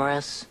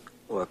glamorous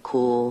or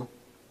cool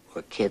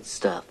or kid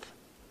stuff.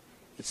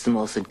 It's the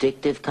most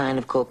addictive kind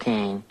of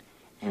cocaine,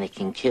 and it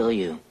can kill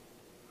you.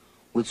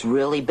 What's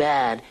really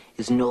bad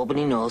is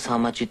nobody knows how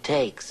much it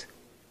takes.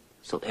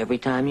 So every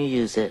time you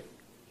use it,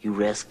 you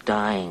risk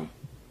dying.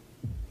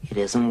 It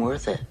isn't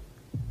worth it.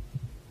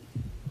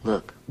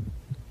 Look,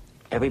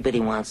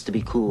 everybody wants to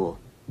be cool,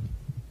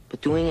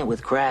 but doing it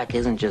with crack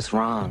isn't just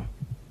wrong.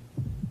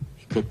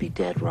 It could be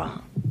dead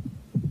wrong.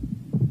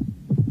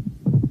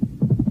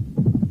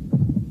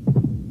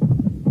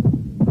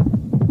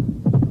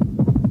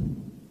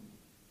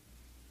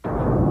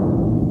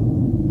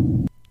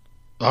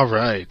 All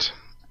right.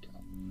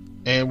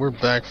 And we're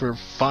back for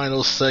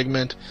final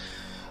segment.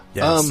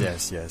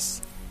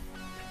 Yes.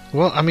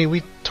 Well, I mean,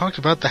 we talked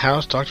about the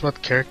house, talked about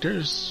the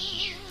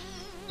characters.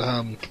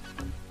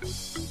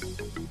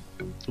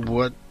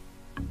 What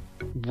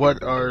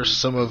are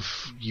some of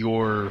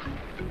your...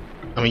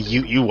 I mean,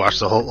 you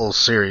watched the whole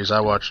series. I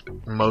watched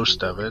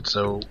most of it.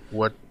 So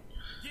what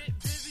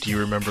do you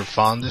remember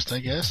fondest, I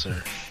guess?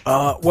 Or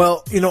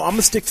well, you know, I'm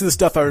gonna stick to the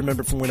stuff I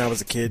remember from when I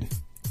was a kid,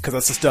 because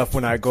that's the stuff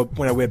when I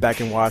went back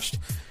and watched,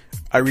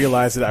 I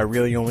realized that I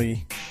really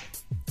only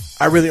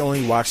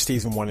watched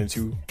season 1 and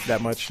 2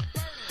 that much.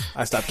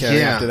 I stopped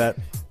caring after that.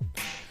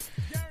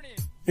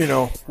 You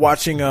know,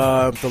 watching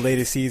the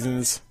latest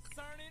seasons,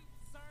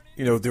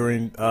 you know,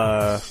 during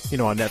you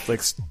know, on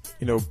Netflix,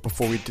 you know,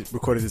 before we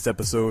recorded this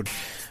episode,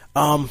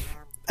 I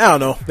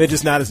don't know, they're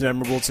just not as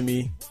memorable to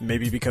me.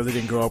 Maybe because I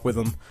didn't grow up with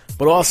them,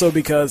 but also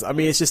because, I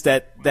mean, it's just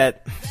that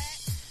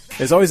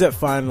there's always that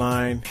fine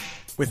line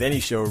with any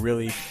show,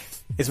 really,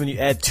 is when you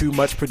add too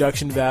much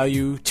production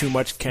value, too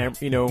much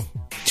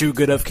too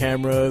good of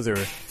cameras, or,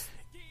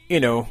 you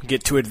know,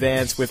 get too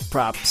advanced with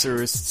props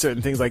or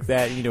certain things like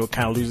that. You know, it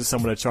kind of loses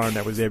some of the charm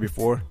that was there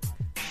before.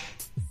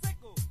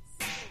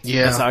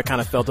 Yeah, that's how I kind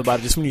of felt about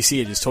it. Just when you see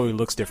it, it just totally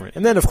looks different.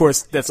 And then, of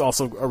course, that's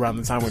also around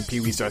the time when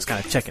Pee-wee starts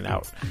kind of checking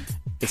out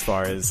as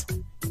far as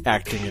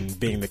acting and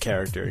being the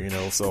character, you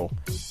know, so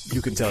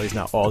you can tell he's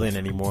not all in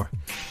anymore.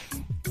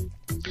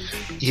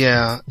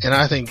 Yeah, and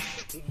I think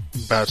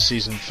about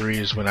season 3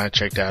 is when I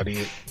checked out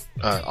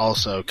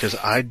also, because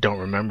I don't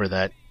remember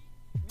that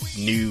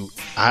new...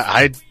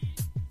 I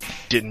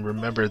didn't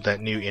remember that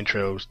new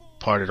intro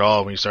part at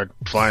all when you start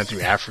flying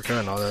through Africa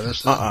and all that other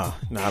stuff.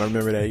 No, I don't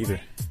remember that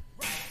either.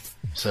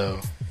 So...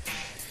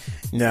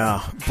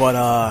 No,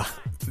 but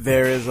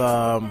there is...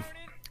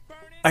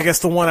 I guess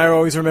the one I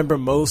always remember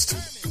most,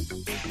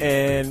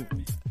 and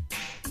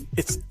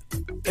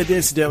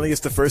incidentally,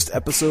 it's the first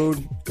episode.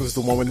 It was the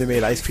one when they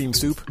made ice cream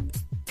soup.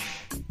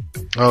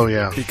 Oh,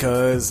 yeah.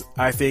 Because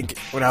I think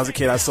when I was a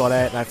kid, I saw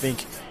that, and I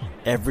think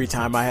every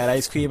time I had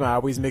ice cream, I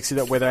always mixed it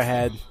up, whether I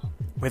had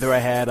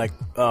like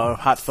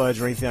hot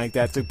fudge or anything like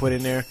that to put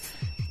in there.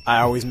 I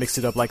always mixed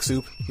it up like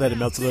soup, let it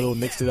melt a little,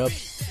 mixed it up,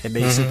 and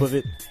made soup of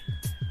it.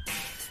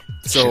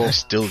 So I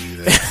still do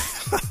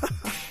that.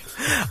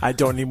 I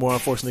don't anymore,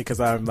 unfortunately,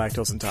 because I'm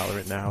lactose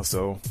intolerant now,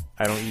 so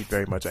I don't eat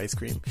very much ice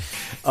cream.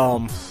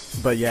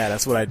 But yeah,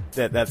 that's what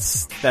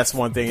that's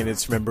one thing. And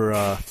it's,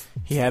 remember,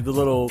 he had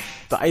the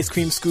ice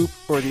cream scoop,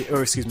 or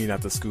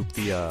not the scoop,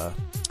 the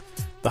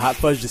hot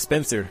fudge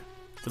dispenser.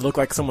 It looked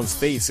like someone's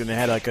face, and it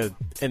had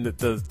and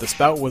the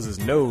spout was his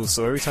nose.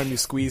 So every time you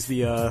squeeze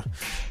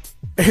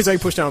every time you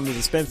push down the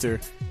dispenser,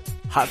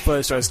 hot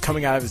fudge starts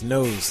coming out of his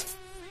nose.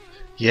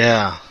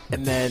 Yeah.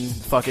 And then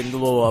fucking the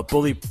little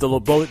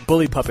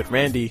bully puppet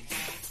Randy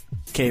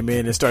came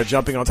in and started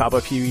jumping on top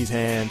of Pee-wee's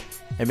hand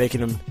and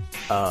making him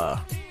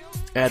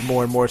add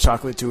more and more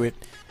chocolate to it,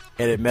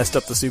 and it messed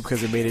up the soup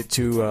because it made it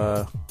too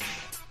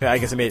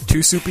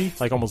soupy,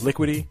 like almost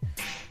liquidy.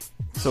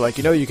 So, like,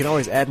 you know, you can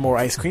always add more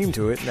ice cream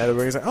to it, and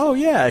everybody's like, oh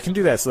yeah, I can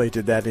do that. So they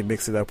did that, they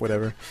mixed it up,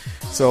 whatever.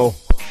 So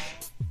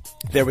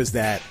there was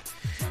that.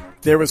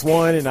 There was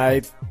one,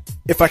 and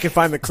if I can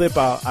find the clip,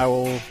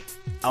 I'll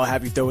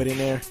have you throw it in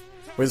there,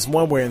 There's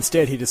one where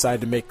instead he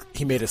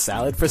made a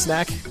salad for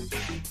snack.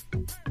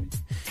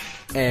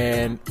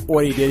 And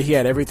what he did, he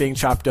had everything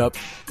chopped up,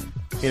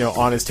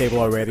 on his table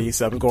already. He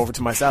said, I'm going to go over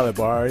to my salad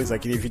bar. He's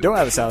like, if you don't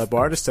have a salad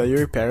bar, just tell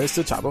your parents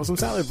to chop up some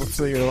salad.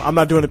 So, I'm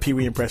not doing a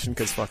Pee-wee impression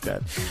because fuck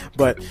that.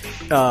 But,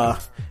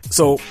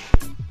 so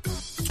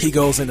he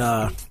goes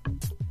and,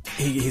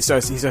 he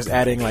starts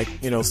adding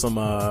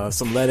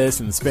some lettuce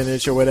and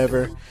spinach or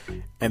whatever.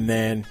 And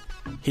then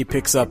he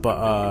picks up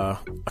a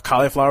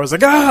cauliflower. He's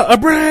like, a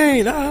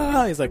brain!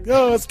 He's like,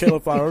 oh, it's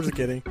cauliflower. I'm just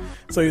kidding.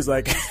 So he's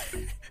like,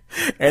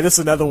 and this is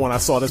another one. I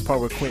saw this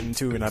part with Quentin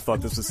too, and I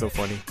thought this was so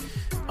funny.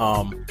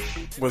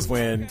 Was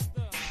when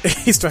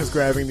he starts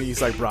grabbing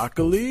these like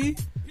broccoli,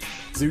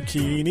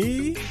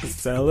 zucchini,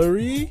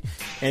 celery,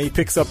 and he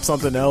picks up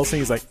something else, and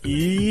he's like, and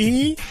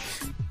he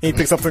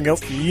picks up something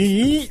else,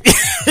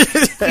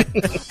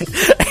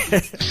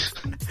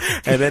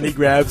 and then he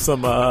grabs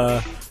some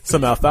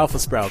alfalfa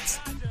sprouts.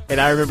 And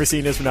I remember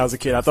seeing this when I was a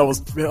kid. I thought it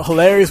was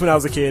hilarious when I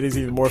was a kid. It's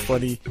even more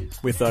funny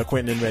with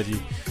Quentin and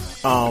Reggie.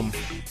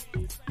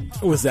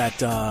 Was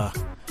that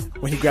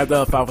when he grabbed the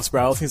alfalfa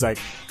sprouts, he's like,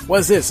 what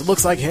is this? It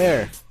looks like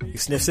hair. He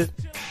sniffs it.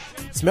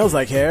 Smells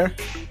like hair.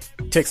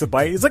 Takes a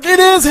bite. He's like, it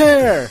is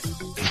hair!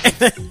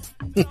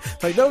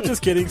 Like, no,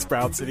 just kidding,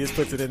 sprouts. And he just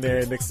puts it in there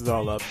and mixes it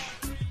all up.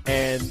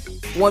 And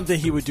one thing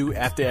he would do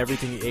after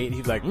everything he ate,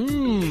 he'd be like,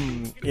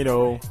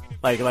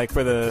 like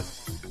for the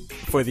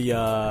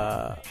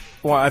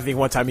well, I think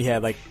one time he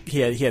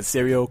had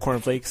cereal,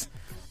 cornflakes.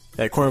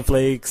 Like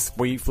cornflakes,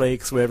 wheat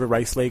flakes, whatever,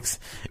 rice flakes.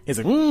 It's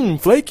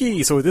like,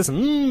 flaky. So this,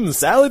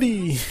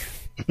 salady.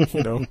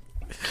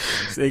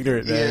 It's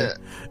ignorant, man. Yeah.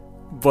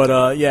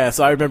 But,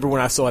 so I remember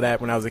when I saw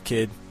that when I was a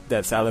kid,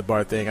 that salad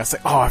bar thing. I was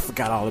like, oh, I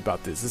forgot all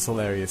about this. This is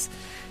hilarious.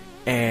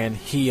 And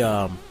he,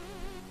 so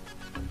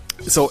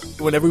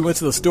whenever we went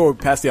to the store, we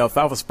passed the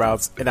alfalfa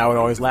sprouts, and I would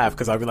always laugh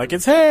because I'd be like,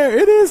 it's hair!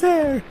 It is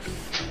hair!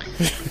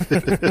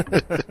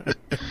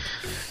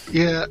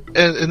 Yeah,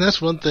 and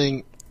that's one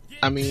thing.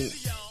 I mean,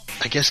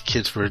 I guess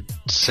kids were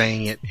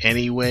saying it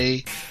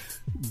anyway,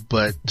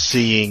 but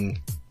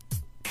seeing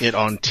it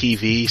on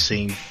TV,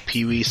 seeing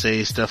Pee-wee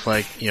say stuff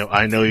like,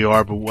 I know you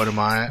are, but what am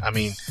I? I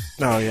mean...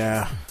 Oh,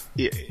 yeah.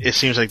 It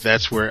seems like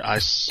that's where I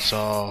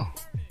saw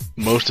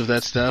most of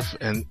that stuff,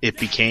 and it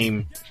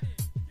became,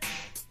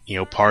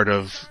 part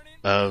of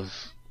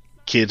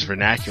kids'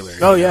 vernacular.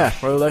 Oh, yeah.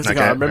 Well, I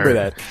remember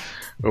that.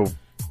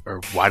 Or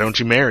why don't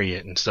you marry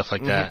it and stuff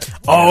like that.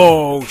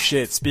 Oh,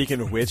 shit. Speaking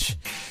of which,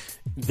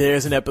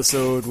 there's an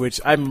episode which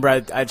I remember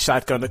I'd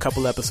shotgunned a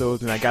couple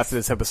episodes, and I got to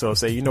this episode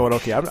say, you know what,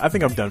 okay, I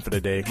think I'm done for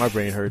the day. My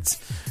brain hurts.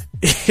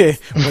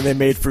 When they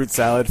made fruit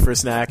salad for a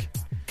snack.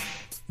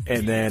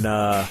 And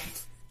then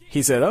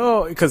he said,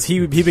 oh, because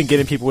he'd been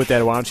getting people with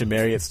that why don't you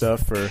marry it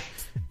stuff for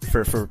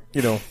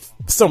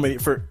so many,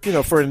 for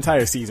an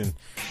entire season.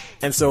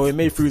 And so he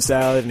made fruit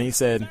salad, and he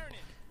said,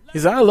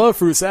 I love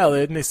fruit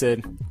salad. And they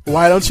said,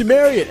 why don't you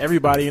marry it?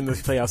 Everybody in the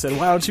playoff said,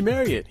 why don't you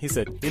marry it? He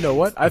said, you know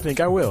what? I think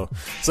I will.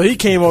 So he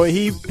came over,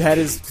 he had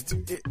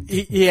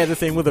he had the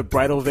thing with a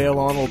bridal veil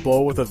on, a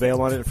bowl with a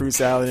veil on it and fruit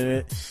salad in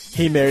it.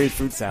 He married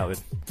fruit salad.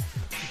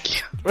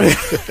 Yeah.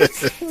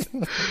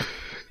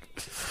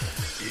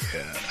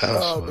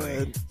 Oh,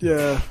 man.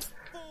 Yeah.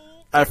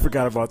 I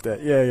forgot about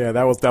that. Yeah,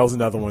 that was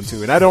another one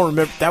too. And I don't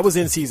remember, that was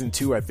in season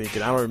 2, I think,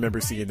 and I don't remember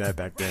seeing that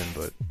back then,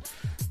 but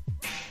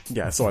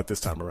yeah, I saw it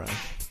this time around.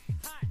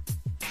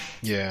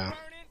 Yeah.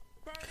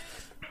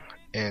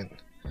 And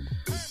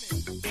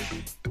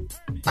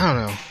I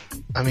don't know.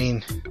 I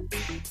mean,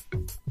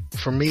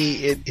 for me,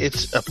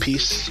 it's a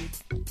piece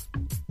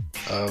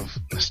of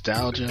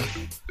nostalgia.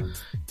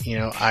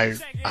 I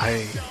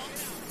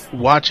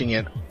watching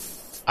it,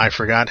 I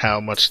forgot how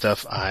much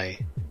stuff I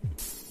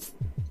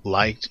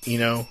liked,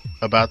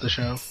 about the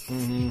show.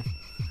 Mm-hmm.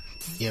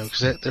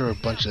 Because there were a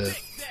bunch of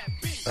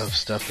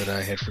stuff that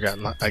I had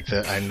forgotten, like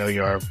the I Know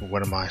You Are, but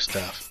What Am I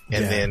stuff.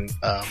 And then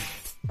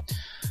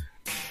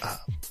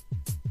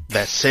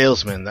that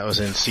salesman that was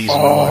in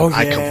season 1,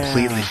 I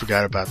completely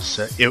forgot about the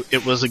set.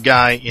 It was a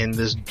guy in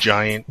this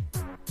giant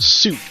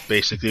suit,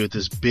 basically, with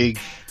this big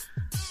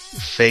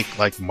fake,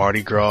 like,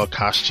 Mardi Gras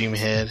costume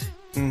head.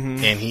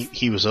 Mm-hmm. And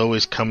he was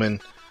always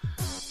coming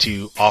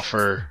to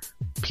offer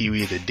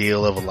Pee-wee the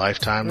deal of a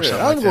lifetime or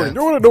something like that. I'm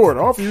going door to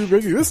offer you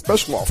this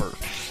special offer.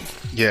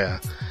 Yeah.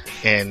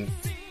 And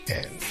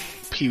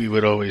Pee-wee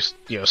would always,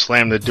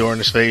 slam the door in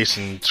his face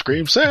and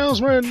scream,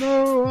 salesman,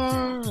 no,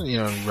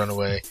 and run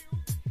away.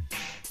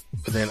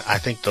 But then I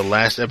think the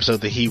last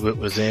episode that he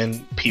was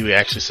in, Pee-wee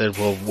actually said,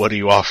 well, what are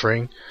you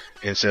offering?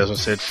 And salesman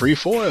said, free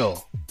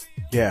foil.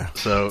 Yeah.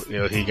 So,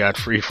 he got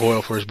free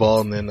foil for his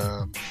ball, and then,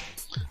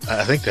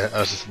 I think that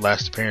was his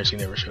last appearance. He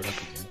never showed up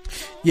again.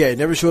 Yeah, he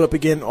never showed up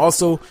again.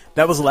 Also,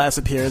 that was the last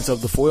appearance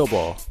of the foil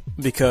ball.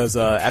 Because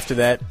after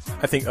that,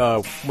 I think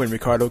when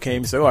Ricardo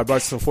came, he said, oh, I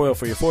brought some foil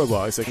for your foil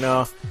ball. He's like,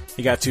 no,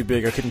 he got too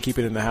big. I couldn't keep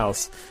it in the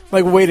house.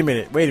 I'm like, wait a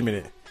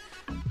minute.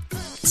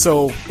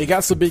 So, it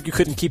got so big you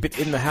couldn't keep it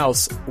in the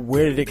house.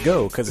 Where did it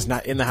go? Because it's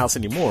not in the house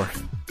anymore.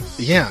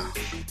 Yeah.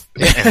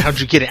 And how'd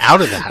you get it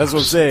out of the house? That's what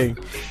I'm saying.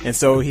 And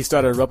so he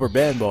started a rubber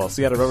band ball. So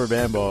he had a rubber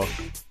band ball.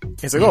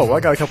 He's like, oh, well, I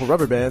got a couple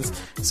rubber bands.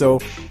 So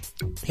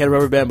he had a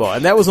rubber band ball.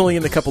 And that was only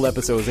in a couple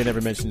episodes. They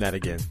never mentioned that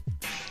again.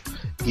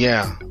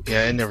 Yeah,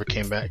 it never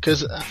came back.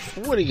 Because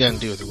what are you going to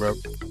do with the rubber?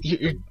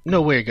 You're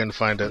no way you're going to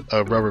find a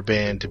rubber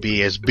band to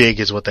be as big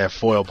as what that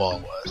foil ball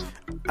was.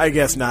 I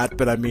guess not,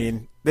 but I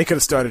mean, they could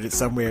have started it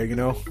somewhere, you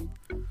know?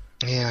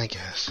 Yeah, I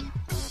guess.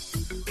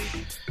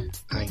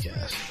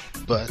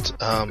 But,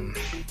 I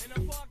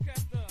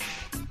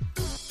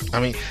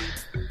mean,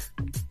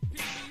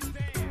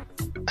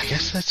 I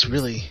guess that's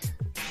really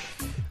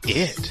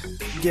it.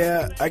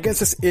 Yeah, I guess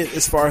that's it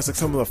as far as like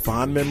some of the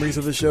fond memories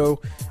of the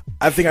show.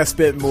 I think I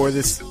spent more of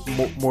this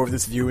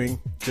viewing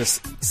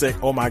just saying,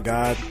 "Oh my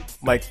god!"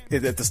 Like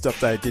at the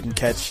stuff that I didn't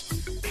catch.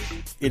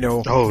 You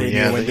know, oh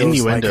yeah, the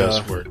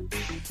innuendos like,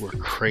 were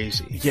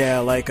crazy. Yeah,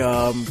 like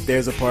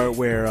there's a part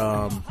where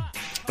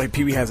like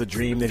Pee-wee has a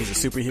dream that he's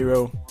a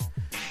superhero,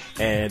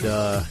 and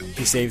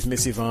he saves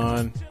Miss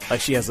Yvonne.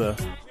 Like she has a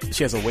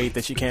weight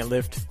that she can't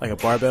lift, like a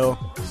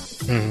barbell,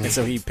 and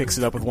so he picks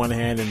it up with one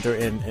hand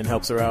and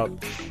helps her out.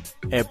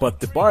 But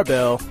the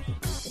barbell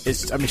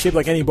is, I mean, shaped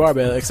like any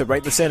barbell except right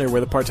in the center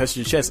where the part touches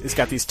your chest. It's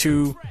got these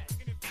two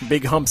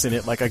big humps in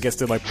it, like I guess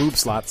they're like boob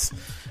slots.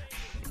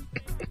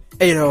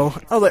 And, you know,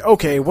 I was like,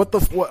 okay, what?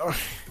 All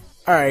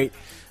right,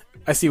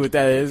 I see what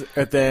that is.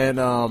 And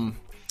then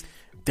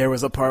there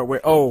was a part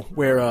where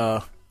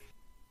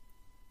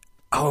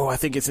I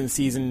think it's in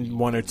season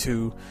 1 or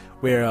 2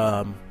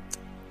 where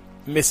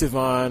Miss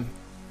Yvonne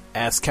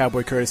asked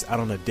Cowboy Curtis out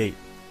on a date,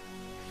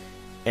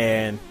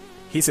 and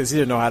he says he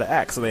didn't know how to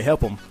act, so they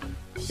help him.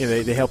 You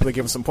know, they help him,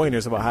 give him some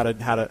pointers about how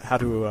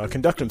to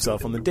conduct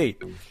himself on the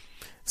date.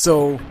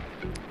 So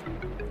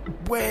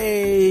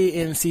way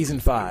in season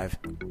 5,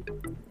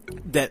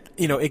 that,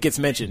 you know, it gets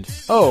mentioned.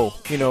 Oh,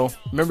 you know,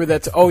 remember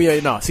that?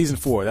 Season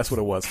 4. That's what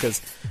it was.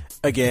 Because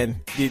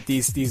again,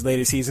 these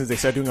later seasons, they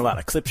start doing a lot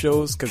of clip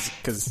shows.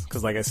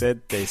 Because like I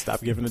said, they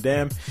stopped giving a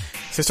damn. So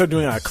they started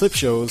doing a lot of clip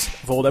shows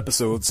of old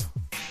episodes,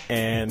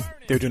 and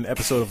they were doing an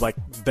episode of like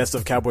Best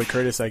of Cowboy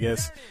Curtis, I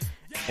guess.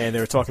 And they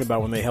were talking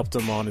about when they helped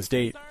him on his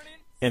date.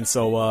 And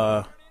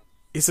so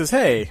he says,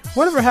 "Hey,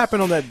 whatever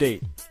happened on that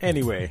date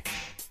anyway?"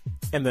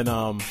 And then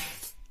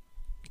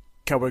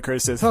Cowboy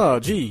Curtis says, "Oh,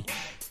 gee,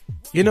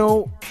 you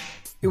know,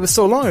 it was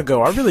so long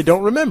ago, I really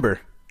don't remember."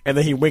 And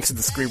then he winks at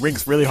the screen,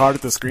 winks really hard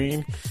at the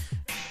screen.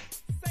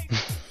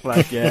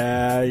 Like,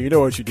 yeah, you know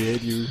what you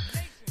did. You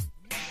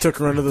took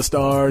her under the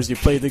stars, you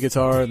played the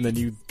guitar, and then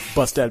you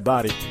bust that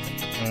body.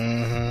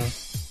 Mm-hmm.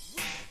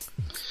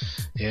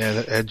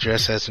 Yeah, that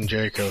dress has some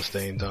Jerry Curl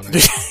stains on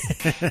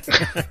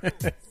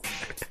it.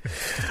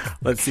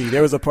 Let's see.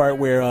 There was a part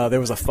where there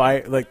was a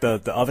fire, like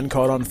the oven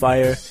caught on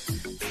fire,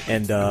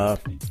 and a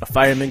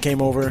fireman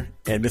came over,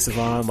 and Miss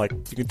Yvonne, like,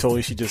 you can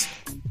totally, she just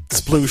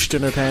splooshed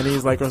in her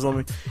panties, like, or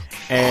something.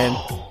 And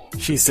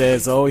she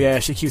says, "Oh yeah,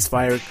 she keeps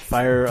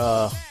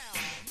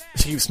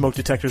she keeps smoke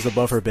detectors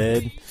above her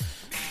bed."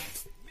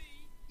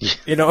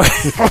 You know,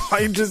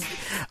 just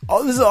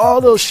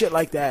all those shit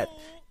like that.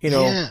 You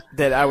know,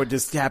 that I would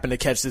just happen to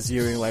catch this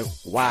viewing, like,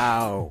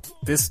 wow,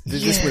 this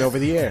went over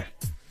the air.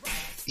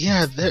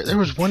 Yeah, there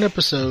was one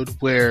episode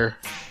where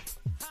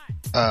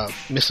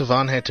Miss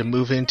Yvonne had to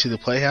move into the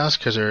playhouse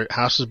because her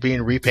house was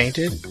being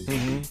repainted.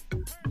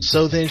 Mm-hmm.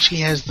 So then she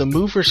has the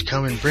movers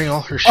come and bring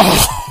all her shit.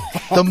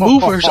 The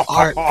movers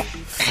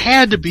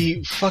had to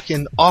be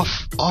fucking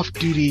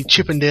off-duty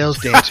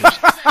Chippendales dancers,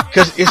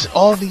 because it's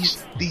all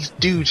these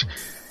dudes,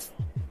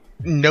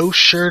 no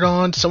shirt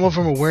on. Some of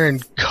them are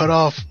wearing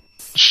cut-off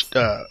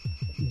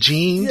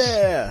jeans.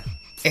 Yeah.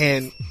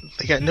 And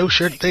they got no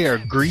shirt. They are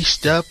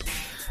greased up.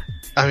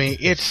 I mean,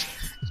 it's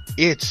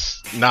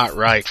not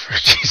right for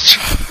Jesus.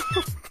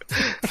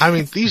 I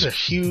mean, these are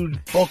huge,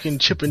 bulking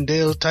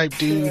Chippendale type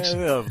dudes.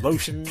 Yeah,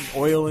 lotion,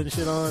 oil, and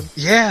shit on.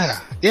 Yeah.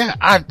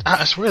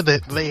 I swear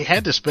that they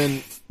had to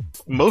spend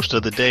most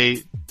of the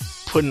day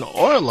putting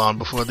oil on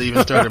before they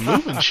even started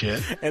moving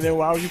shit. And then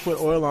why would you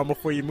put oil on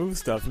before you move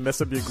stuff and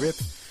mess up your grip?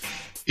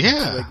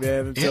 Yeah. Like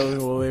that, and tell them,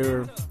 well, they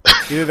were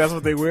either that's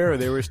what they were, or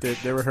they were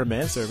her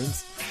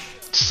manservants.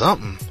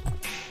 Something.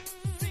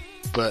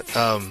 But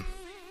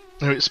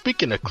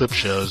speaking of clip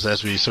shows,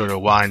 as we sort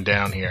of wind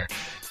down here,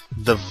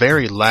 the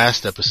very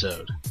last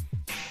episode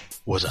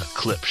was a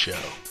clip show,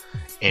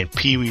 and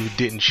Pee-wee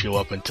didn't show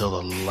up until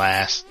the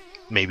last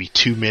maybe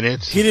 2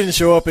 minutes. He didn't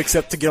show up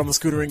except to get on the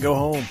scooter and go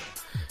home.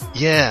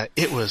 Yeah,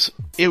 it was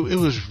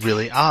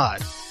really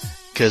odd,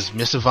 because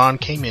Miss Yvonne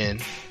came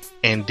in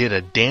and did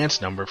a dance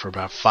number for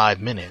about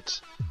 5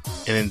 minutes,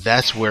 and then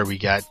that's where we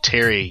got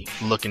Terry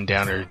looking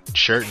down her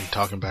shirt and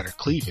talking about her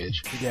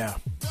cleavage. Yeah.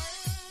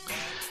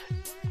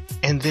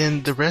 And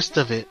then the rest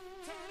of it,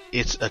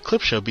 it's a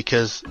clip show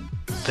because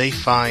they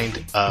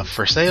find a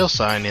for sale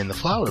sign in the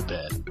flower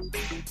bed.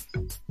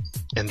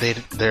 And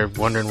they're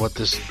wondering what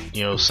this,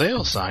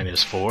 sale sign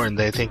is for, and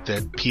they think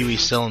that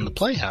Pee-wee's selling the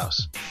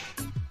playhouse.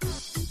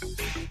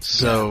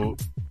 So,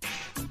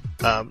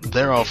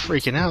 they're all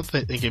freaking out,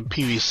 thinking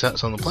Pee-wee's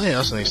selling the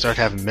playhouse, and they start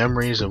having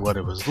memories of what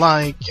it was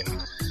like,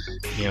 and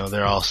you know,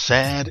 they're all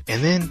sad,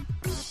 and then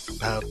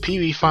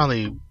Pee-wee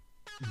finally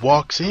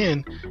walks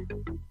in,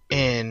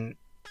 and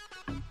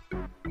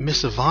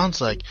Miss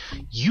Yvonne's like,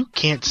 you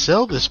can't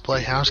sell this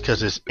playhouse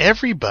because it's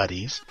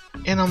everybody's.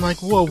 And I'm like,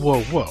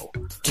 whoa.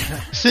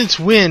 Since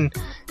when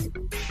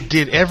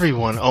did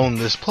everyone own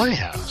this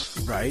playhouse?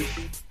 Right.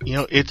 You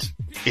know,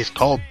 it's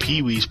called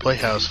Pee-wee's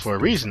Playhouse for a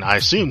reason. I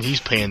assume he's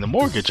paying the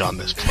mortgage on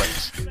this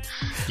place.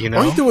 You know?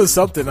 Or he's doing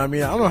something. I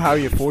mean, I don't know how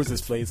he affords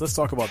this place. Let's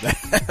talk about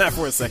that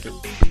for a second.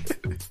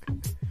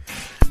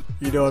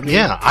 You know what I mean?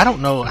 Yeah, I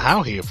don't know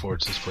how he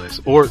affords this place.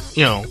 Or,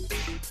 you know,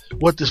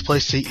 what this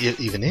place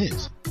even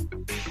is.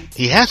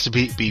 He has to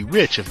be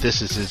rich if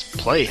this is his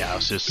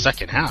playhouse, his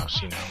second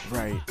house, you know.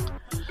 Right.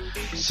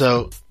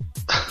 So,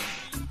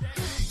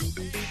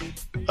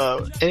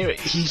 anyway,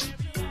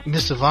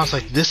 Miss Yvonne's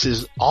like, this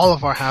is all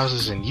of our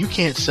houses, and you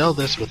can't sell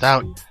this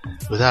without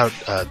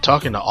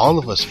talking to all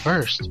of us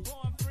first.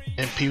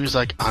 And Pee-wee's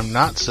like, I'm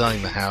not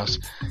selling the house.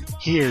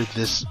 Here,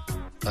 this,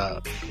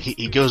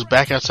 he goes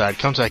back outside,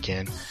 comes back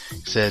in,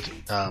 said,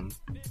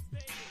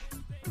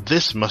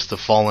 this must have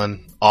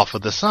fallen off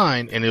of the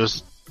sign, and it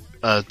was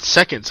a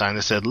second sign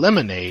that said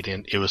lemonade,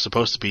 and it was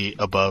supposed to be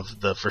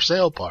above the for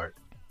sale part.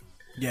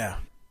 Yeah.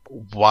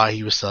 Why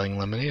he was selling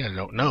lemonade, I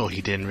don't know.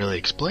 He didn't really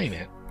explain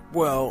it.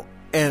 Well,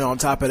 and on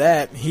top of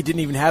that, he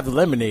didn't even have the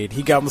lemonade.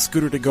 He got on the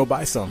scooter to go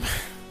buy some.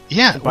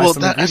 Yeah, well,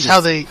 that's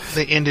how they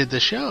ended the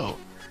show.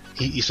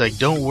 He's like,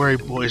 don't worry,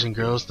 boys and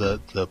girls,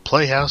 the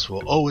playhouse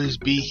will always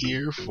be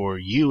here for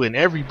you and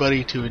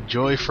everybody to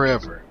enjoy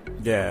forever.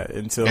 Yeah,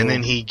 until... And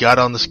then he got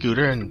on the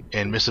scooter,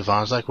 and Miss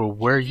Yvonne's like, well,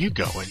 where are you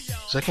going?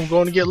 He's like, I'm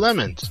going to get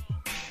lemons.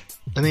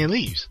 And then he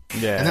leaves.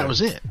 Yeah. And that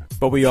was it.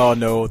 But we all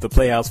know the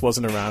playhouse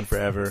wasn't around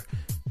forever,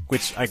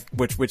 which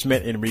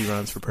meant in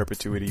reruns for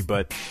perpetuity.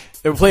 But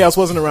the playhouse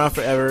wasn't around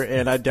forever,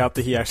 and I doubt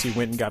that he actually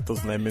went and got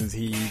those lemons.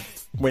 He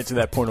went to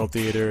that porno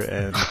theater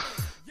and,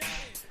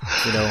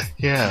 you know,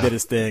 did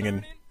his thing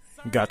and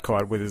got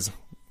caught with his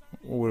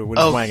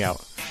wang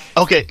out.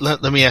 Okay,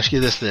 let me ask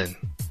you this then.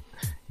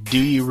 Do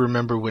you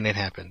remember when it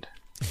happened?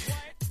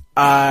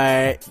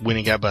 When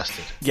he got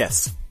busted?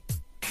 Yes.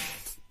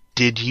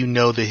 Did you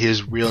know that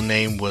his real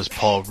name was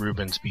Paul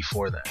Rubens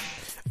before that?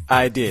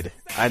 I did.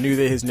 I knew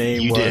that his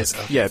name was...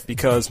 Okay. Yeah,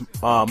 because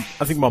I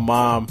think my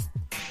mom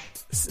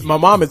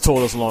had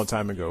told us a long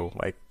time ago,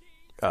 like...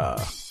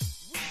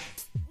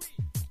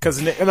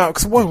 Because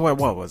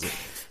what was it?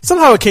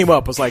 Somehow it came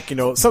up. It was like, you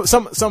know,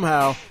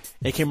 somehow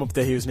it came up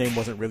that his name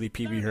wasn't really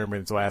Pee-wee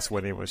Herman, so I asked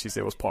what name was. She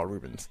said it was Paul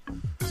Rubens.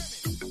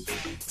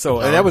 So,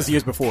 and that was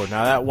years before.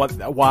 Now, where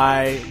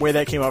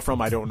that came out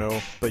from, I don't know.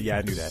 But yeah,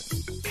 I knew that.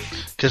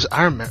 Because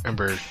I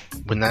remember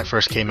when that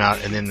first came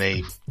out, and then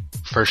they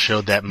first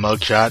showed that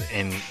mugshot,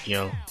 and, you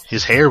know,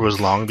 his hair was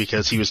long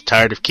because he was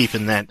tired of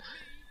keeping that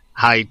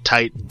high,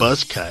 tight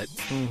buzz cut.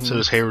 Mm-hmm. So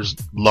his hair was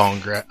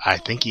longer. I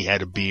think he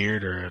had a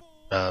beard or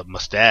a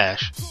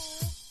mustache.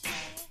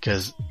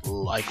 Because,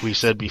 like we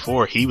said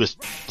before, he was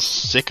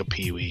sick of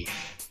Pee-wee.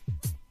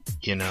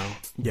 You know?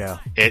 Yeah.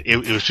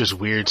 It was just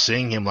weird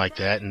seeing him like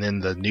that, and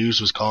then the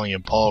news was calling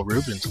him Paul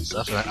Rubens and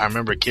stuff. And I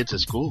remember kids at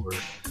school were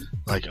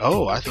like,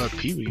 oh, I thought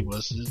Pee-wee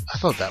I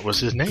thought that was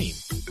his name.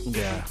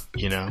 Yeah.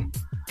 You know?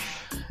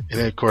 And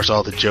then, of course,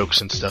 all the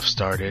jokes and stuff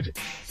started.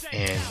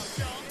 And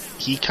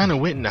he kind of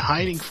went into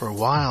hiding for a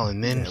while,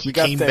 and then he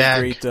came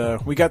back.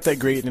 We got that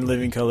great In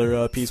Living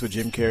Color piece with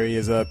Jim Carrey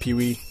as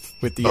Pee-wee.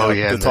 With the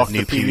talking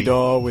to Pee-wee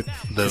doll,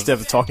 instead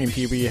of talking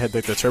Pee-wee, you had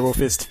the turbo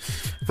fist.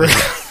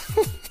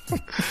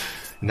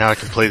 Now I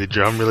can play the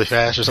drum really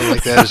fast or something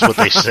like that is what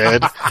they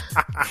said.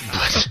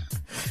 But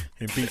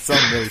he beat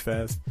something really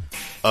fast.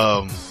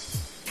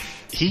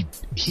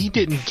 He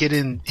didn't get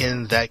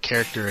in that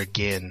character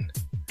again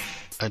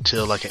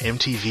until like an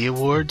MTV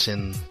Awards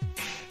in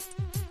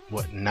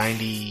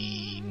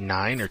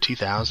 99 or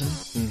 2000?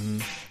 Mm-hmm.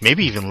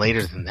 Maybe even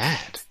later than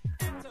that.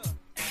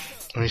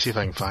 Let me see if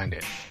I can find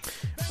it.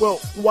 Well,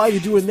 while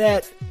you're doing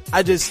that,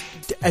 I just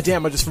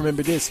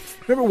remembered this.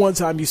 Remember one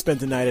time you spent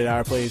the night at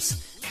our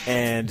place,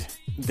 and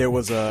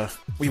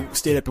we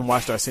stayed up and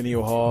watched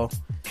Arsenio Hall,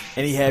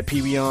 and he had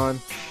Pee-wee on,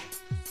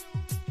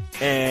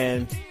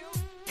 and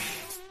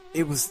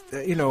it was,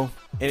 you know,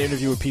 an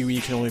interview with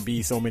Pee-wee can only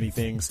be so many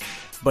things,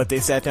 but they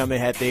sat down, they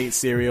ate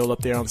cereal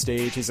up there on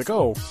stage. He's like,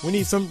 oh, we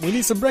need some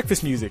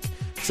breakfast music.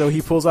 So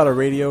he pulls out a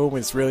radio, and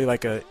it's really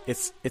like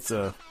it's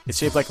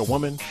shaped like a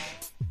woman.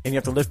 And you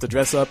have to lift the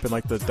dress up, and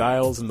like the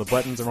dials and the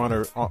buttons are on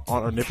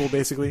her nipple,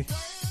 basically.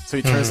 So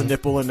he turns the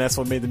nipple, and that's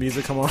what made the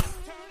music come on.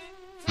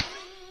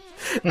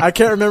 I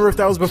can't remember if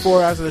that was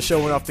before or after the show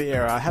went off the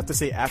air. I have to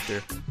say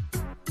after.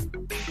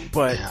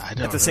 But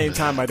at the same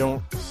time, I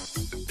don't.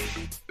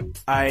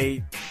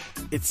 I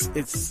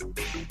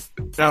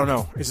don't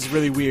know. It's just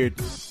really weird.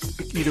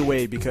 Either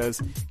way, because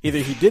either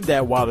he did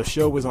that while the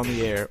show was on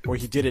the air, or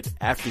he did it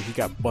after he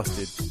got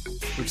busted,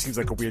 which seems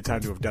like a weird time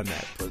to have done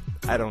that. But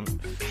I don't.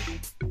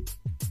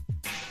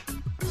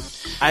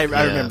 I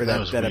remember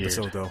that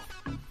episode, though.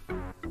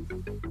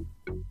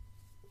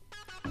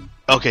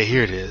 Okay,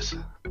 here it is.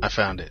 I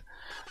found it.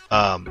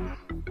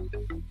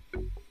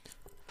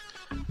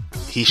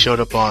 he showed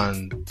up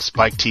on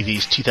Spike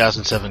TV's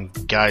 2007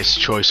 Guys'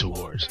 Choice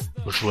Awards,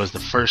 which was the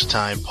first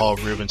time Paul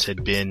Reubens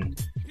had been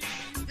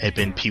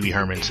Pee Wee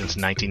Herman since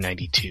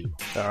 1992.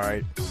 All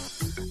right.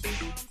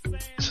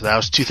 So that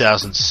was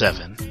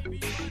 2007.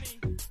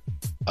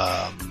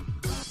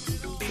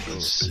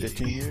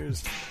 15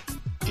 years.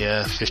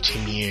 Yeah,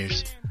 15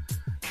 years.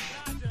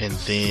 And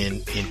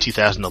then in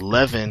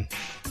 2011,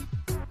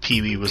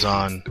 Pee Wee was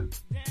on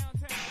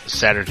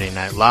Saturday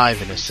Night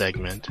Live in a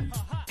segment,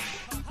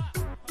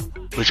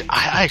 which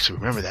I actually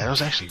remember that. It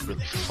was actually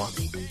really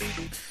funny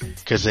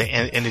because they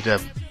ended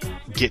up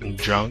getting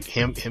drunk.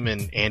 Him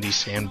and Andy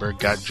Samberg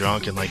got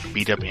drunk and like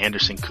beat up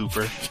Anderson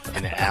Cooper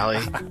in an alley.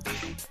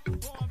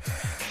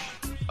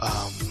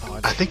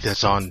 I think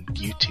that's on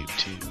YouTube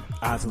too.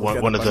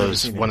 One of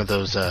those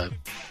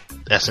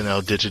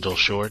SNL digital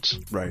shorts.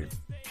 Right.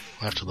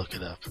 I'll have to look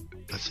it up.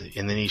 Let's see.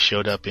 And then he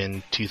showed up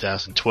in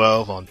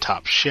 2012 on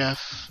Top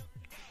Chef.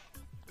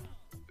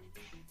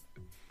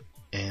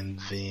 And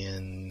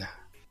then,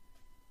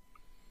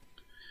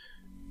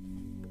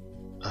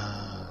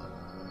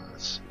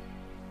 let's see.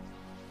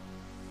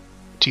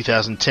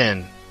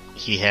 2010,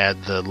 he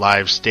had the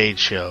live stage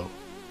show,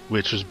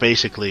 which was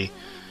basically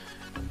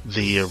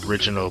the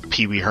original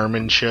Pee Wee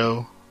Herman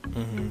show.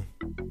 Mm-hmm.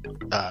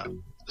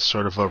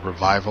 Sort of a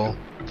revival.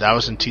 That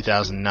was in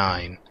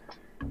 2009.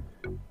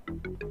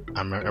 I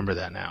remember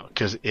that now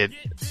because it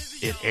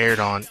aired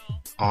on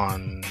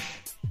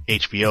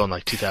HBO in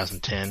like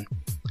 2010,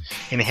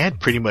 and it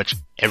had pretty much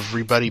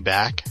everybody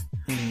back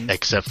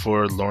except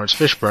for Lawrence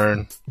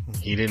Fishburne.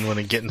 He didn't want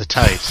to get in the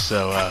tights,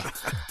 so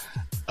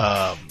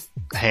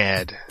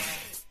had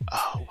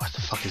what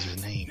the fuck is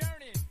his name?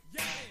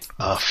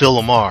 Phil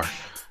Lamar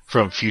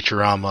from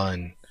Futurama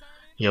and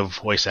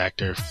voice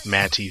actor,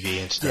 Mad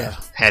TV and stuff. Yeah.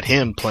 Had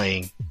him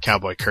playing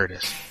Cowboy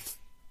Curtis.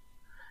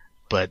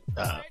 But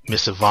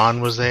Miss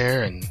Yvonne was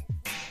there and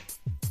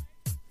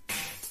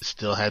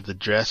still had the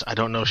dress. I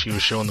don't know if she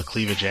was showing the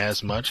cleavage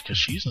as much because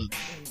she's an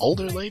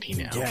older lady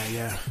now.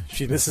 Yeah.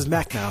 She's Mrs.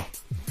 Mac now.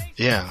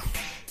 Yeah.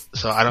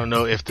 So I don't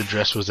know if the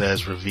dress was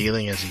as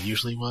revealing as it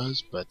usually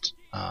was, but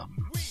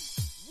let's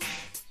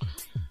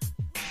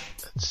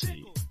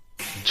see.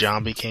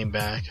 Jambi came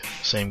back.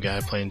 Same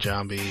guy playing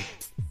Jambi.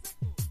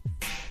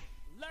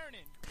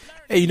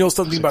 Hey, you know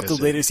something about the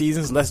later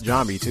seasons? Less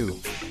Jambi too.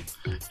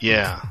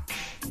 Yeah.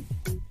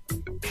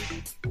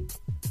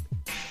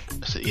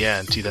 So, yeah,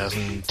 in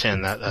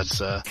 2010,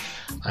 that's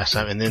last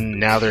time. And then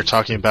now they're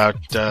talking about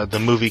the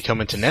movie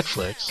coming to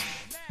Netflix.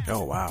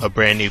 Oh, wow. A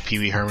brand new Pee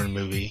Wee Herman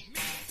movie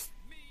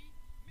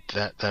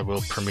that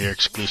will premiere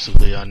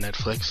exclusively on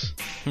Netflix.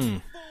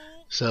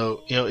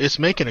 So, it's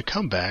making a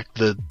comeback.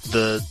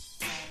 The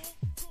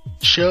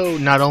show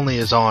not only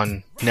is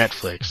on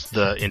Netflix,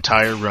 the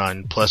entire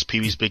run, plus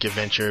Pee Wee's Big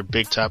Adventure,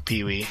 Big Top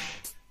Pee Wee,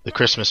 the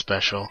Christmas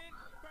special.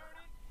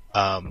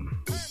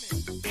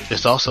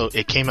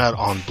 It came out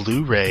on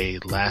Blu-ray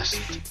last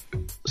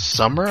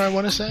summer, I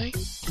want to say,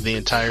 the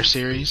entire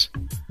series,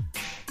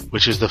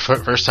 which is the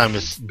first time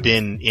it's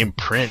been in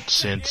print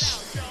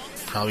since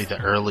probably the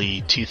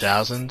early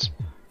 2000s.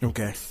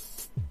 Okay.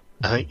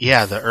 I think,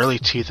 the early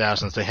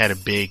 2000s they had a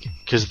big,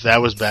 because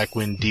that was back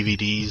when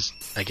DVDs,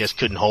 I guess,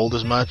 couldn't hold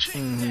as much.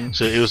 Mm-hmm.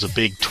 So it was a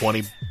big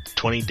 20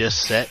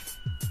 disc set.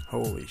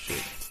 Holy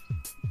shit.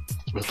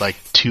 With like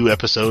 2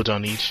 episodes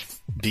on each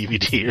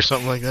DVD or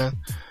something like that.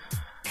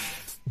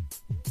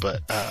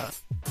 But,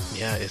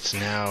 it's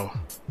now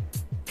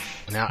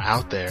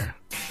out there.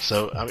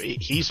 So, I mean,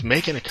 he's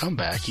making a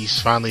comeback. He's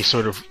finally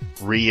sort of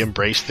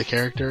re-embraced the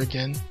character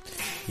again.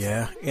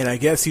 Yeah, and I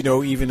guess,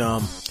 even,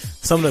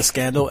 some of the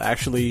scandal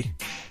actually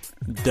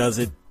does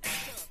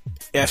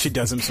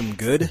him some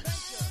good,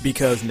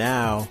 because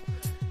now,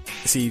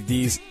 this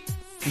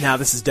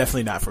is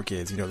definitely not for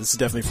kids, this is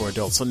definitely for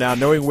adults. So now,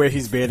 knowing where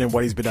he's been and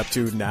what he's been up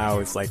to now,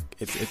 it's like,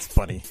 it's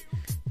funny.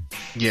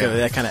 Yeah. So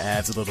that kind of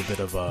adds a little bit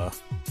of,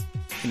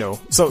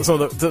 some of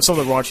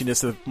the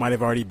raunchiness that might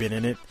have already been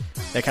in it,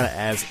 that kind of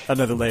adds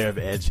another layer of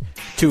edge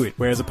to it.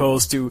 Whereas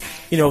opposed to,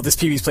 this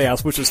Pee Wee's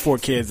Playhouse, which was for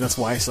kids, that's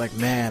why it's like,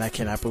 man, I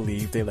cannot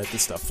believe they let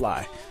this stuff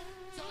fly.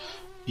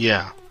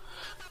 Yeah.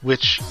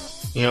 Which,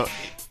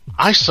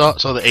 I saw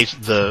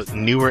the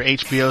newer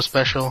HBO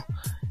special,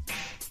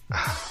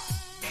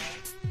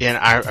 and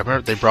I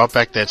remember they brought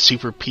back that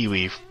Super Pee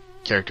Wee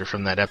character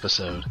from that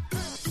episode.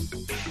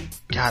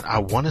 God, I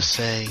want to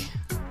say,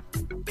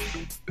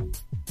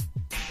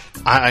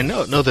 I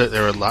know that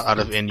there were a lot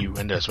of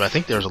innuendos, but I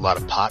think there was a lot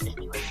of pot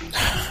innuendos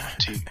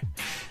too.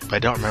 But I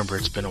don't remember.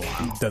 It's been a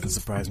while. Doesn't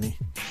surprise me.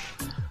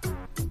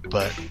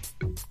 But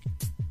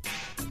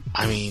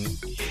I mean,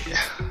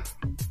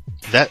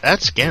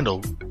 that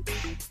scandal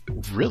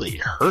really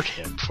hurt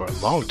him for a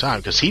long time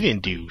because he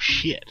didn't do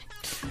shit.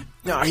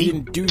 No, he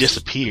didn't do.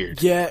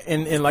 Disappeared. Yeah,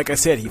 and like I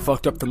said, he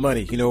fucked up the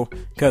money.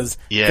 Because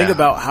think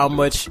about how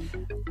much.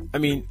 I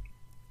mean,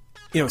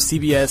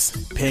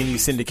 CBS paying you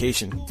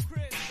syndication.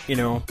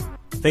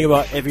 Think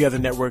about every other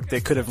network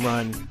that could have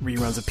run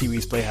reruns of Pee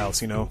Wee's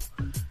Playhouse.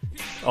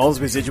 All those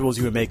residuals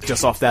you would make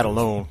just off that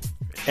alone,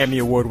 Emmy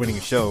award-winning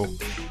show.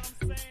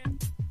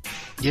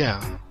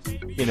 Yeah.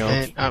 You know,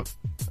 And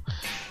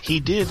he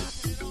did,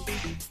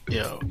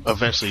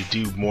 eventually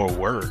do more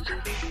work.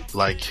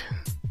 Like,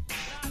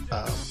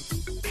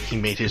 he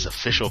made his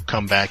official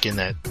comeback in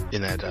that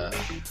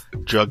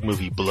drug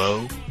movie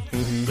Blow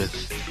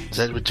is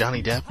that with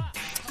Johnny Depp?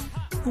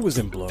 Who was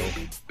in Blow?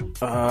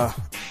 I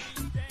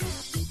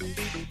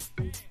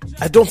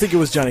don't think it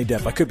was Johnny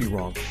Depp. I could be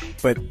wrong,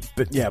 but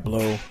yeah,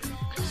 Blow,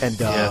 and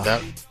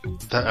that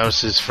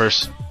was his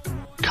first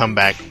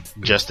comeback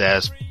just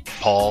as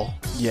Paul.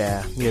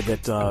 Yeah,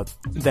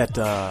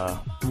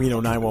 that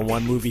Reno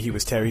 911 movie. He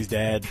was Terry's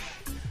dad.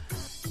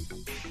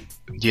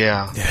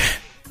 Yeah.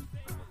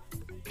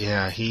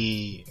 Yeah,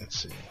 let's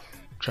see.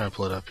 Try to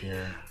pull it up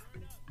here.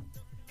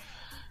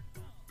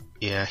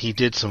 Yeah, he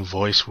did some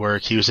voice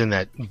work. He was in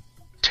that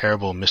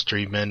terrible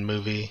Mystery Men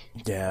movie.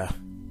 Yeah.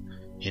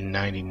 In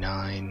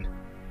 99.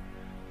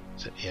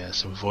 So, yeah,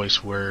 some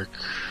voice work.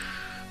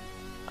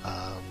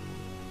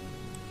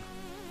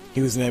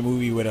 He was in that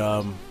movie with,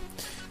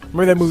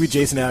 remember that movie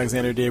Jason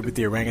Alexander did with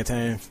the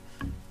orangutan?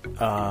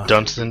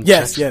 Dunstan?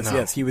 Yes, Checks? yes, No.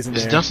 yes, he was in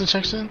there. Is Dunstan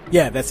checks in?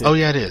 Yeah, that's it. Oh,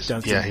 yeah, it is.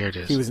 Dunstan. Yeah, here it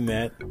is. He was in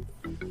that.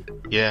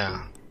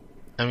 Yeah.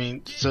 I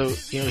mean, so,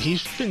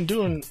 he's been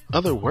doing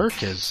other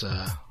work as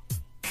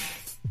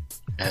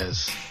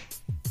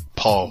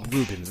Paul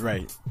Rubens,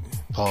 right.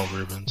 Paul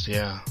Rubens,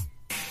 yeah.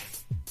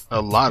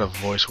 A lot of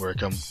voice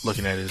work. I'm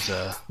looking at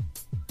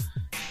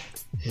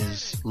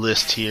his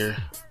list here.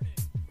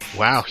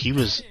 Wow, he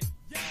was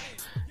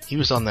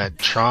on that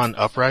Tron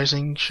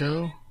Uprising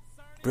show.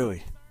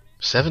 Really?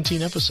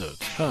 17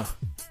 episodes. Huh.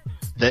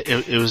 That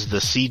it was the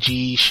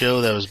CG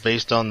show that was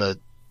based on the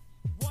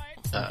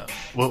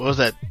what was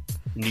that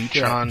new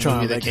Tron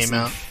movie that came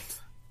out?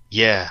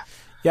 Yeah.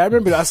 Yeah, I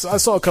remember. I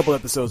saw a couple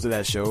episodes of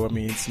that show. I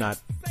mean, it's not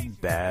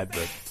bad,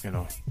 but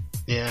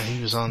Yeah,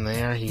 he was on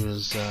there. He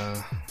was.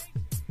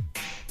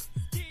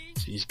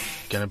 He's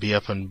gonna be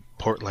up in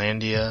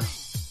Portlandia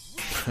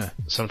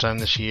sometime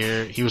this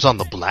year. He was on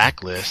the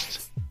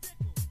Blacklist,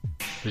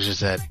 which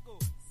is that.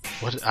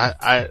 What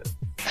I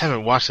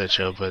haven't watched that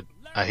show, but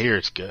I hear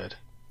it's good.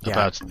 Yeah,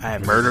 about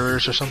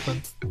murderers or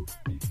something.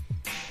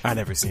 I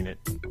never seen it.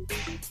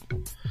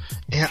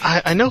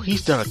 Yeah, I know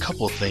he's done a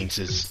couple of things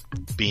as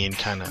being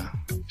kind of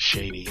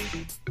shady.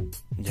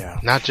 Yeah.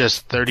 Not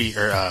just 30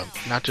 or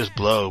not just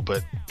Blow,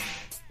 but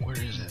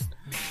where is it?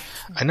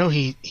 I know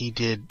he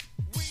did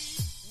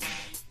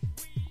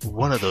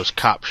one of those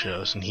cop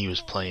shows and he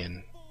was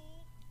playing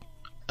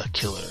a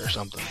killer or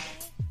something.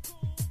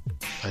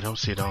 I don't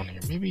see it on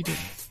here. Maybe he didn't.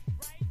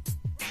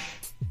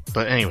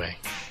 But anyway,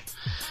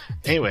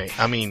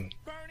 I mean,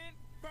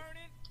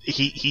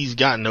 he's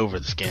gotten over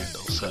the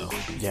scandal, so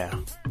yeah.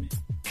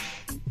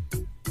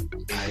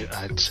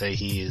 I'd say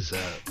he is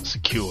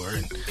secure,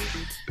 and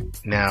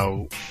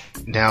now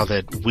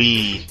that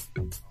we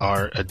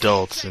are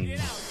adults, and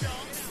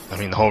I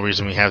mean the whole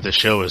reason we have this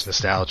show is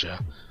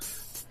nostalgia,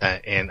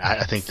 and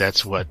I think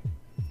that's what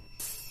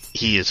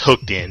he is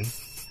hooked in.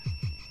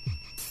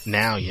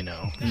 Now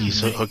he's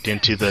hooked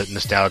into the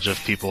nostalgia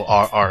of people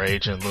our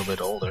age and a little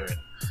bit older. And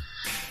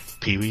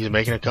Pee-wee's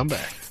making a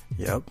comeback.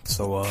 Yep.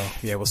 So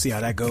we'll see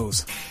how that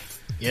goes.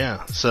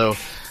 Yeah. So,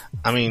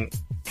 I mean,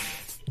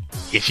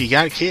 if you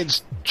got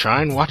kids,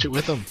 try and watch it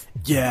with them.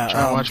 Yeah.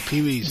 Try and watch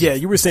Pee-wee's. Yeah,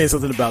 you were saying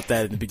something about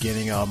that in the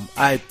beginning.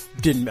 I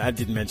didn't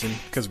mention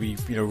because we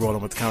rolled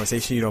on with the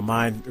conversation.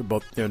 Mine, they're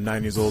both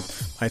 9 years old.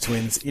 My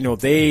twins,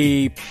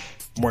 they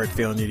weren't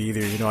feeling it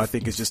either. I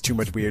think it's just too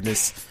much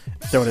weirdness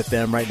thrown at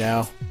them right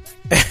now.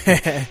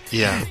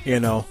 Yeah.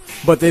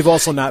 But they've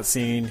also not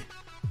seen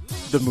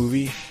the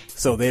movie.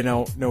 So they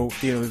don't know,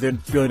 they're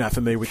really not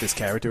familiar with this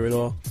character at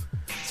all.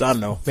 So I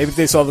don't know. Maybe if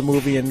they saw the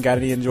movie and got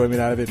any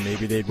enjoyment out of it,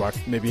 maybe they'd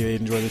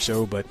enjoy the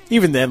show. But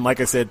even then, like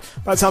I said,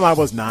 by the time I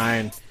was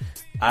 9,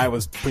 I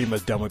was pretty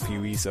much done with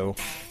Pee-wee. So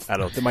I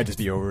don't know. They might just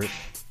be over it.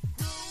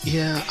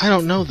 Yeah, I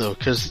don't know though,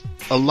 because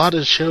a lot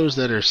of shows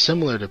that are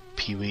similar to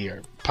Pee-wee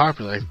are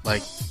popular.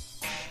 Like,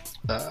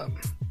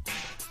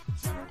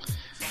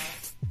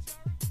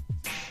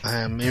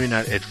 maybe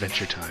not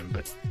Adventure Time,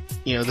 but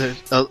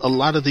there's a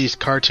lot of these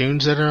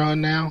cartoons that are on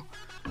now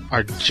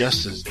are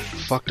just as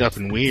fucked up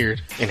and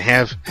weird, and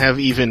have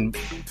even,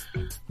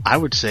 I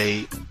would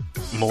say,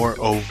 more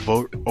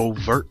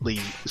overtly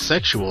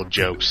sexual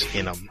jokes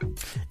in them.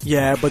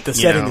 Yeah, but the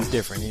setting is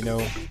different,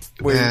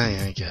 Where,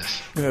 yeah, I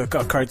guess. A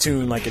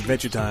cartoon like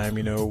Adventure Time,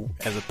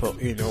 as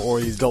opposed, or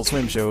these Adult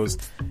Swim shows,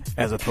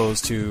 as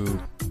opposed to,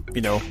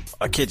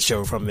 a kid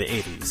show from the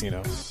 80s,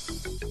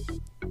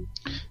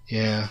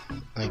 Yeah,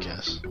 I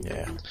guess.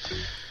 Yeah.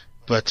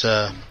 But,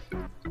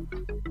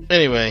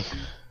 anyway,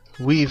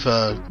 we've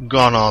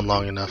gone on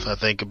long enough, I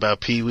think,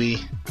 about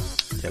Pee-wee.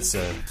 Yes,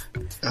 sir.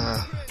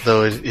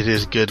 Though it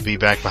is good to be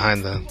back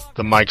behind the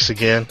mics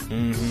again.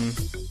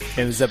 Mm-hmm.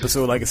 And this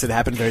episode, like I said,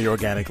 happened very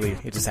organically.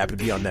 It just happened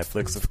to be on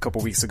Netflix a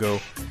couple weeks ago.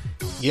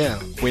 Yeah.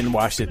 Wynn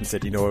watched it and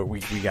said, we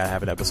gotta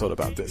have an episode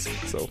about this.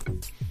 So.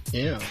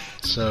 Yeah.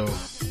 So,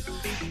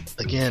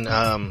 again,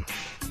 go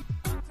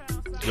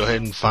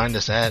ahead and find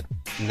us at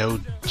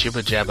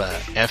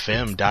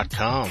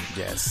NoJibbaJabbaFM.com.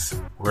 Yes.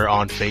 We're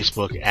on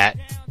Facebook at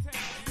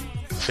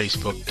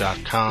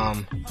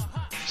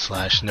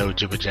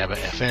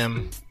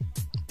Facebook.com/NoJibbaJabbaFM.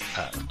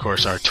 Of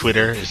course, our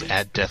Twitter is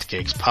at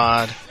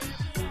DeathCakesPod.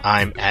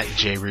 I'm at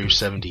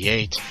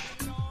JRU78.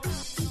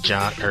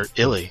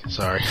 Illy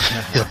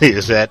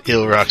is at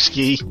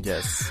IllRockSki.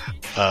 Yes.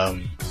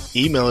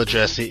 Email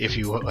address, if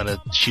you want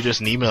to shoot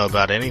us an email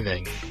about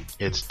anything,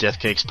 it's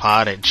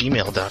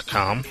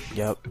deathcakespod@gmail.com.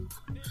 Yep.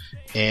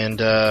 And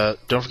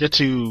don't forget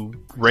to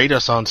rate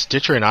us on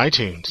Stitcher and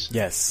iTunes.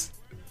 Yes.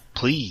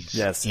 Please.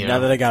 Yes. Now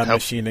that I got a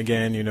machine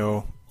again,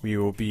 we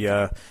will be.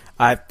 I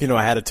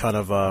had a ton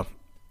of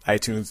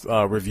iTunes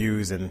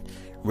reviews and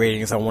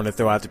ratings I want to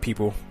throw out to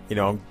people.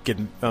 I'm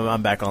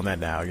back on that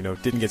now.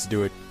 Didn't get to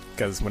do it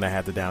because when I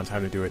had the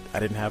downtime to do it, I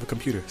didn't have a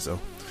computer. So.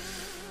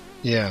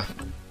 Yeah,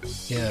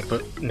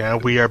 but now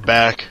we are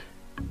back.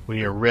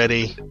 We are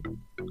ready.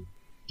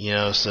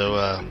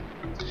 So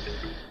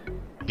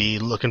be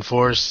looking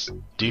for us.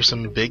 Do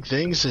some big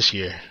things this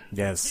year.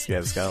 Yes,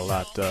 got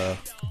a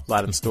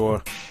lot in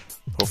store.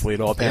 Hopefully,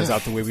 it all pans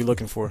out the way we're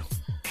looking for.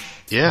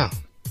 Yeah.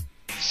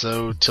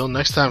 So till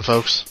next time,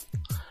 folks.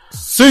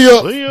 See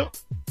ya. See ya.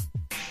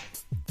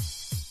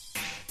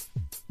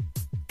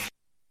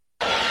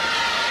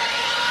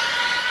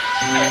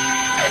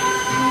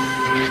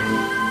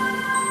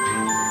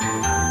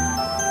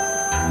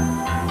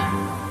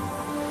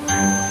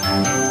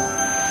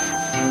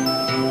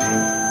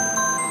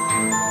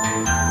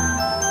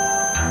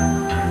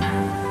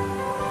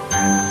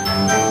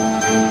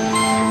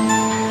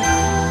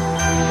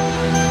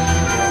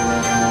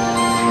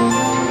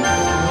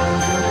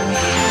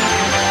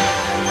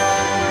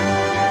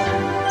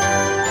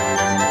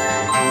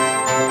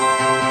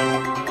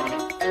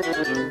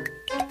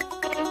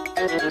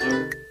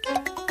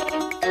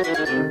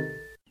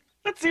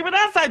 Let's see what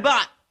else I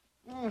bought.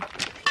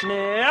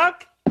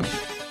 Milk,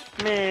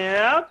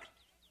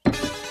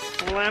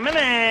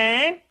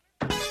 lemonade,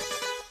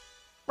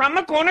 from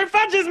the corner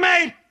fudge is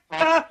made.